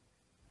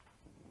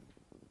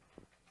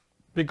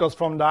 because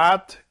from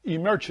that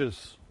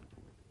emerges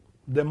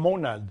the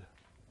monad,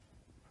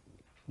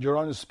 your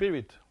own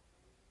spirit.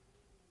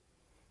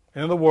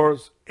 In other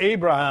words,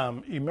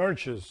 Abraham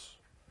emerges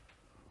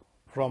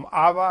from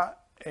Abba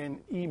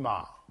and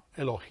Ima,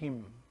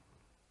 Elohim,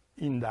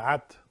 in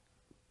that.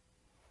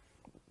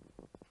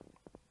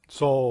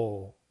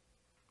 So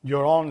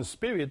your own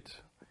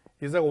spirit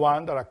is the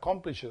one that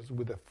accomplishes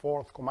with the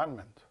fourth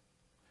commandment.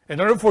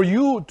 In order for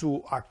you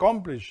to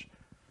accomplish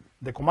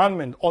the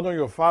commandment, honor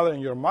your father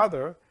and your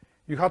mother,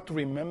 you have to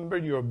remember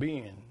your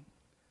being,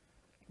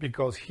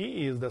 because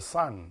he is the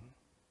son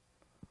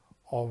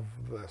of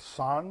the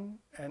sun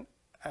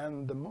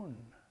and the moon.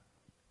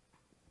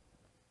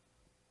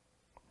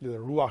 The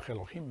Ruach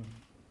Elohim.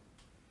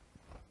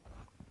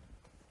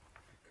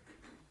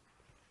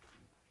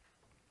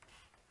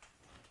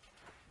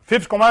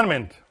 Fifth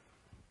commandment,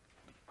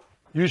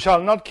 you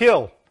shall not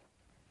kill,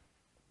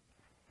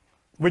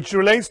 which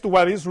relates to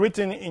what is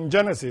written in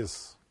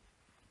Genesis.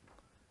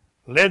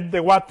 Let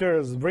the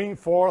waters bring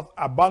forth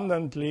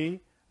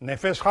abundantly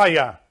nefesh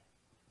chaya,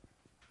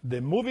 the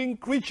moving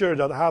creature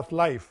that hath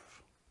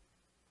life.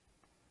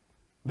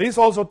 This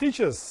also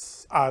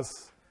teaches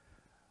us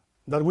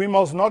that we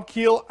must not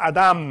kill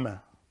Adam,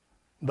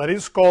 that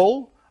is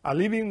called a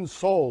living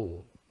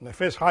soul,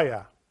 nefesh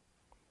chaya.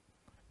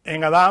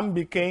 And Adam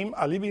became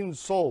a living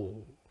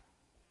soul.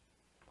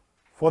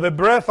 For the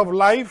breath of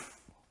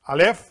life,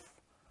 aleph,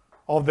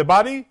 of the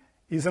body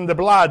is in the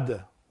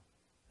blood,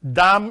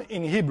 dam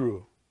in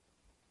Hebrew.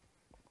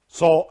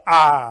 So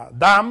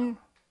Adam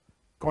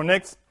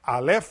connects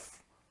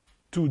aleph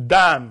to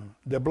dam,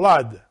 the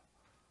blood,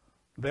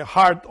 the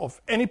heart of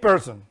any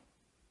person.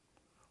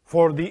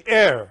 For the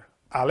air,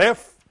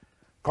 aleph,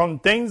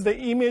 contains the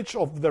image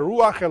of the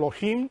Ruach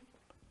Elohim,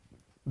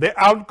 the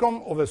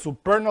outcome of the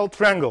supernal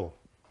triangle,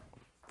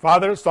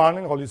 Father, Son,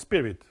 and Holy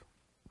Spirit.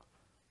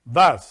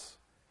 Thus,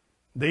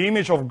 the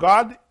image of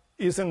God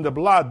is in the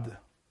blood.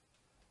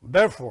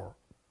 Therefore,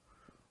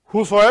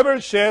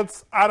 whosoever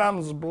sheds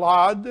Adam's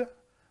blood,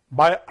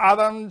 by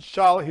Adam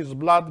shall his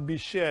blood be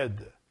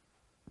shed.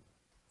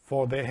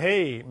 For the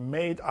hay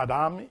made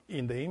Adam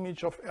in the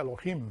image of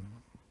Elohim.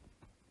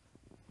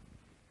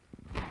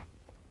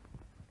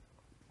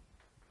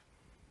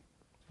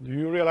 Do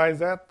you realize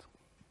that?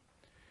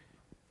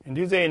 In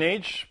this day and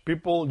age,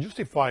 people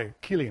justify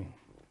killing.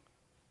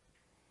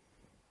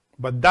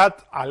 But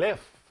that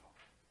aleph,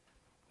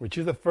 which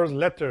is the first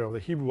letter of the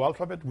Hebrew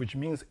alphabet, which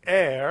means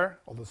air,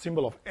 or the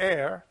symbol of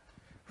air,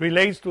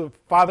 relates to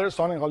Father,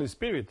 Son, and Holy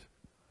Spirit.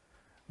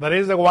 That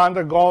is the one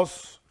that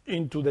goes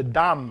into the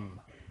dam,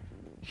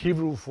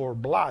 Hebrew for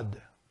blood.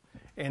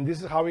 And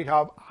this is how we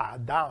have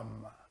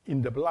Adam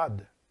in the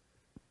blood.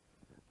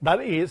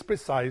 That is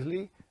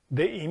precisely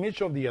the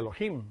image of the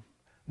Elohim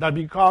that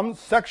becomes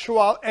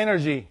sexual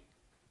energy.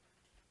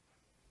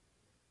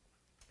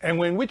 And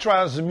when we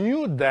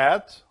transmute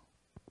that,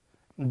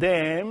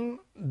 then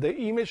the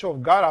image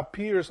of God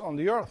appears on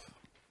the earth,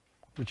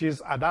 which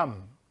is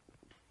Adam.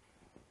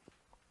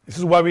 This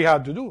is what we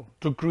had to do,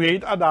 to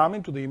create Adam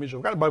into the image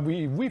of God. But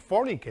if we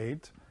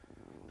fornicate,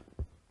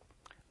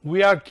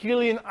 we are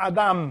killing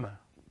Adam.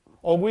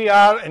 Or we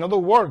are, in other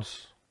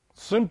words,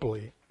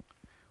 simply,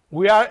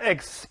 we are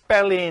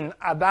expelling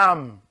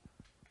Adam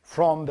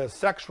from the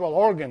sexual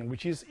organ,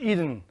 which is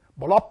Eden,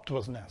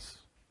 voluptuousness.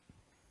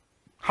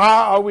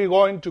 How are we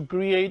going to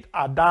create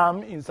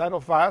Adam inside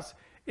of us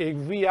if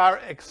we are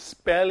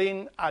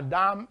expelling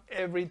Adam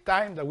every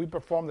time that we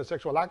perform the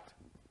sexual act?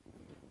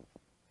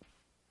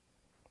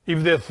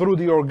 If through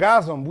the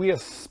orgasm we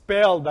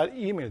expel that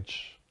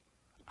image,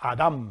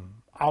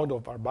 Adam, out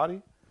of our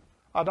body,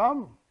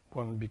 Adam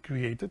won't be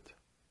created.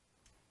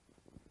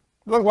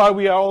 That's why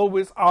we are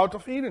always out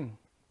of Eden.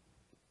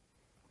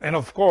 And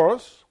of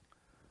course,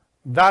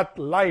 that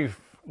life,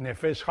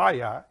 Nefesh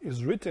Chaya,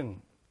 is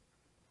written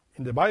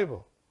in the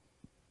Bible.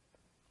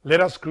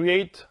 Let us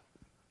create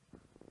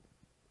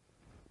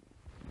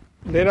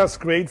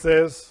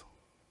says,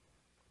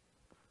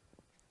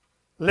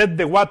 let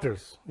the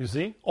waters, you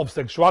see, of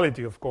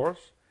sexuality, of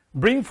course,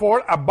 bring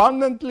forth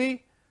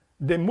abundantly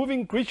the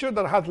moving creature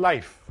that has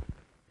life.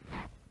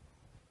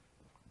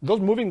 Those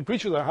moving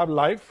creatures that have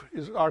life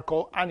are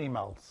called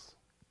animals,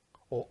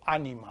 or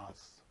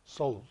animas,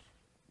 souls.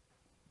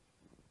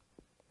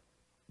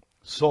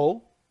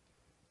 So,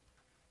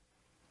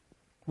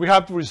 we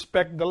have to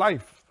respect the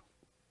life.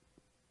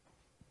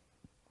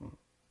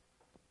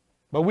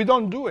 But we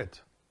don't do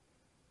it.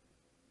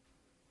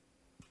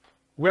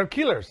 We're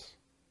killers.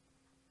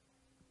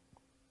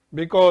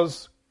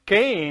 Because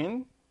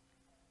Cain,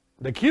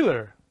 the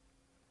killer,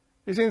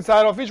 is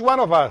inside of each one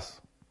of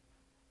us.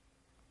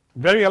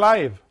 Very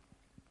alive.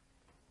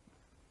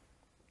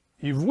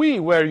 If we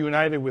were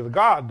united with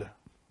God,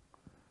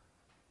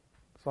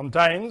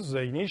 sometimes the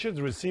initiates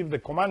receive the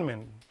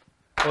commandment,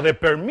 or the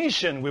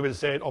permission, we will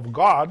say, of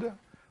God,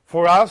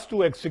 for us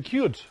to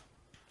execute,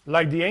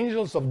 like the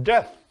angels of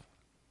death.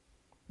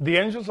 The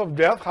angels of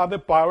death have the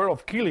power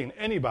of killing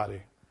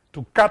anybody,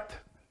 to cut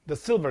the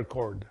silver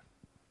cord,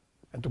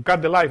 and to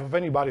cut the life of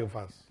anybody of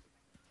us.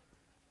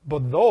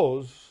 But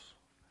those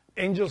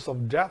angels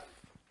of death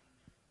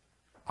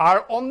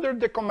are under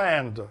the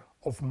command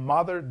of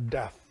Mother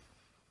Death,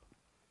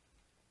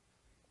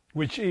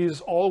 which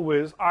is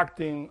always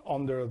acting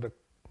under the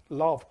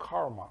law of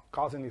karma,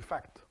 cause and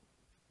effect.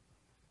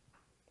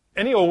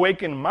 Any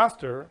awakened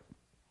master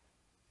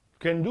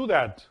can do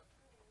that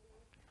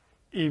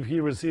if he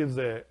receives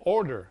the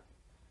order.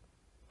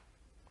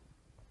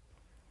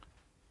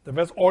 The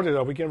best order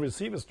that we can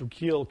receive is to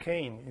kill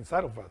Cain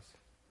inside of us.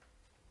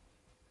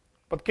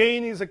 But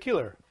Cain is a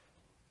killer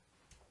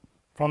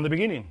from the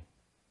beginning.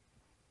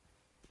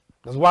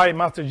 That's why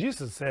Master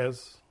Jesus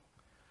says,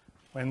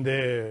 when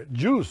the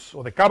Jews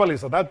or the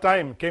Kabbalists at that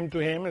time came to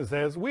him and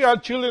says, we are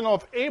children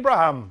of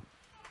Abraham,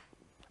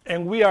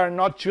 and we are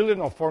not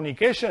children of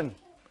fornication.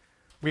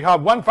 We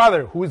have one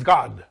Father who is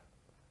God,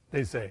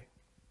 they say.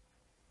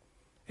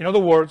 In other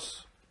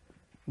words,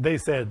 they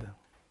said,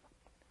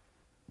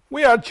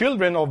 we are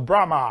children of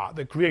Brahma,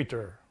 the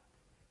Creator.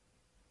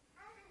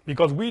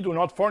 Because we do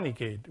not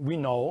fornicate. We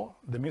know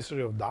the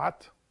mystery of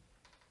that.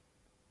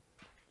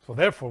 So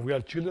therefore, we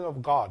are children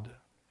of God,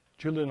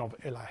 children of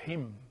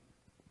Elohim.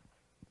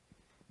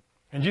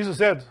 And Jesus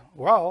said,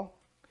 well,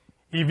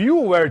 if you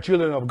were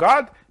children of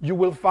God, you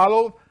will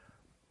follow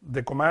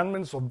the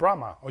commandments of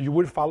Brahma, or you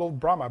will follow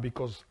Brahma,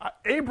 because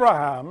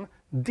Abraham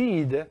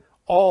did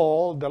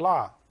all the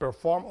law,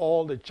 performed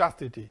all the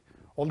chastity,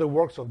 all the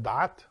works of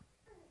that.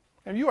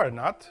 And you are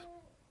not.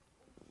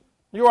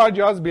 You are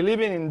just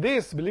believing in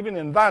this, believing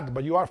in that,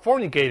 but you are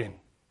fornicating.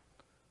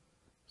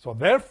 So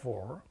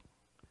therefore,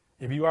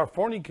 if you are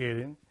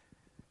fornicating,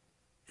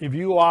 if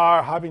you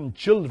are having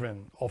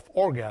children of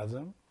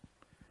orgasm,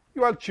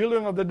 you are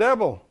children of the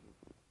devil.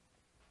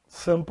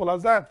 Simple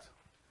as that.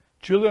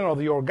 Children of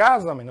the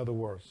orgasm, in other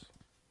words.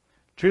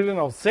 Children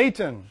of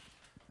Satan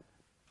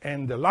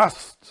and the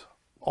lust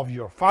of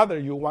your father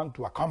you want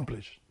to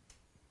accomplish.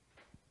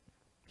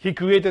 He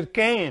created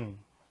Cain,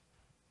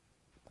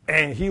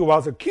 and he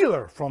was a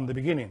killer from the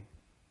beginning.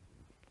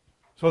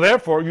 So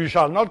therefore, you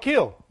shall not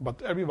kill,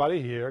 but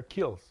everybody here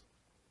kills.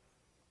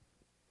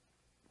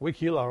 We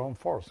kill our own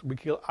force. We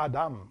kill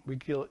Adam. We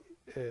kill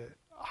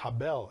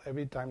Habel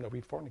every time that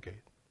we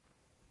fornicate.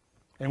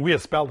 And we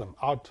expel them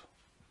out.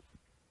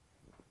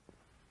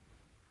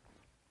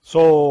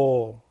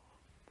 So,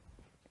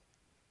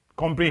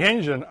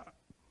 comprehension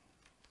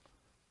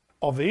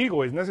of the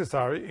ego is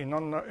necessary in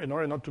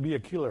order not to be a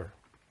killer.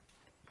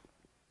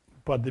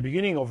 But the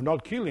beginning of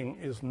not killing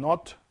is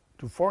not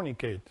to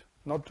fornicate,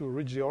 not to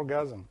reach the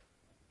orgasm.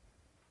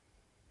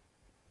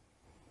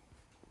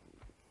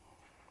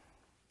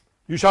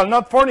 You shall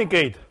not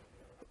fornicate.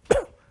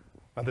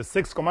 But the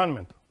sixth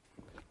commandment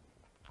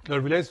that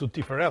relates to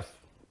Tifereth,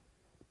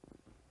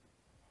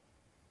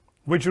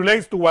 which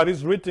relates to what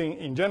is written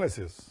in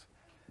Genesis.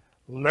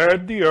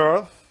 Let the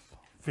earth,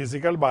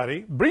 physical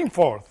body, bring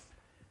forth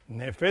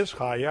Nefesh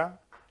Chaya,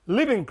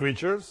 living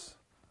creatures,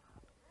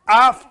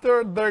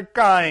 after their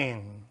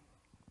kind.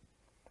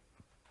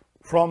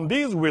 From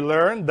this we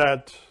learn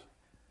that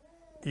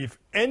if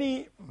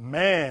any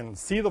man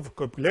seed of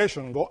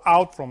copulation go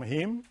out from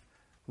him,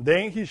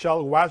 then he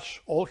shall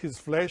wash all his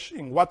flesh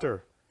in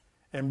water,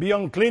 and be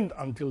unclean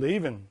until the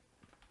even.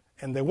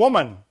 And the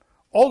woman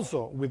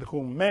also with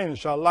whom men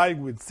shall lie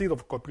with seed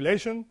of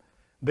copulation,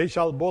 they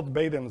shall both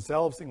bathe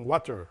themselves in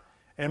water,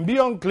 and be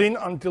unclean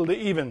until the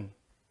even.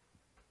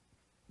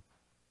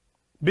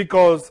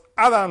 Because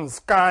Adam's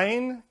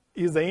kind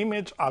is the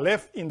image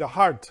Aleph in the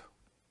heart,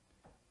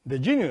 the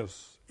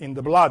genius in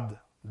the blood,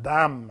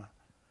 Dam,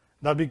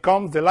 that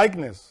becomes the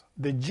likeness,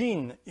 the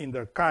gene in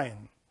their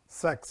kind,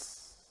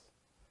 sex.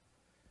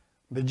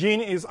 The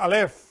gene is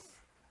Aleph,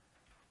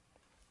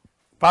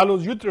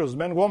 phallus, uterus,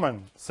 man,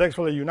 woman,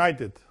 sexually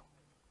united.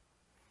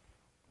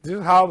 This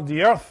is how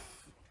the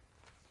earth,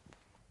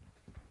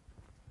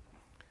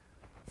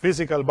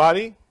 physical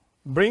body,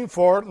 bring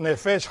forth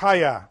nefesh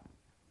haya,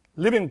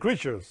 living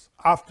creatures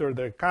after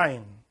their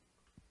kind.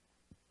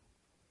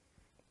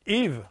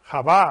 Eve,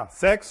 Hava,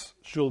 sex,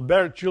 should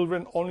bear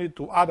children only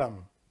to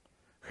Adam,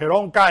 her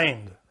own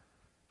kind.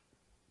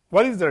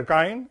 What is their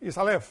kind? It's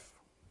Aleph.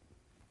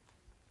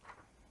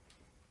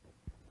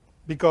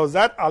 Because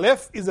that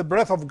Aleph is the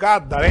breath of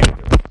God that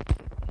enters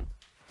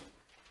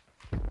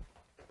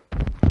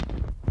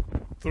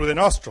through the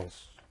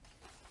nostrils.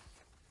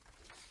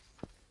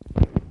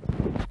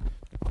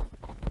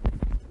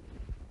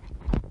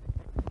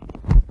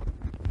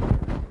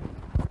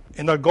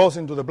 And that goes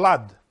into the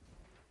blood.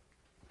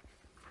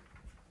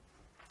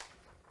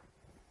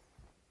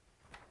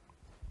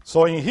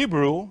 So in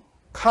Hebrew,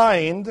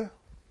 kind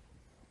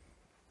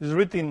is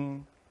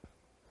written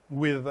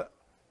with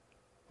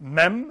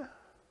mem,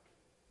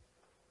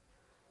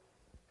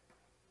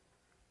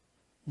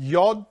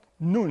 yod,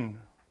 nun,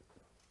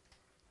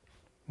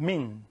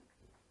 min,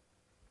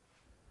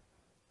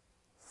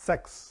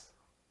 sex,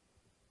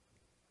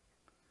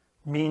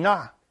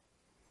 mina,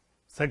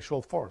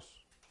 sexual force.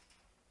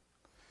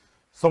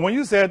 So when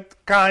you said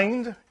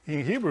kind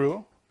in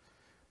Hebrew,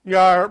 you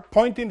are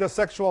pointing the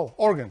sexual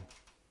organ.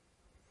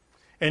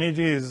 And it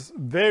is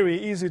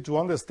very easy to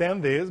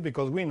understand this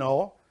because we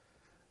know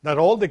that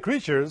all the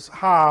creatures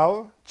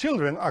have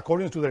children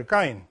according to their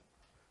kind.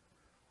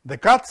 The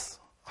cats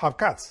have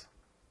cats.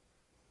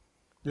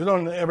 You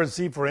don't ever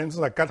see, for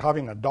instance, a cat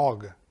having a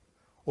dog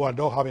or a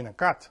dog having a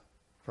cat,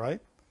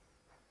 right?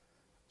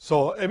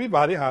 So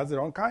everybody has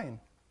their own kind.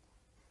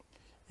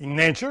 In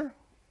nature,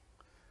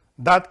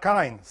 that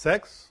kind,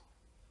 sex,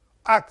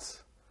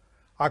 acts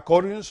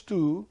according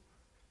to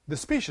the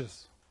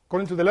species,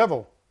 according to the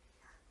level.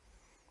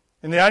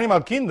 In the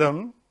animal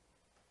kingdom,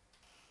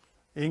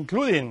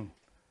 including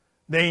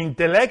the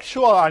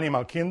intellectual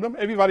animal kingdom,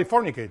 everybody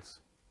fornicates.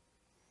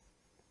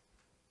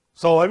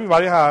 So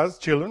everybody has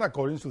children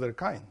according to their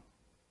kind.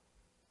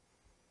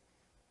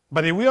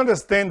 But if we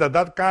understand that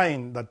that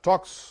kind that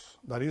talks,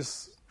 that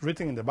is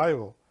written in the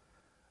Bible,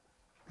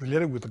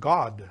 related with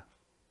God,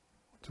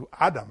 to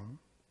Adam,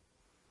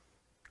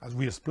 as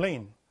we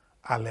explained,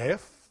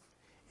 Aleph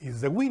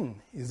is the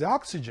wind, is the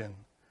oxygen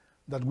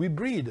that we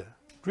breathe,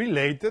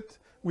 related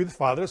with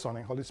Father, Son,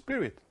 and Holy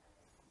Spirit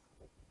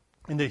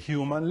in the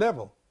human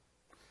level.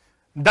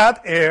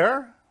 That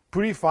air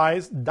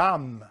purifies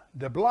dam,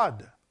 the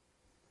blood.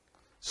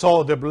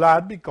 So the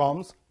blood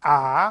becomes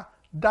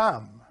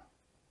Adam.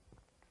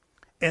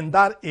 And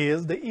that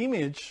is the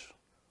image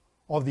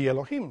of the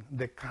Elohim,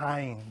 the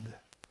kind.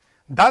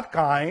 That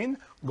kind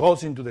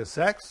goes into the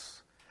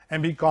sex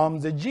and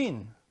becomes the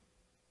gene.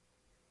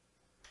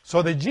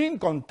 So the gene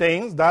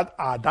contains that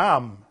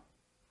Adam,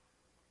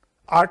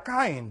 our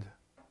kind,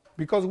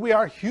 because we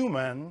are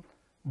human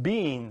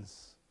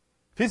beings,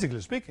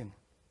 physically speaking.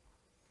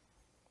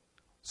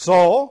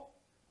 So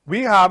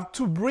we have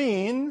to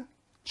bring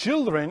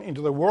children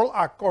into the world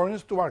according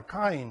to our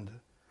kind.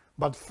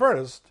 But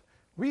first,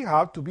 we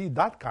have to be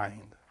that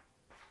kind.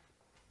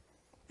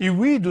 If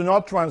we do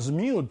not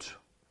transmute,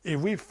 if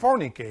we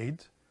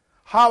fornicate,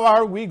 how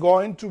are we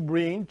going to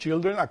bring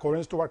children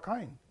according to our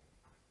kind?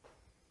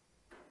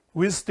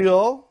 We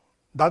still,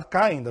 that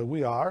kind that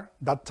we are,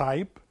 that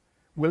type,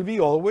 will be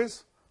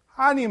always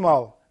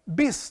animal,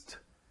 beast.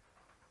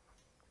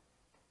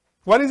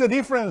 What is the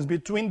difference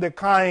between the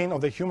kind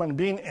of the human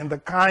being and the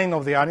kind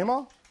of the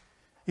animal?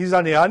 Is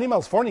that the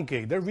animals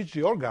fornicate, they reach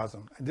the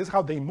orgasm, and this is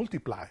how they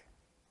multiply.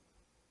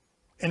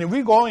 And if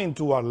we go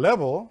into a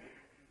level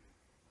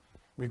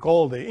we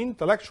call the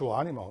intellectual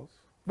animals,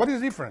 what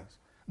is the difference?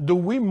 Do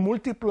we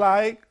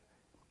multiply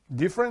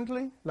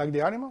differently like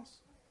the animals?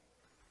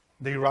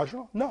 The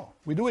irrational? No,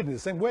 we do it in the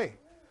same way.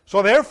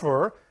 So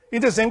therefore,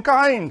 it's the same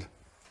kind,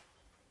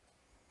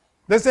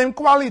 the same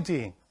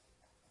quality.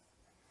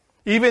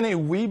 Even if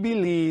we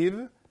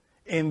believe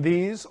in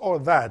this or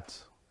that,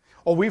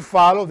 or we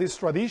follow this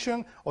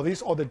tradition or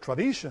this other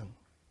tradition,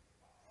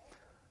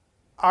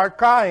 our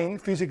kind,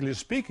 physically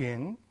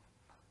speaking,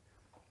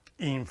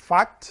 in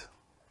fact,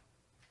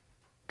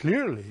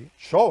 clearly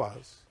show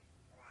us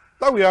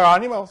that we are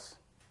animals.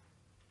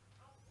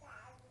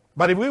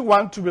 But if we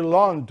want to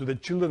belong to the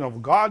children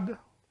of God,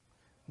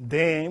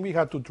 then we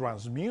had to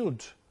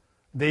transmute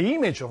the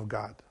image of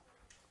God.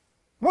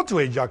 Not to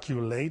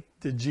ejaculate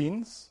the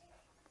genes.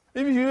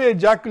 If you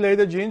ejaculate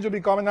the genes, you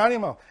become an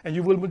animal, and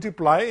you will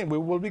multiply, and we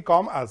will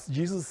become, as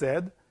Jesus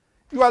said,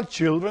 you are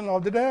children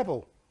of the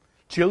devil,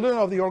 children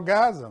of the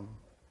orgasm,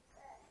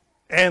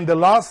 and the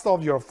lust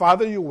of your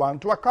father you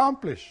want to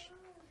accomplish.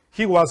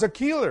 He was a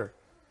killer.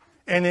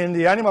 And in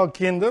the animal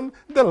kingdom,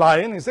 the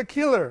lion is a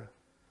killer.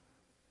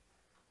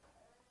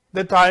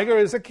 The tiger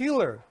is a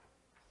killer.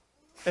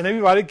 And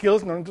everybody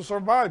kills in order to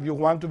survive. You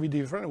want to be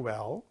different?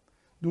 Well,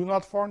 do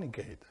not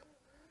fornicate.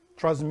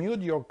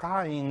 Transmute your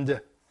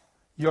kind,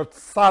 your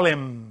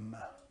tsalem.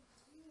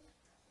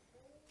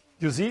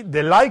 You see,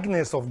 the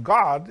likeness of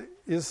God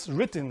is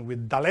written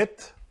with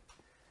dalet,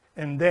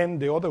 and then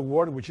the other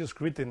word which is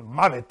written,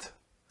 mavet.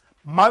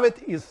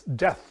 Mavet is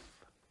death.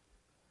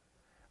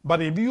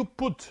 But if you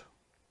put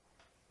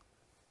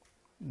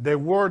the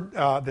word,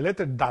 the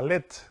letter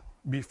dalet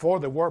before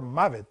the word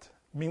mavet,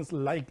 means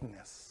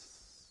likeness.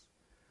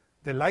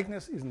 The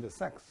likeness is in the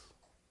sex.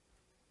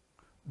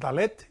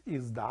 Dalet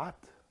is that.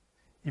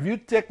 If you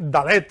take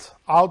dalet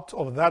out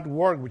of that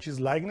word, which is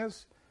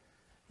likeness,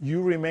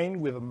 you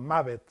remain with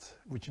mavet,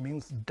 which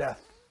means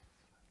death.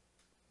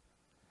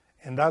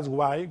 And that's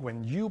why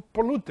when you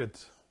polluted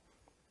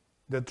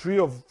the tree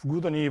of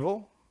good and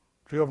evil,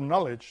 tree of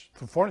knowledge,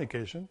 through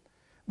fornication,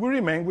 we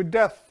remain with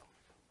death.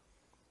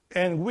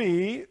 And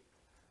we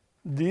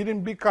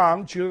didn't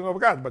become children of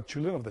God, but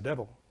children of the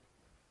devil.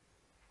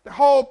 The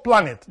whole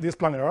planet, this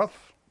planet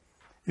Earth,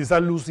 is a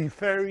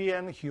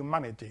Luciferian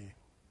humanity.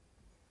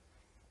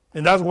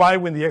 And that's why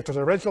when the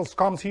extraterrestrials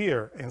come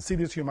here and see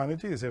this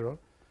humanity, they say, oh,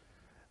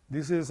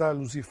 this is a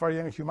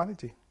Luciferian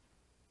humanity.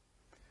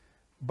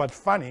 But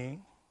funny,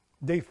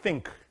 they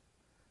think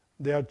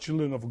they are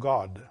children of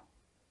God.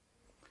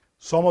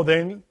 Some of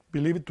them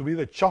believe it to be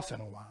the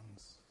chosen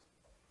ones,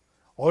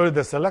 or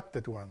the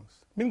selected ones.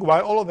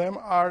 Meanwhile, all of them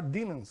are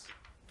demons.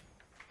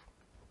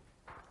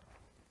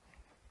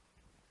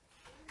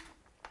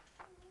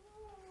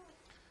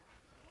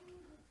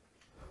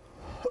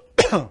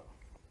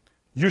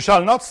 You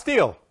shall not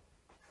steal,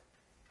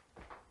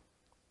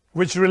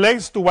 which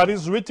relates to what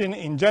is written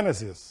in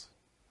Genesis.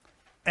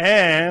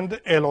 And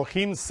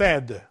Elohim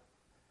said,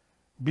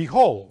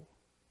 behold,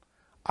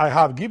 I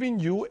have given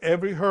you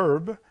every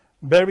herb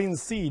bearing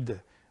seed,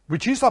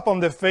 which is upon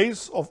the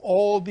face of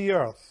all the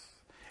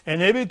earth,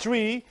 and every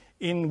tree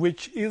in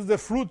which is the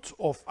fruit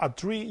of a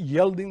tree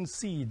yielding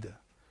seed.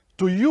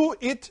 To you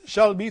it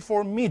shall be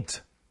for meat.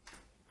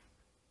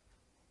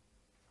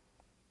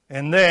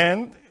 And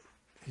then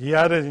he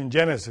added in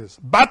Genesis,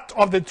 but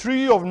of the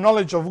tree of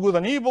knowledge of good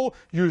and evil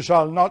you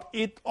shall not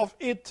eat of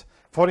it,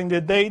 for in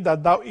the day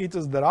that thou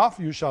eatest thereof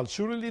you shall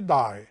surely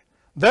die.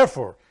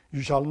 Therefore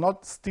you shall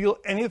not steal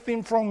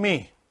anything from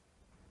me.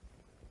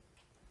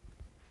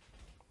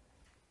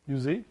 You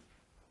see?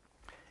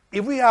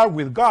 If we are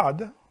with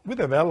God, we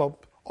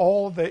develop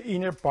all the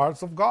inner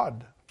parts of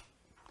God.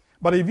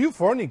 But if you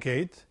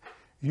fornicate,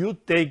 you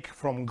take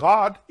from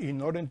God in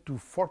order to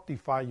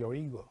fortify your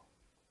ego.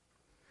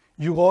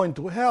 You go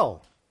into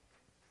hell.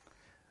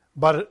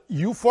 But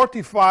you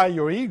fortify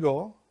your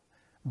ego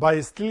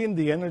by stealing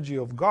the energy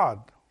of God,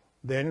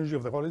 the energy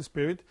of the Holy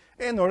Spirit,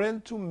 in order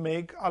to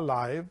make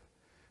alive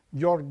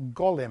your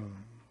golem,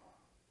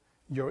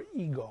 your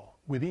ego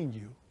within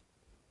you,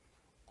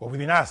 or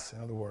within us,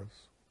 in other words.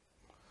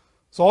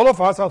 So all of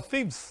us are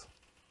thieves.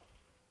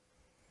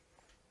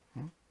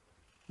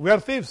 We are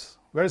thieves.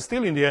 We are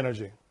stealing the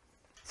energy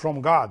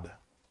from God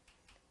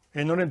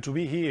in order to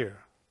be here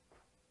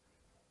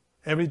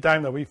every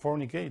time that we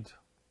fornicate.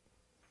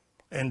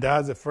 And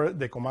that's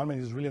the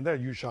commandment is really there.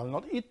 You shall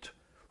not eat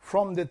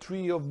from the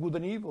tree of good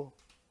and evil.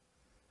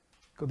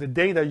 Because the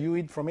day that you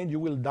eat from it, you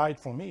will die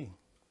from me.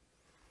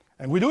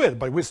 And we do it,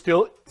 but we're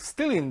still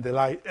in the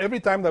light.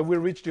 Every time that we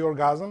reach the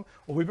orgasm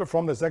or we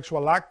perform the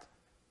sexual act,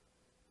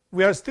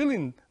 we are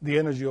stealing the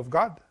energy of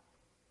God.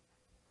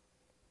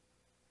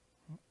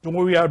 So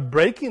we are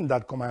breaking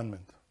that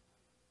commandment.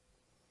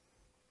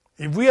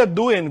 If we are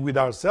doing with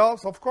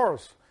ourselves, of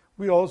course,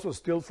 we also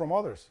steal from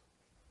others.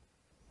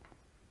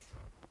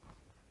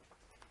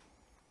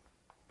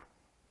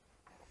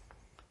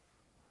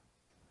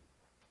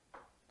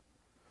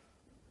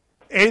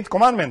 Eighth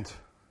commandment.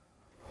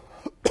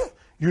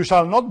 You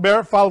shall not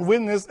bear false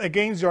witness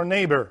against your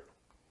neighbor,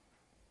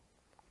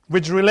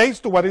 which relates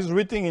to what is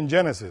written in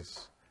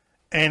Genesis.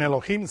 And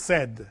Elohim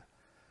said,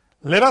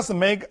 let us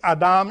make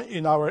Adam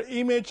in our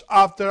image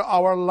after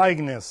our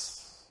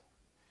likeness.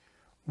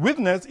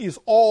 Witness is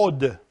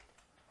odd,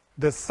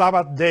 the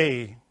Sabbath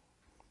day,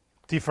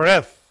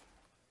 Tifereth.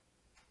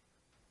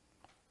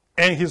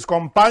 And his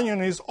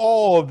companion is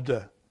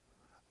Od,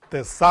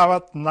 the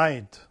Sabbath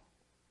night.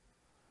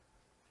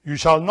 You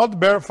shall not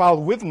bear false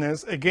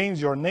witness against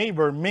your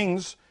neighbor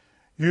means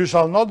you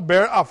shall not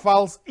bear a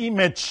false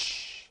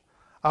image,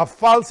 a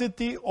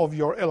falsity of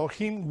your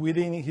Elohim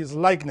within his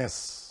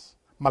likeness.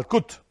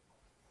 Malkut.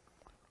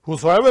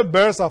 Whosoever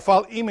bears a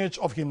false image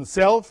of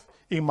himself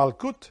in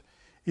Malkut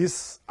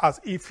is as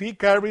if he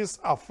carries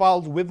a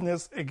false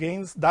witness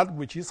against that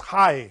which is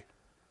high,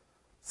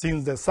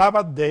 since the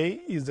Sabbath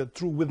day is the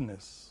true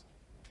witness.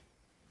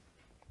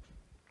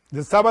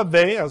 The Sabbath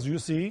day, as you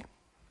see,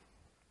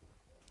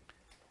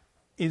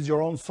 is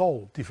your own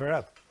soul,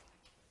 Tiferet.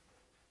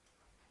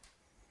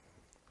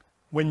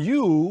 When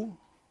you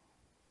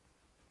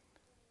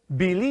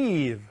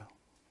believe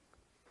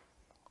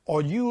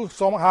or you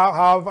somehow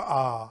have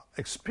an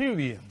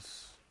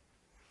experience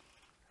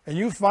and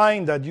you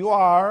find that you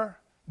are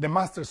the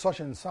master such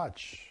and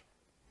such,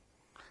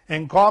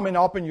 and come and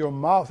open your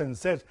mouth and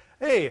says,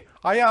 hey,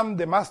 I am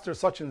the master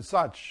such and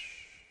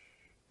such,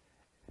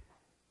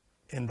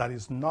 and that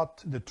is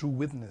not the true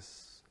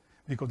witness,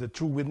 because the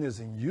true witness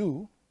in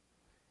you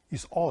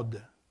is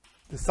odd.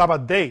 The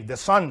Sabbath day, the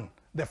Son,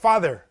 the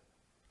Father.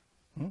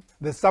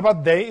 The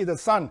Sabbath day is the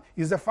Son,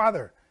 is the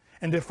Father.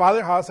 And the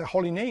Father has a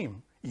holy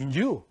name in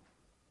you.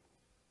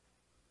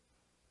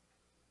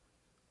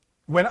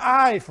 When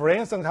I, for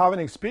instance, have an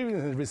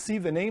experience and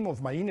receive the name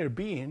of my inner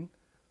being,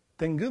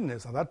 thank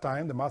goodness, at that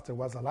time the Master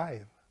was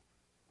alive.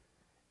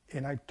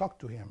 And I talked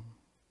to him.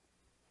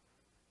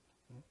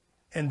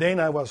 And then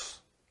I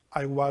was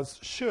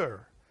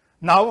sure.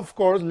 Now, of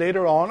course,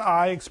 later on,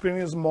 I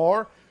experience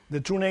more the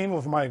true name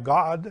of my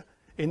God,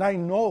 and I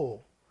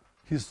know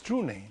his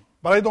true name.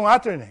 But I don't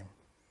utter him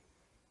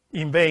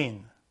in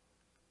vain.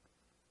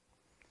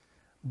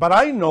 But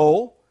I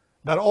know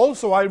that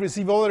also I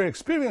receive other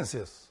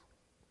experiences.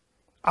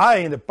 I,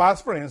 in the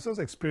past, for instance,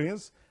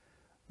 experienced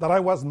that I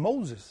was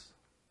Moses.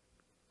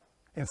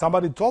 And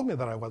somebody told me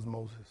that I was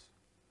Moses.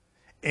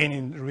 And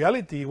in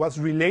reality, it was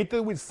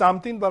related with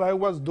something that I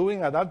was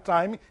doing at that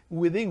time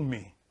within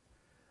me.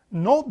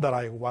 Not that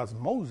I was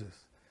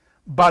Moses,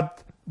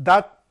 but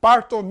that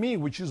part of me,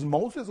 which is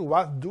Moses,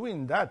 was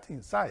doing that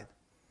inside.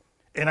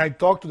 And I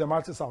talked to the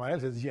Master Samael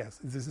and said, yes,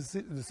 this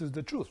is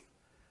the truth.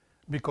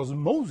 Because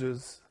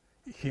Moses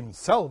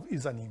himself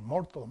is an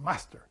immortal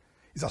master.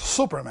 He's a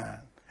Superman.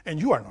 And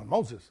you are not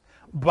Moses.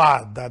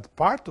 But that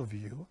part of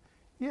you,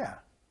 yeah,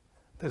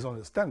 that's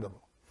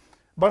understandable.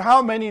 But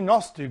how many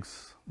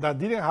Gnostics that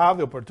didn't have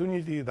the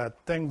opportunity that,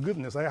 thank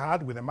goodness, I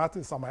had with the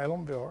Master Samael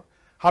on Veor,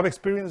 have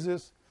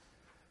experiences?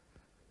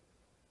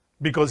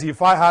 Because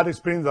if I had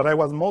experience that I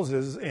was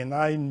Moses and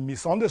I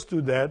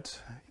misunderstood that,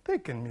 they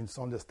can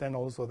misunderstand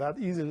also that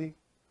easily.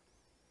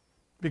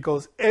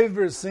 Because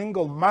every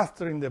single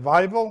master in the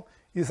Bible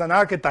is an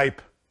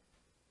archetype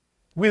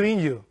within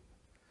you.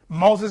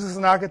 Moses is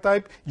an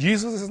archetype,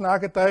 Jesus is an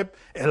archetype,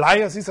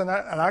 Elias is an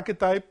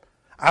archetype,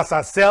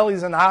 Azazel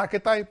is an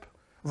archetype,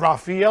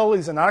 Raphael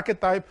is an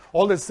archetype,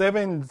 all the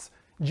 7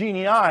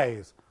 genii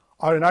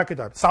are an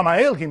archetype.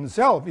 Samael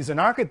himself is an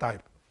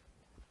archetype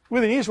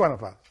within each one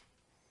of us.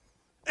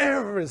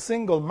 Every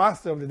single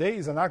master of the day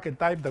is an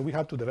archetype that we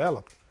have to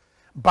develop.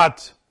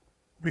 But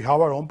we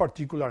have our own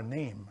particular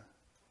name.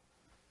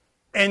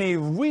 And if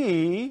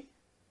we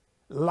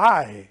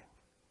lie,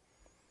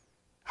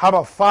 have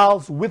a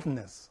false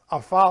witness,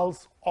 a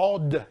false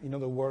odd, in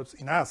other words,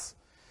 in us,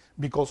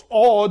 because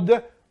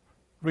odd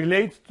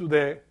relates to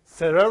the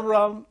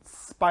cerebral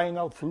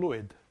spinal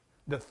fluid,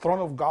 the throne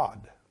of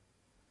God.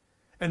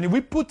 And if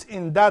we put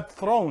in that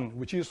throne,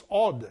 which is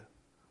odd,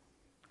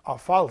 a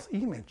false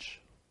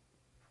image,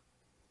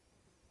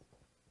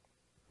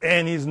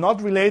 and is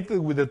not related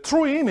with the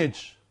true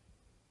image,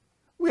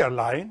 we are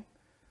lying.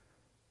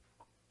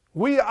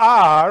 We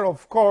are,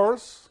 of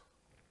course,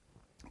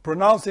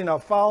 pronouncing a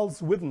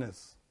false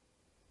witness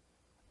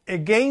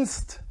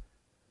against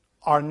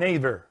our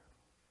neighbor,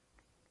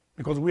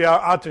 because we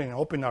are uttering,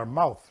 opening our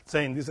mouth,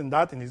 saying this and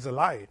that, and it's a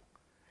lie,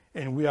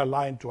 and we are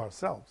lying to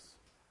ourselves.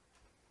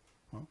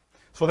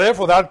 So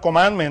therefore, that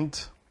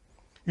commandment,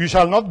 you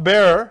shall not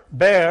bear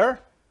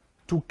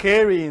to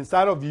carry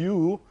inside of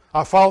you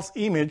a false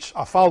image,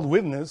 a false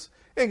witness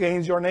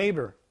against your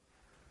neighbor.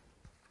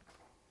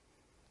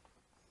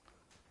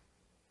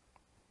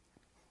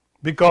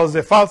 Because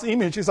the false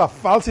image is a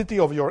falsity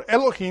of your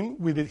Elohim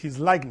with his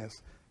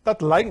likeness.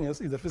 That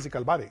likeness is the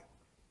physical body.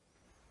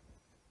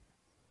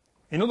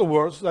 In other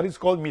words, that is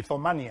called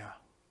mythomania.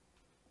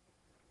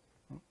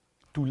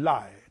 To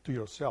lie to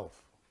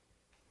yourself.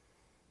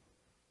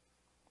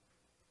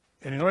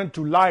 And in order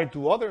to lie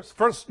to others,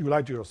 first you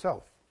lie to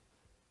yourself.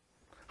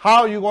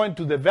 How are you going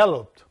to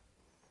develop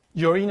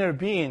your inner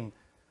being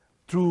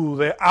through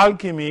the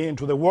alchemy and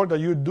through the work that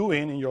you're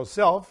doing in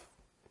yourself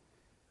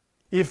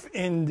if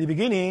in the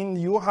beginning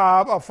you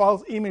have a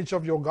false image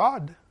of your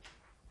God?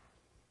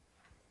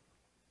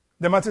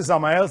 The Master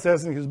Samael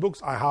says in his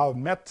books, I have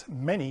met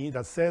many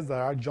that says they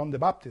are John the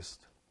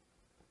Baptist,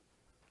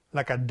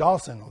 like a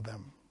dozen of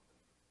them.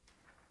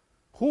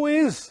 Who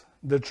is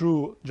the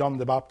true John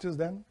the Baptist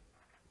then?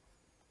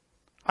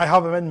 I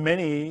have met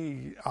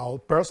many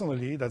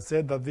personally that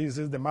said that this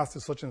is the Master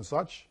such and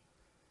such.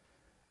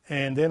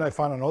 And then I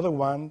found another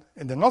one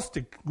in the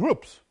Gnostic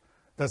groups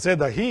that said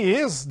that he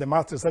is the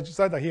Master such and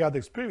such that he had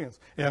experience.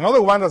 And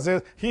another one that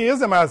says he is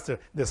the Master,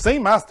 the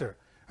same Master.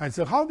 I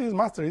said, how this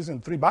Master is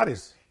in 3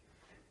 bodies?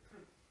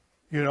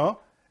 You know?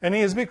 And it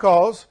is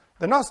because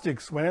the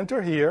Gnostics, when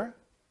enter here,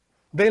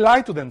 They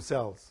lie to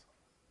themselves.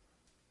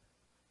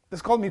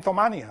 It's called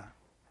mythomania.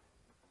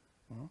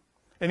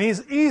 And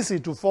it's easy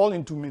to fall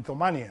into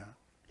mythomania,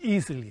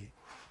 easily.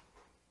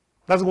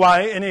 That's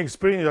why any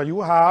experience that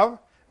you have,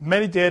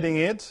 meditating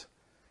it,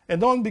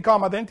 and don't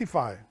become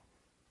identified.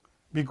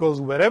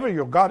 Because wherever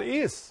your God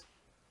is,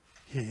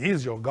 He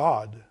is your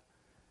God.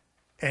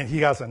 And He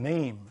has a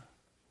name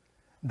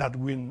that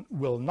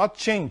will not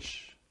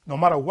change no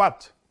matter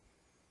what.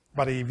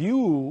 But if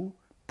you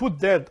put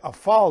there a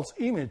false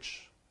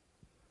image,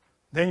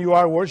 then you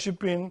are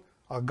worshiping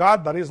a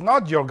God that is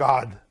not your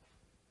God.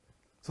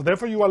 So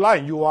therefore you are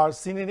lying. You are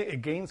sinning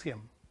against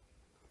Him,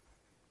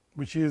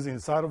 which is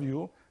inside of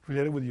you,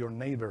 related with your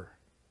neighbor.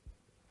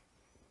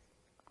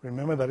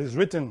 Remember that it's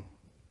written,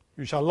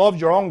 you shall love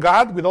your own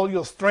God with all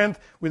your strength,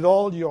 with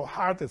all your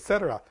heart,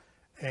 etc.,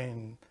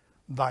 and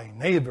thy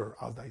neighbor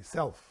as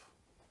thyself.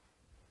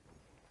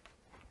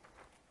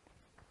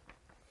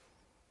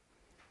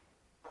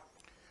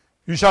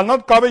 You shall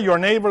not covet your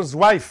neighbor's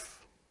wife,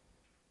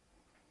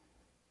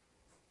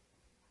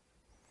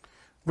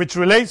 which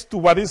relates to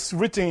what is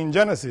written in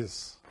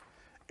Genesis.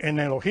 And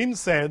Elohim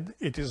said,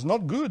 it is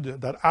not good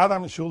that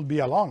Adam should be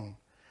alone.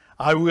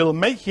 I will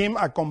make him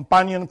a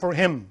companion for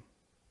him.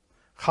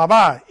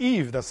 Chava,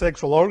 Eve, the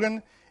sexual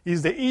organ,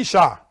 is the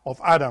Isha of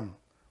Adam.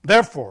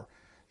 Therefore,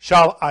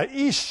 shall a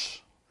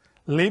Ish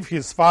leave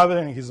his father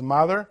and his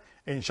mother,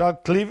 and shall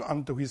cleave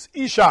unto his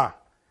Isha,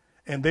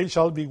 and they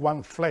shall be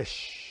one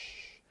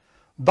flesh.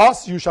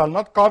 Thus you shall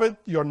not covet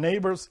your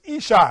neighbor's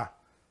Isha,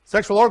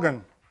 sexual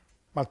organ,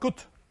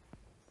 Malkut.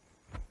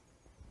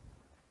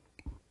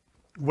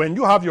 When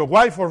you have your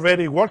wife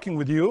already working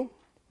with you,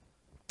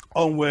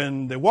 or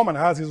when the woman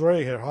has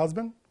already her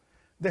husband,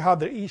 they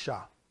have their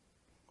Isha.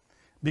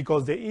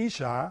 Because the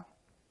Isha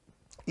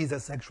is a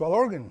sexual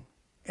organ.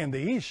 And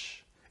the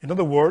Ish, in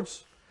other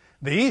words,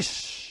 the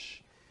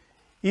Ish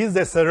is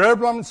the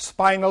cerebrum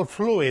spinal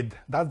fluid.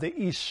 That's the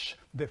Ish,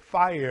 the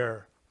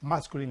fire,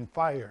 masculine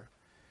fire.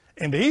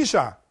 And the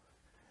Isha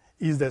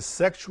is the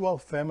sexual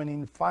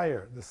feminine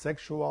fire, the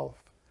sexual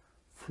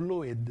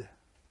fluid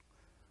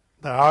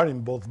that are in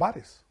both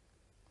bodies.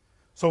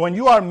 So when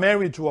you are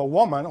married to a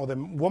woman, or the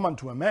woman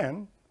to a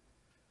man,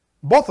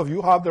 both of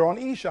you have their own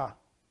Isha.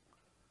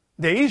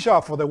 The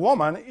Isha for the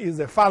woman is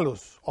the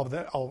phallus of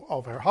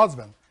her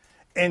husband.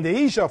 And the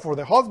Isha for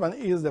the husband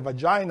is the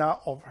vagina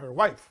of her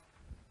wife.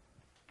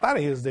 That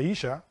is the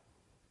Isha.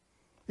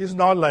 It's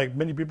not like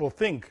many people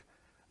think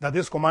that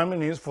this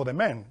commandment is for the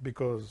men,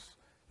 because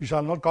you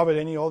shall not covet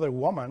any other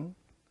woman.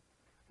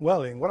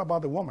 Well, and what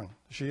about the woman?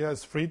 She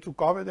is free to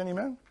covet any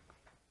man?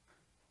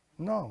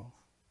 No.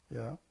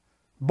 Yeah.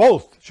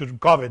 Both should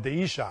covet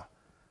the Isha,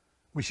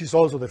 which is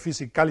also the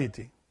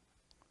physicality.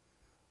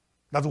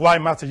 That's why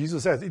Master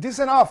Jesus says, it is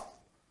enough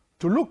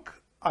to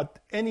look at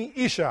any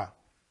Isha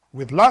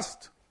with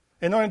lust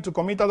in order to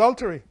commit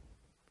adultery.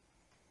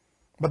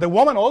 But the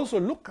woman also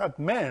look at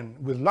men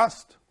with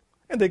lust,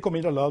 and they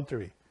commit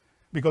adultery,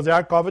 because they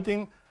are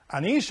coveting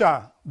an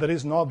Isha that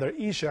is not their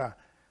Isha,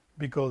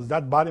 because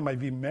that body might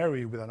be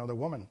married with another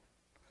woman.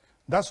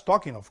 That's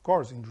talking, of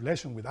course, in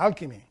relation with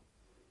alchemy.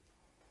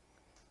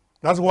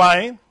 That's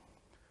why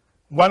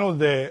one of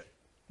the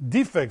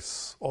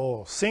defects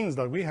or sins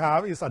that we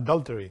have is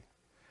adultery.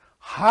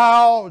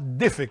 How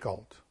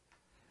difficult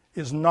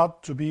is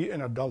not to be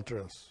an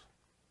adulteress?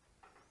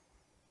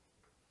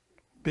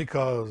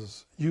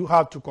 Because you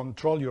have to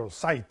control your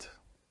sight,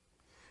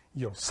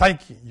 your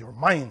psyche, your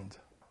mind,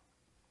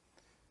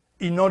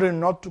 in order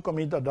not to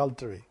commit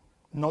adultery,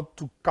 not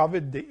to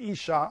covet the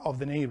Isha of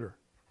the neighbor.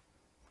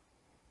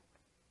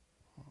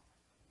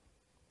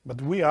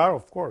 But we are,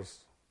 of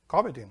course,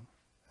 coveting.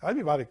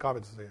 Everybody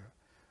covets there.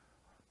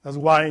 That's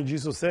why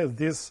Jesus says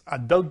this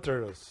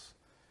adulterous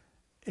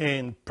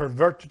and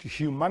perverted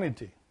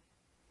humanity.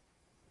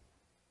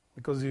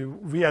 Because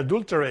we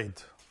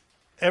adulterate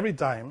every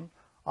time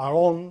our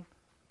own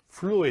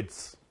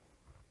fluids.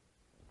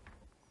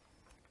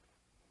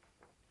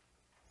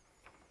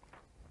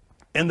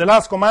 And the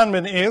last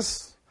commandment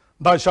is,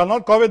 thou shalt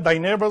not covet thy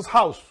neighbor's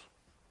house.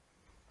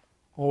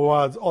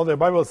 Or as all the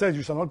Bible says,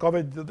 you shall not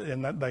covet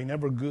thy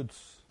neighbor's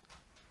goods.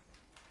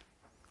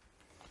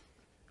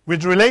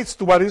 Which relates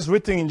to what is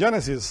written in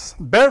Genesis.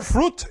 Bear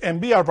fruit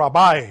and be a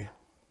rabbi.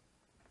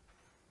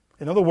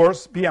 In other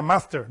words, be a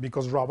master,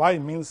 because rabbi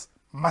means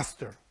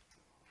master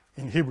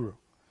in Hebrew.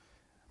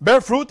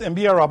 Bear fruit and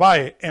be a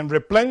rabbi, and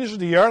replenish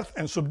the earth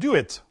and subdue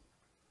it.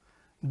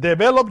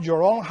 Develop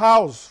your own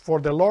house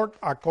for the Lord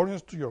according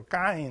to your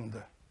kind.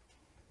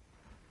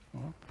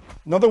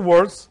 In other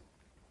words,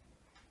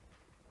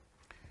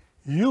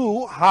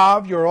 you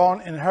have your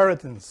own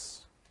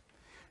inheritance.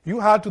 You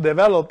have to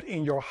develop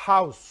in your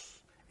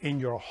house, in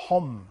your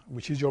home,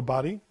 which is your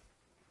body,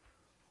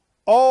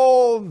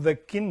 all the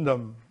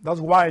kingdom. That's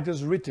why it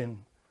is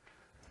written,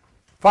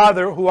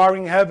 Father who art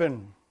in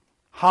heaven,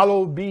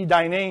 hallowed be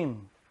thy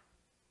name.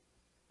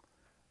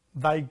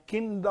 Thy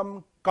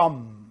kingdom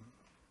come.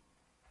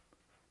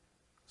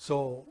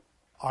 So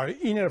our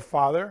inner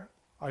Father,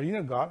 our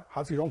inner God,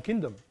 has his own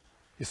kingdom,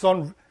 his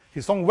own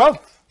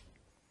wealth.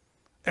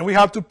 And we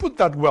have to put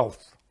that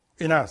wealth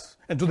in us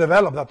and to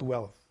develop that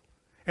wealth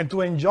and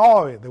to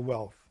enjoy the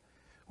wealth,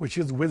 which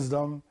is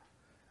wisdom,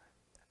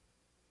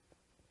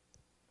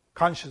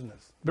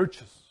 consciousness,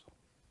 virtues.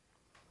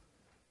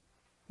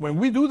 When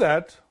we do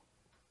that,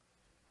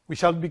 we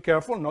shall be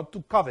careful not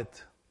to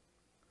covet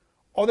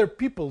other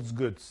people's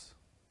goods.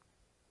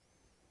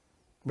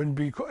 In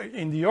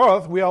the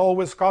earth, we are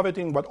always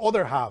coveting what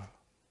others have.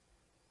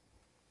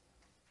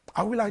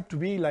 I would like to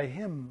be like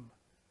him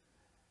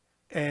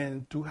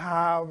and to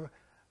have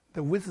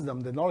the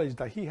wisdom, the knowledge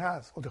that he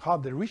has, or to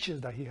have the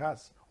riches that he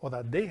has, or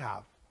that they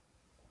have.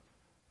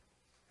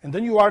 And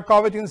then you are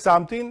coveting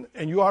something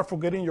and you are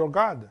forgetting your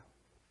God.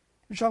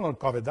 You shall not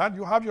covet that.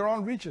 You have your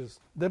own riches.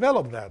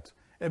 Develop that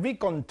and be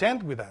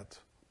content with that.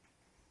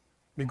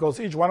 Because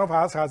each one of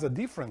us has a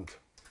different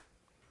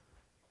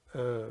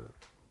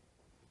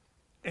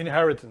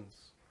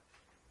inheritance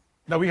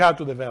that we have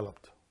to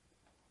develop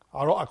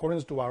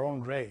according to our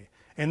own way.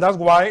 And that's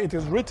why it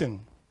is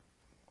written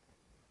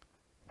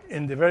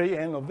in the very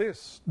end of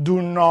this,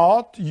 do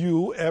not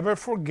you ever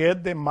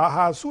forget the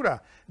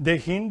Mahasura, the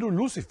Hindu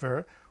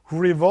Lucifer, who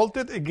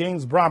revolted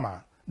against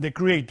Brahma, the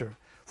creator,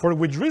 for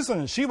which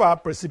reason Shiva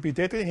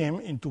precipitated him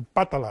into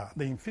Patala,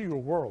 the inferior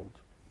world,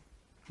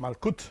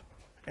 Malkut,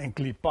 and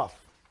Klipath.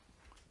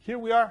 Here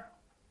we are.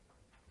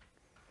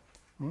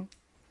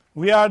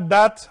 We are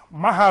that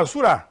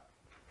Mahasura,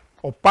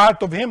 or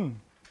part of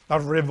him,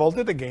 that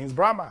revolted against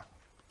Brahma.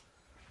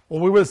 Or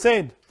we will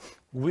say,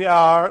 we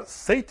are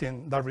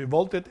Satan that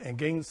revolted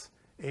against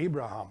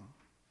Abraham.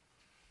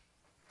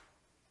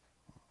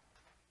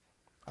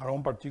 Our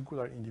own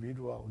particular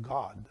individual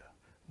God.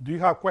 Do you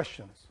have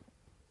questions?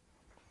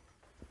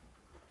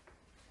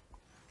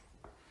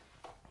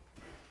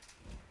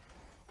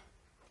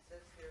 It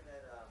says here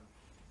that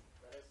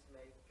let us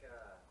make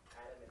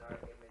Adam in our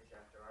image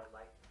after our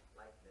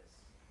likeness.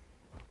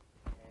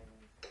 And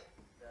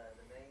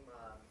the name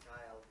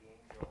Michael, the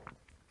angel,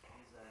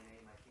 is a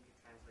name, I think it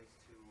translates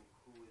to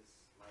who is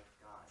like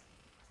God.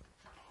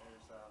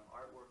 There's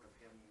artwork of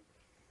him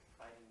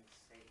fighting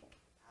Satan.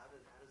 How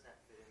does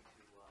that fit into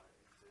this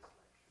lecture?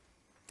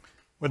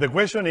 Well, the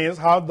question is,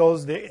 how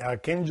does the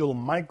Archangel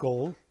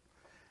Michael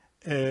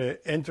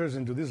enters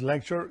into this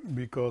lecture?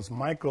 Because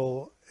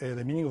Michael,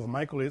 the meaning of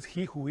Michael is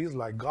he who is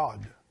like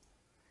God.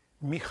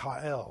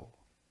 Michael,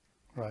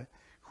 right?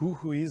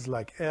 Who is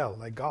like El,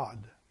 like God.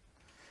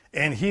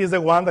 And he is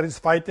the one that is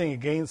fighting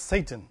against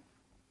Satan.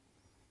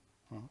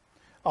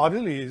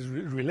 Obviously, it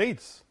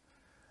relates.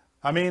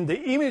 I mean,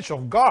 the image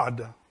of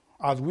God,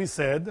 as we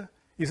said,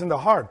 is in the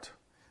heart,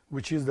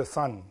 which is the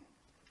Son.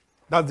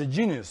 That's the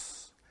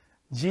genius.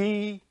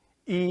 G-E-N-U-S,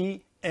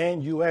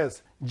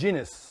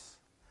 genus,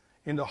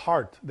 in the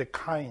heart, the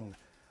kind,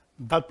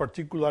 that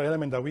particular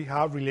element that we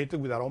have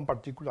related with our own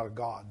particular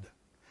God.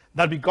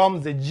 That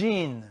becomes the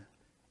gene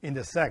in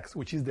the sex,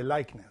 which is the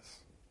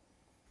likeness.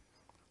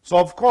 So,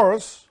 of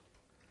course,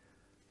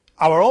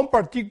 our own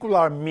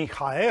particular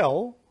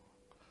Michael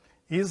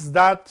is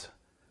that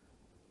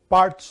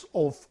parts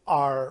of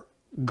our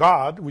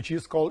God, which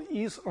is called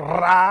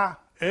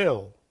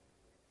Israel.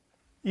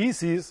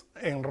 Isis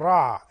and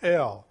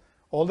Ra-El.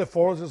 All the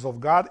forces of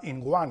God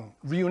in one,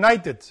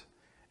 reunited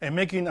and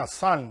making a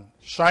sun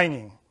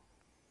shining,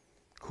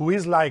 who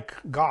is like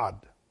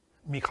God,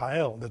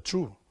 Michael, the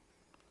true.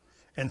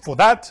 And for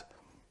that,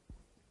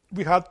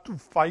 we had to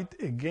fight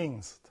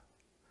against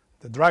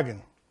the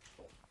dragon,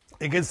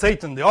 against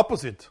Satan, the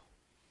opposite,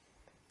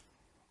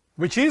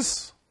 which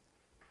is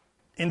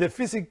in the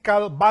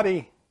physical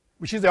body,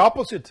 which is the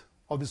opposite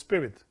of the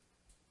spirit.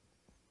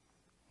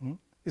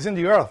 It's in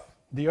the earth.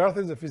 The earth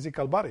is the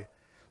physical body.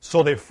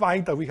 So the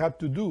fight that we have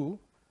to do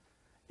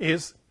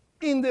is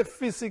in the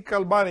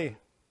physical body.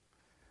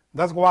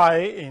 That's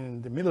why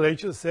in the Middle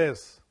Ages it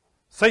says,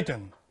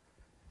 Satan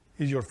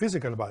is your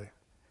physical body,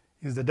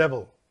 is the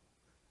devil.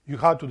 You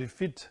have to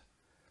defeat,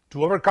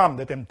 to overcome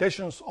the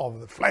temptations of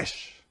the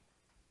flesh.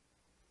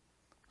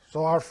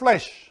 So our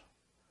flesh,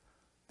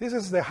 this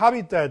is the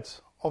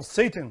habitat of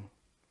Satan,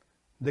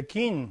 the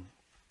king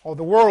of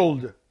the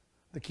world,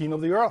 the king of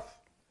the earth,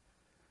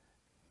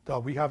 that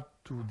we have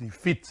to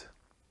defeat.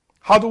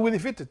 How do we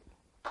defeat it?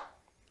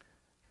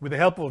 With the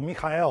help of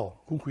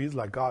Michael, who is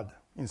like God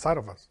inside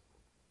of us.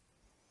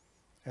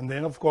 And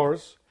then, of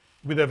course,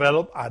 we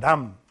develop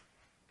Adam,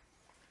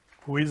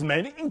 who is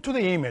made into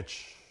the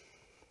image,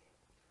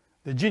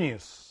 the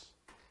genius,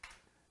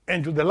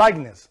 and to the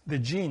likeness, the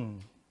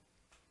gene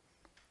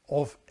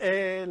of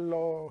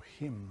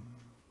Elohim.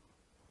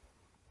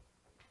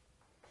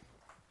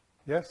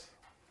 Yes?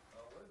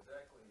 What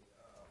exactly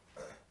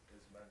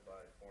is meant by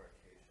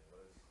fornication?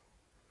 What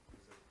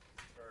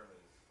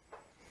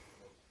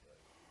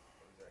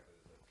exactly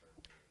is that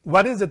term?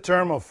 What is the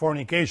term of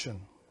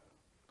fornication?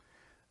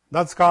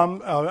 That's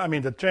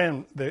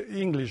the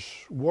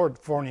English word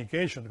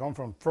fornication comes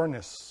from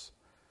furnace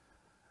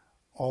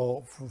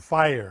or from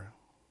fire.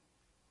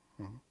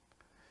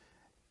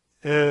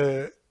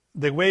 The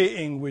way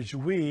in which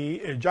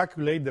we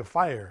ejaculate the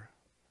fire,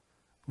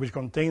 which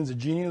contains the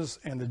genius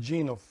and the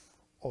gene of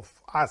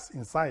us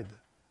inside.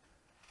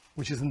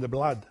 which is in the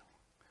blood.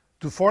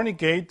 To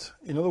fornicate,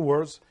 in other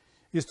words,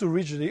 is to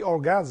reach the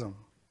orgasm,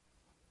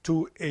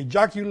 to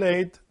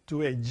ejaculate,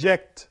 to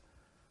eject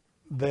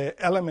the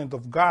element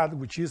of God,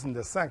 which is in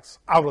the sex,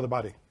 out of the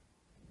body.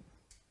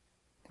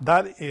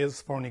 That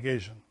is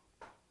fornication,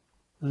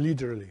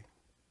 literally.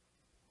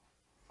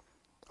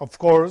 Of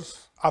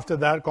course, after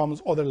that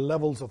comes other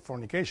levels of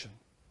fornication,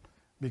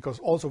 because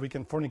also we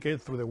can fornicate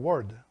through the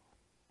word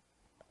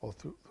or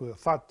through the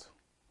thought.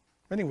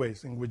 Many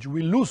ways in which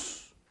we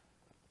lose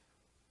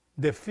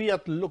the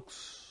fiat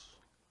lux,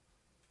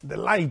 the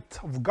light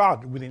of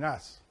God within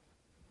us.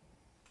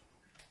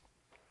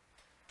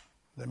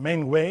 The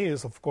main way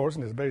is, of course,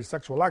 in this very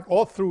sexual act,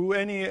 or through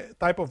any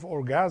type of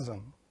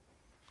orgasm,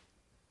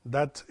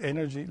 that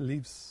energy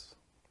leaves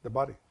the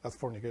body. That's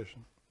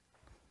fornication.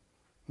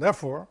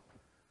 Therefore,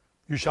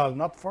 you shall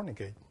not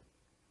fornicate.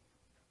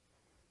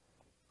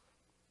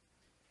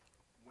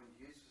 When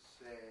Jesus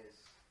says,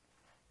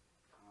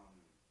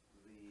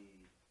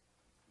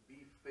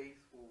 be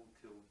faithful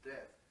till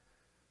death,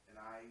 and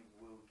I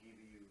will give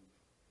you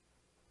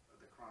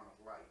the crown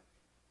of life,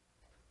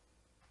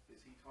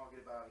 is he talking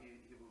about he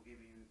will give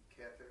you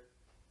Keter?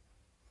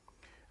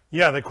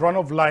 Yeah, the crown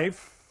of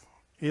life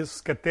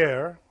is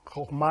Keter,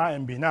 Chokhmah,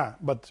 and Binah,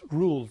 but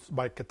rules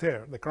by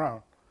Keter, the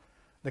crown.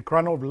 The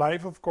crown of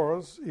life, of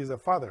course, is a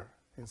Father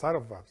inside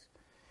of us.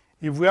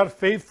 If we are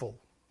faithful,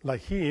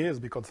 like He is,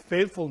 because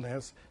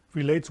faithfulness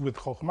relates with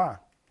Chokhmah.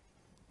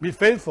 Be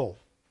faithful,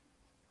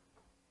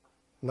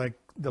 like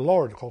the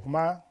Lord,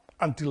 Chokhmah,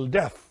 until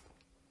death.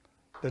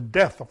 The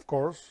death, of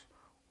course,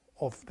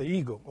 of the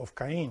ego, of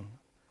Cain.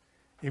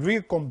 If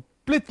we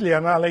completely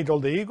annihilate all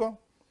the ego,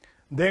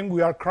 then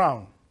we are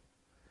crowned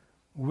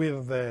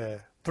with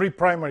the three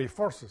primary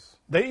forces.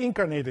 They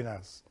incarnate in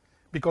us,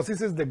 because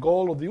this is the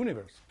goal of the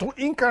universe, to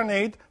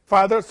incarnate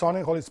Father, Son,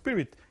 and Holy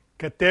Spirit.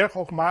 Keter,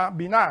 Chokhmah,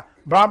 Binah,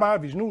 Brahma,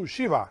 Vishnu,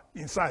 Shiva,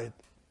 inside.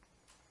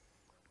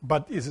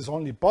 But this is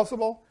only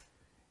possible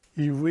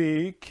if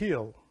we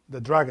kill the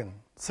dragon,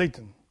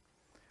 Satan,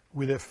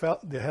 with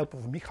the help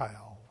of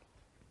Michael.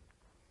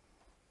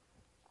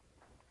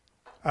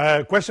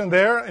 Question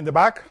there in the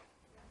back? Are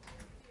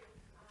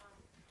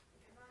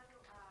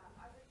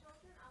the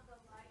children of the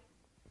light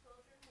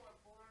children who are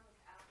born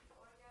without the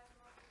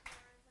orgasm of their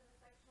parents in a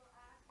sexual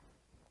act?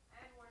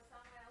 And were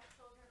Samael's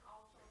children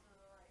all children of the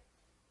light?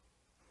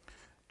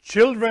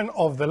 Children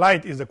of the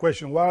light is the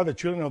question. What are the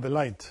children of the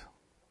light?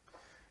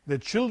 The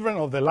children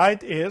of the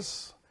light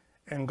is,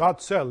 and God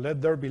said,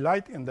 let there be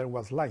light, and there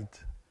was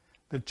light.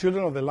 The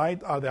children of the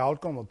light are the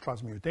outcome of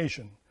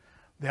transmutation,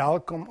 the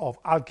outcome of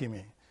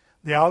alchemy,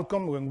 the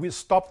outcome when we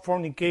stop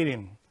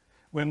fornicating,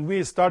 when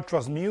we start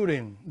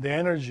transmuting the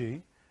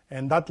energy,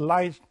 and that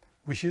light,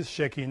 which is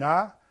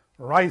Shekinah,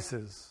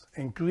 rises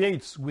and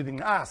creates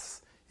within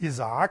us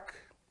Isaac,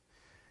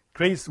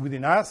 creates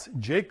within us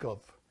Jacob,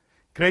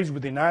 creates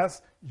within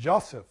us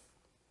Joseph,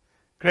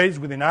 creates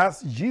within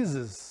us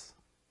Jesus,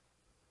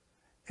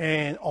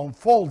 and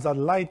unfolds that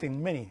light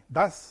in many.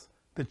 That's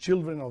the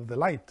children of the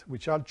light,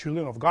 which are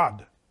children of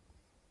God.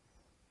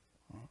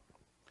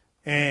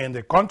 And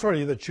the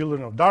contrary, the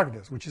children of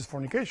darkness, which is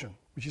fornication,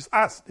 which is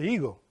us, the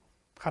ego,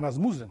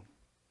 Hanasmusen.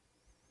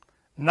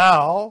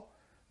 Now,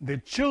 the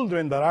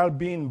children that are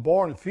being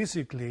born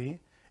physically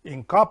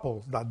in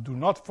couples that do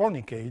not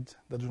fornicate,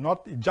 that do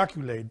not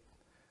ejaculate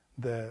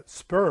the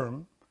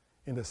sperm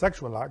in the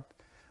sexual act,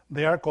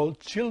 they are called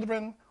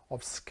children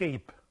of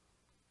scape.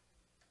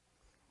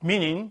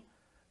 Meaning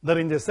that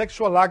in the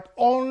sexual act,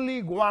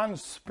 only one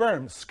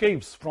sperm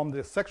escapes from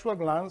the sexual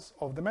glands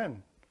of the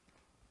man.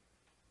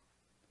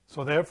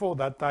 So therefore,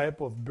 that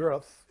type of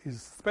birth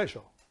is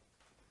special.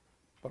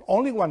 But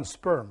only one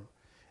sperm.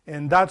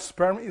 And that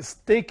sperm is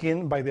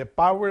taken by the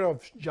power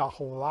of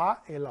Jehovah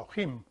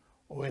Elohim,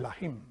 or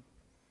Elohim.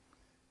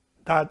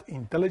 That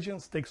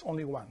intelligence takes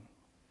only one.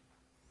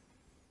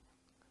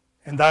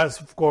 And that's,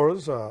 of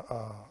course,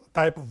 a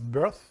type of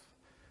birth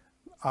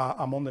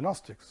among the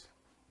Gnostics.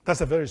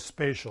 That's a very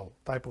special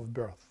type of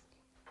birth.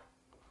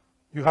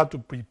 You have to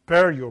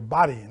prepare your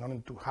body in order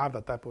to have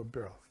that type of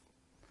birth.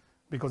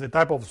 Because the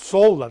type of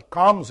soul that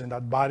comes in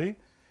that body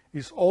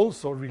is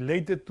also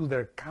related to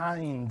their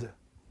kind.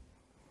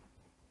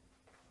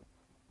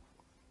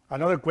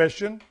 Another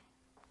question?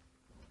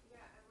 Yeah,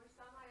 and were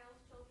Samael's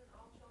children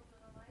all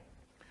children of light?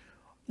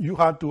 You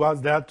had to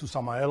ask that to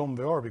Samael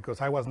Umbeor,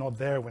 because I was not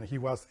there when he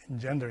was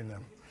engendering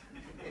them.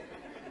 Okay,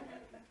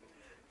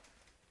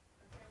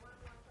 one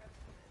more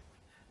question.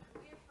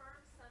 We affirm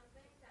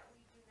something that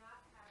we do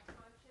not have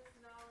conscious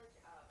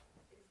knowledge of.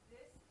 Is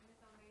this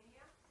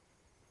mythomania?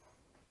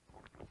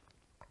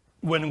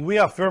 When we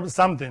affirm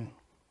something, We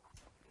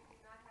do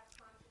not have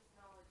conscious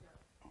knowledge of.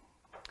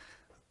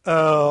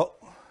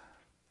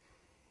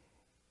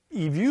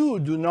 if you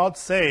do not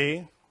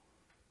say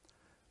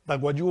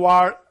that what you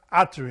are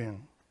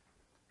uttering,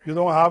 you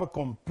don't have a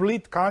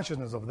complete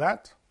consciousness of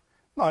that,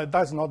 no,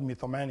 that's not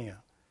mythomania.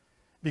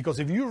 Because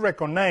if you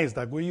recognize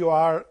that what you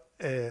are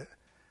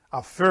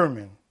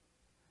affirming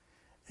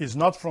is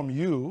not from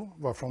you,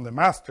 but from the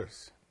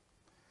masters,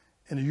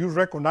 and you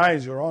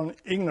recognize your own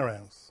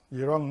ignorance,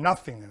 your own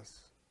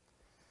nothingness,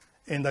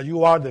 and that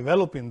you are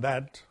developing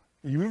that,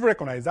 if you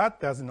recognize that,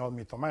 that's not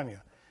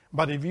mythomania.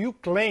 But if you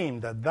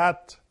claim that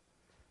that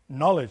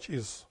knowledge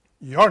is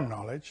your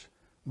knowledge,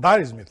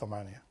 that is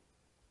mythomania.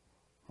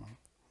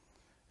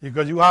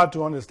 Because you have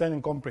to understand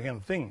and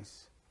comprehend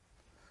things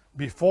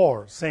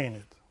before saying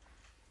it.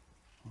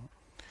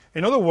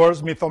 In other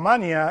words,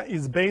 mythomania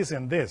is based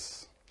on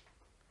this.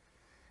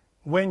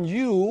 When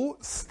you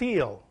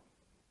steal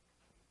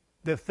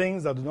the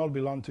things that do not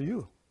belong to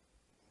you.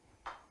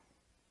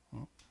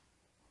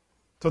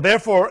 So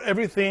therefore,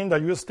 everything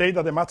that you state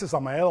that the Master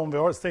Samael on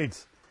the earth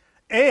states,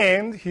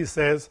 and he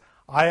says,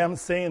 I am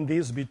saying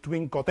this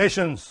between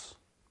quotations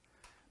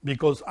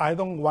because I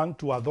don't want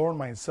to adorn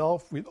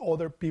myself with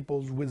other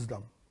people's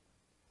wisdom.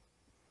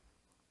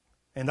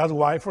 And that's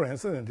why, for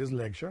instance, in this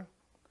lecture,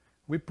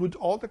 we put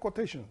all the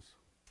quotations,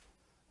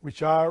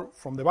 which are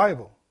from the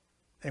Bible,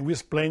 and we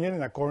explain it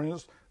in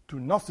accordance to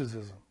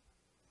Gnosticism.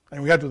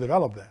 And we have to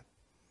develop that.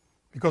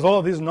 Because all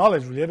of this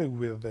knowledge related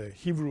with the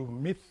Hebrew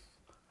myth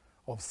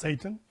of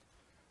Satan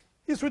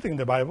is written in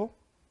the Bible.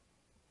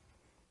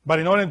 But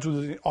in order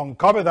to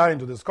uncover that and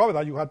to discover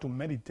that, you have to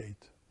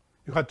meditate.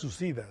 You have to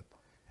see that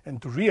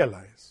and to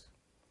realize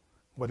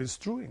what is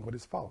true and what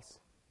is false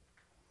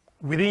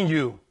within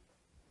you.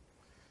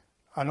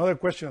 Another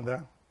question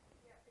there.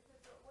 Yeah, it says,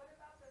 but what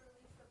about the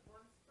release of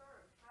one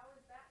sperm? How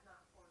is that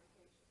not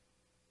fornication?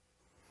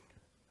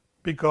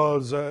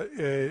 Because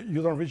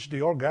you don't reach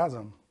the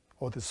orgasm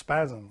or the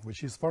spasm,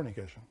 which is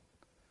fornication.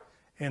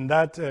 And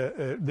that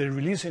the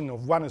releasing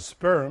of one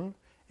sperm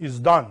is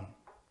done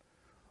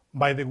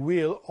by the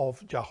will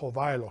of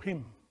Jehovah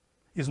Elohim.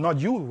 It's not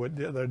you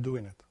that are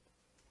doing it.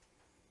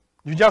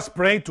 You just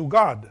pray to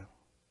God,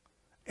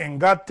 and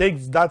God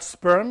takes that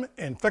sperm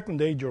and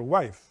fecundates your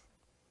wife.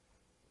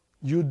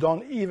 You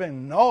don't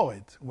even know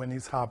it when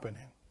it's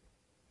happening.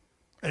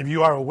 If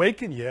you are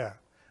awakened, yeah.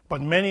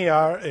 But many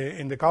are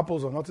in the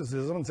couples of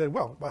Gnosticism and say,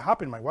 well, what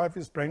happened? My wife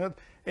is pregnant,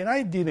 and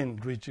I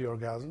didn't reach the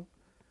orgasm.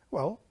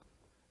 Well,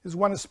 it's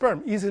one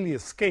sperm easily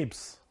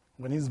escapes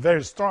when it's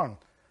very strong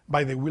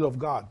by the will of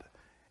God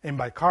and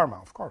by karma,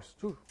 of course,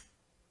 too.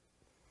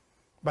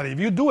 But if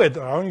you do it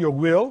on your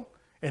will,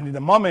 and in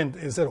the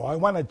moment you say, oh, I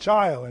want a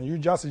child, and you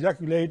just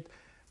ejaculate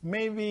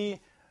maybe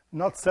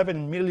not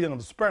 7 million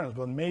of sperms,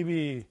 but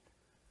maybe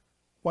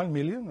 1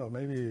 million or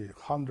maybe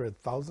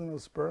 100,000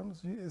 of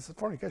sperms, it's a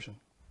fornication.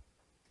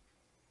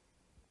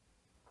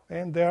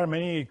 And there are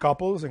many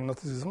couples in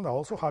Gnosticism that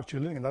also have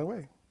children in that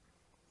way.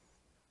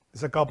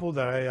 It's a couple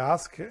that I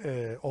asked,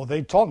 or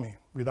they told me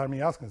without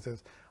me asking,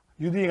 says,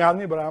 you didn't ask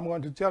me, but I'm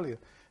going to tell you.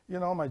 You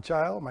know,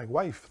 my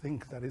wife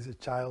thinks that is a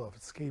child of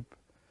escape,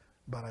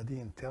 but I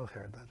didn't tell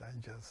her that. I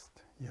just,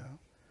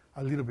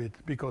 a little bit,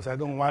 because I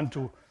don't want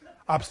to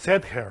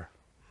upset her.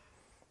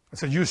 I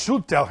said, you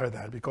should tell her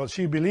that, because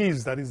she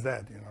believes that is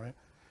that, right?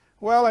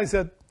 Well, I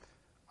said,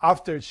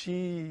 after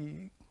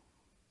she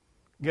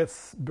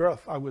gets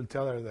birth, I will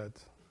tell her that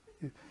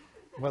it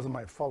wasn't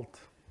my fault.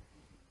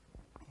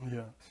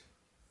 Yeah.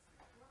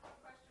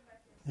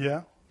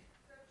 Yeah.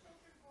 So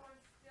children born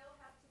still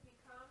have to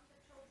become the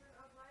children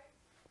of light?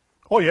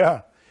 Oh,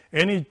 yeah.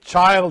 Any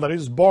child that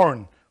is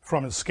born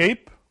from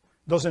escape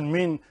doesn't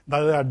mean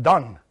that they are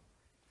done.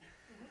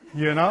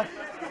 No.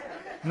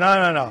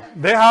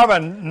 They have a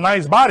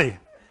nice body,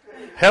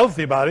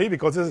 healthy body,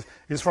 because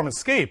it's from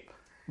escape.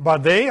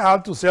 But they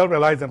have to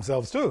self-realize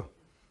themselves too.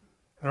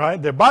 Right?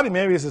 Their body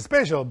maybe is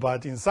special,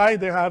 but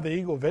inside they have the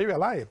ego very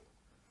alive.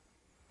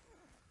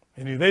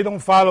 And if they don't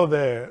follow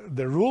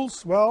the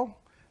rules, well,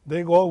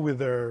 they go with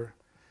their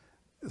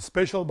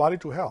special body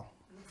to hell.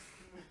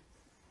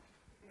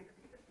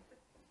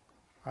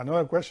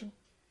 Another question?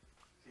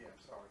 Yeah, I'm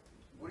sorry.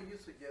 What do you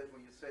suggest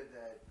when you said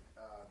that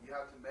you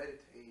have to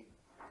meditate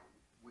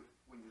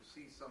when you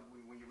see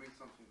something, when you read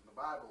something in the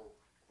Bible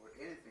or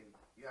anything,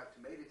 you have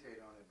to meditate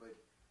on it. But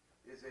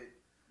is it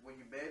when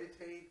you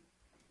meditate,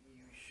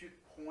 you should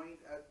point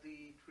at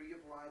the tree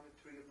of life, the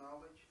tree of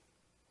knowledge,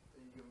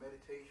 in your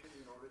meditation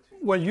in order to...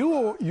 Well,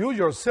 you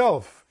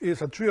yourself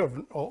is a tree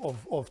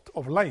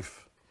of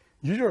life.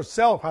 You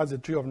yourself has a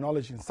tree of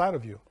knowledge inside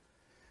of you.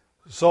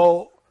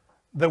 So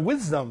the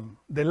wisdom,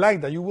 the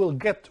light that you will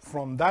get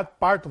from that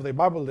part of the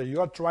Bible that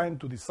you are trying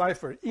to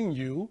decipher in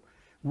you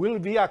will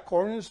be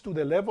according to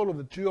the level of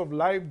the tree of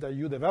life that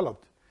you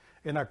developed,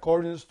 in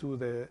accordance to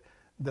the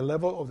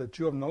level of the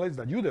tree of knowledge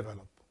that you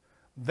developed.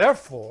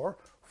 Therefore,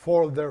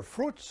 for their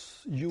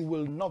fruits you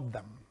will know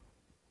them.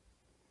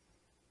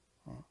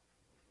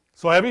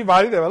 So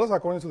everybody develops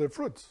according to their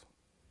fruits.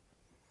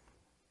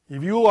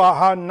 If you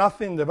have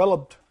nothing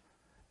developed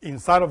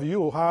inside of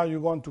you, how are you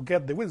going to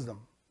get the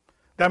wisdom?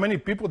 There are many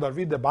people that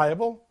read the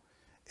Bible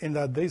and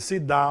that they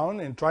sit down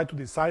and try to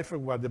decipher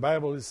what the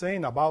Bible is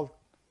saying about,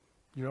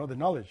 the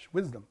knowledge,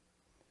 wisdom.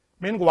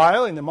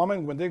 Meanwhile, in the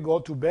moment when they go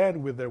to bed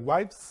with their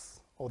wives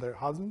or their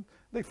husband,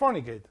 they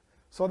fornicate.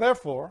 So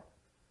therefore,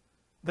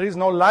 there is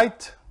no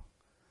light.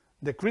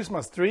 The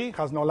Christmas tree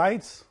has no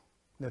lights.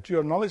 The tree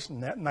of knowledge,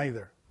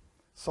 neither.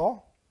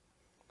 So,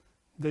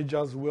 They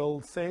just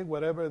will say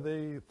whatever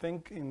they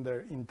think in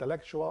their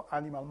intellectual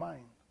animal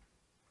mind.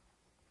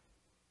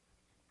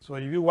 So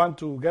if you want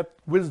to get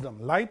wisdom,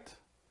 light,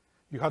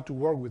 you have to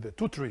work with the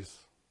two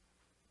trees,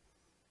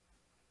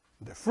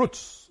 the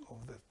fruits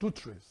of the two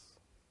trees.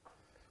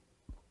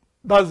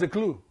 That's the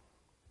clue.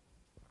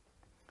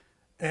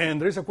 And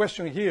there is a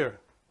question here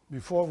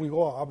before we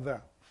go up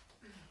there.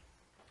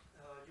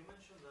 You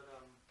mentioned that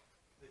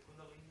the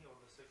Kundalini or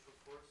the sexual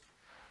force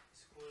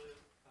is quoted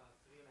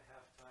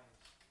 3.5 times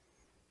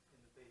in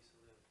the base of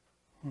the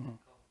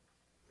column.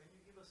 Can you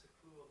give us a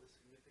clue of the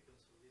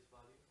significance of this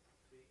value,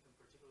 3, and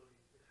particularly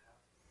the half?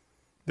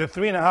 The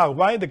 3.5.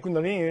 Why the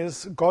Kundalini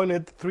is called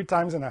 3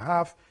 times and a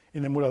half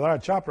in the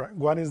Muladhara chakra?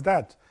 What is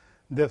that?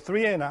 The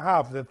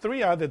 3.5. The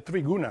 3 are the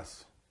 3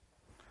 gunas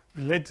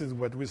related to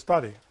what we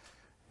study.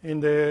 In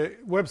the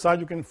website,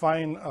 you can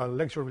find a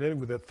lecture related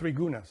with the 3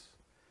 gunas.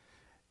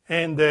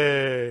 And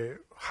the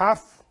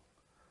half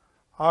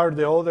are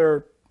the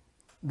other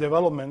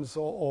developments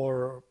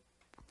or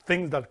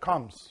things that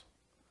comes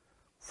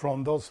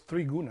from those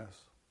 3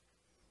 gunas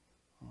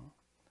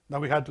that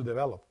we had to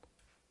develop.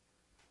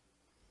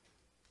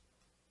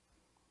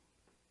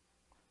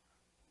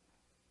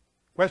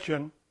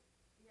 Question?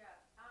 Yeah.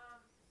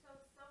 So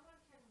someone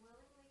can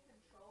willingly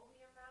control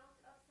the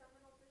amount of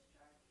seminal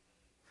discharge?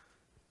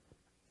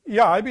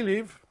 Yeah, I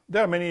believe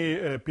there are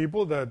many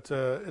people that,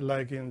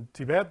 like in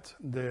Tibet,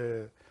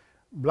 the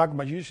black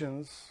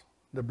magicians,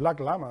 the black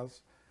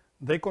lamas,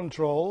 they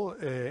control,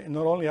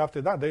 not only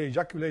after that, they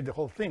ejaculate the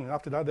whole thing.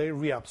 After that, they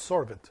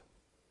reabsorb it.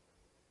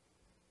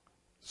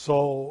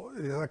 So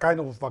it's a kind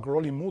of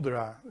Vakroli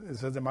mudra,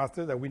 says the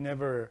master, that we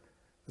never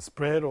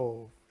spread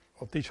or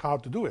teach how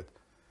to do it.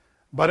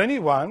 But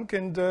anyone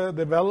can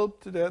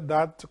develop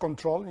that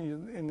control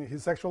in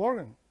his sexual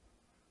organ,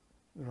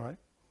 right?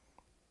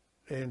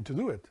 And to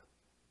do it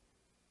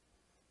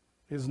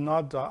is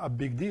not a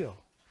big deal.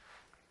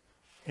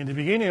 In the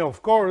beginning,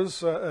 of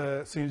course,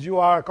 since you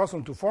are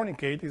accustomed to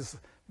fornicate, it's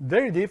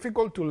very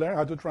difficult to learn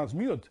how to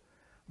transmute.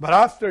 But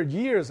after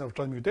years of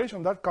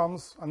transmutation, that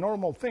comes a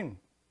normal thing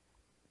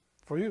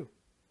for you.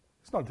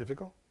 It's not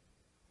difficult.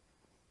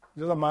 It's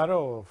just a matter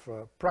of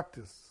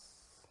practice,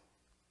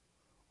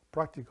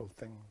 practical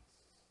things.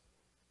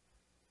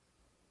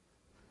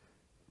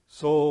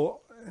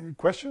 So, any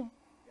question?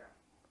 Yeah.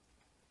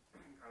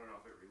 I don't know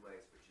if it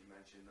relates, but you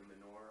mentioned the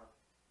menorah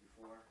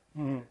before.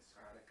 Mhm. It's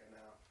Hanukkah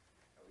now.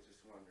 I was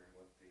just wondering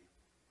what the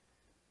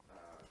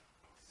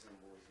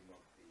symbolism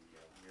of the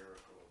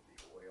miracle of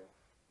the oil.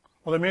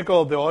 Well, the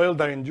miracle of the oil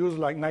that induced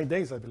like 9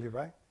 days, I believe,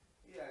 right?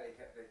 Yeah,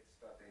 they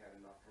thought they had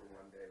enough for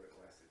 1 day, but it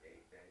lasted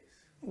 8 days.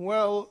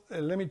 Well,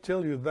 let me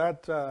tell you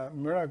that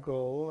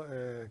miracle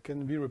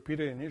can be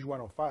repeated in each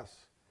one of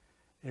us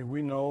if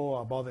we know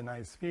about the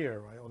 9th sphere,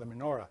 right, or the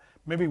menorah.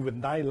 Maybe with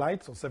 9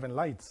 lights or 7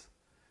 lights.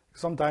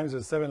 Sometimes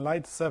there's 7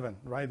 lights, 7,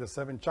 right, the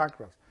 7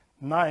 chakras.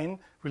 9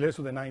 relates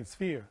to the 9th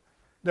sphere.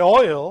 The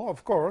oil,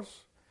 of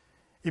course,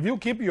 if you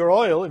keep your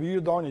oil, if you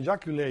don't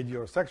ejaculate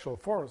your sexual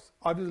force,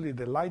 obviously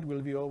the light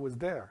will be always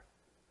there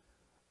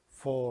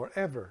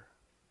forever.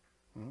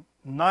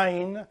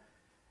 9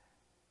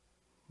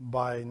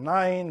 by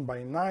 9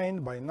 by 9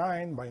 by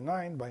 9 by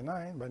 9 by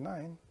 9 by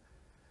 9,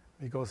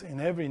 because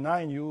in every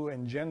 9 you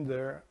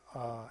engender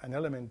an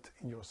element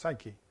in your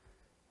psyche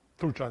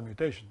through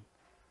transmutation.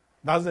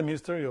 That's the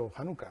mystery of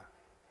Hanukkah,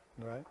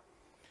 right?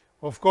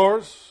 Of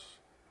course,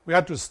 we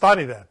had to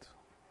study that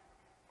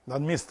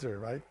mystery,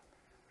 right?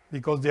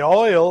 Because the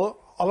oil,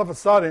 all of a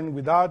sudden,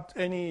 without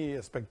any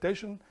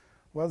expectation,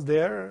 was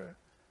there,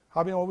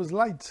 having always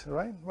light,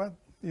 right? Well,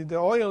 the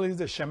oil is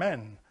the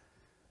shaman,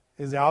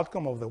 is the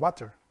outcome of the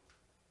water.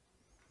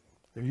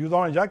 If you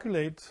don't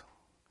ejaculate,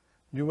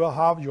 you will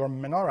have your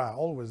menorah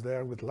always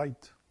there with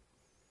light.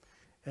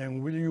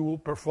 And will you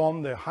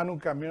perform the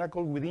Hanukkah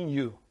miracle within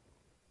you?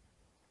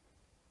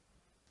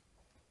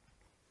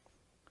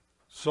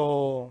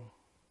 So,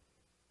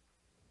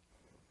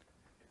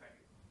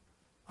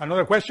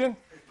 another question?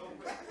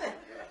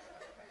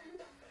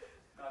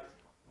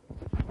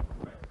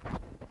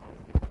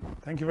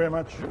 Thank you very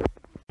much.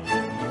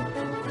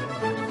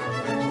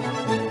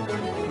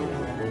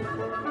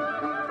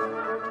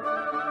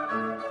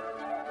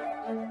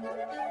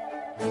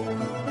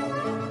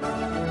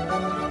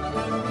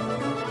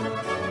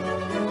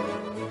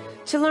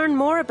 To learn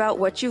more about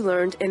what you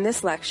learned in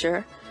this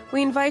lecture,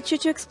 we invite you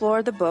to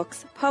explore the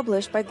books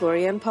published by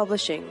Gloria and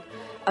Publishing,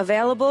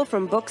 available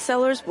from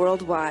booksellers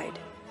worldwide.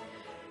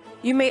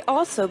 You may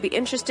also be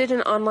interested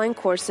in online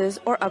courses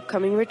or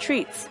upcoming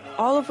retreats,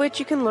 all of which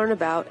you can learn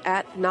about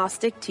at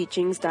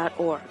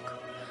gnosticteachings.org.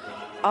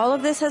 All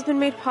of this has been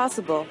made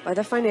possible by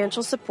the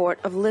financial support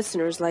of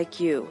listeners like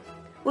you.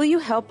 Will you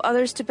help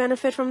others to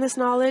benefit from this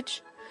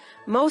knowledge?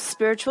 Most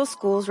spiritual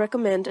schools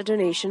recommend a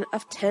donation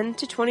of $10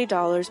 to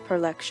 $20 per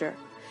lecture.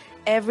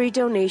 Every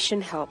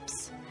donation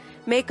helps.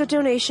 Make a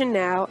donation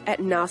now at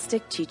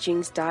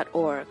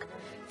gnosticteachings.org.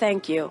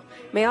 Thank you.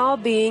 May all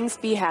beings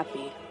be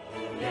happy.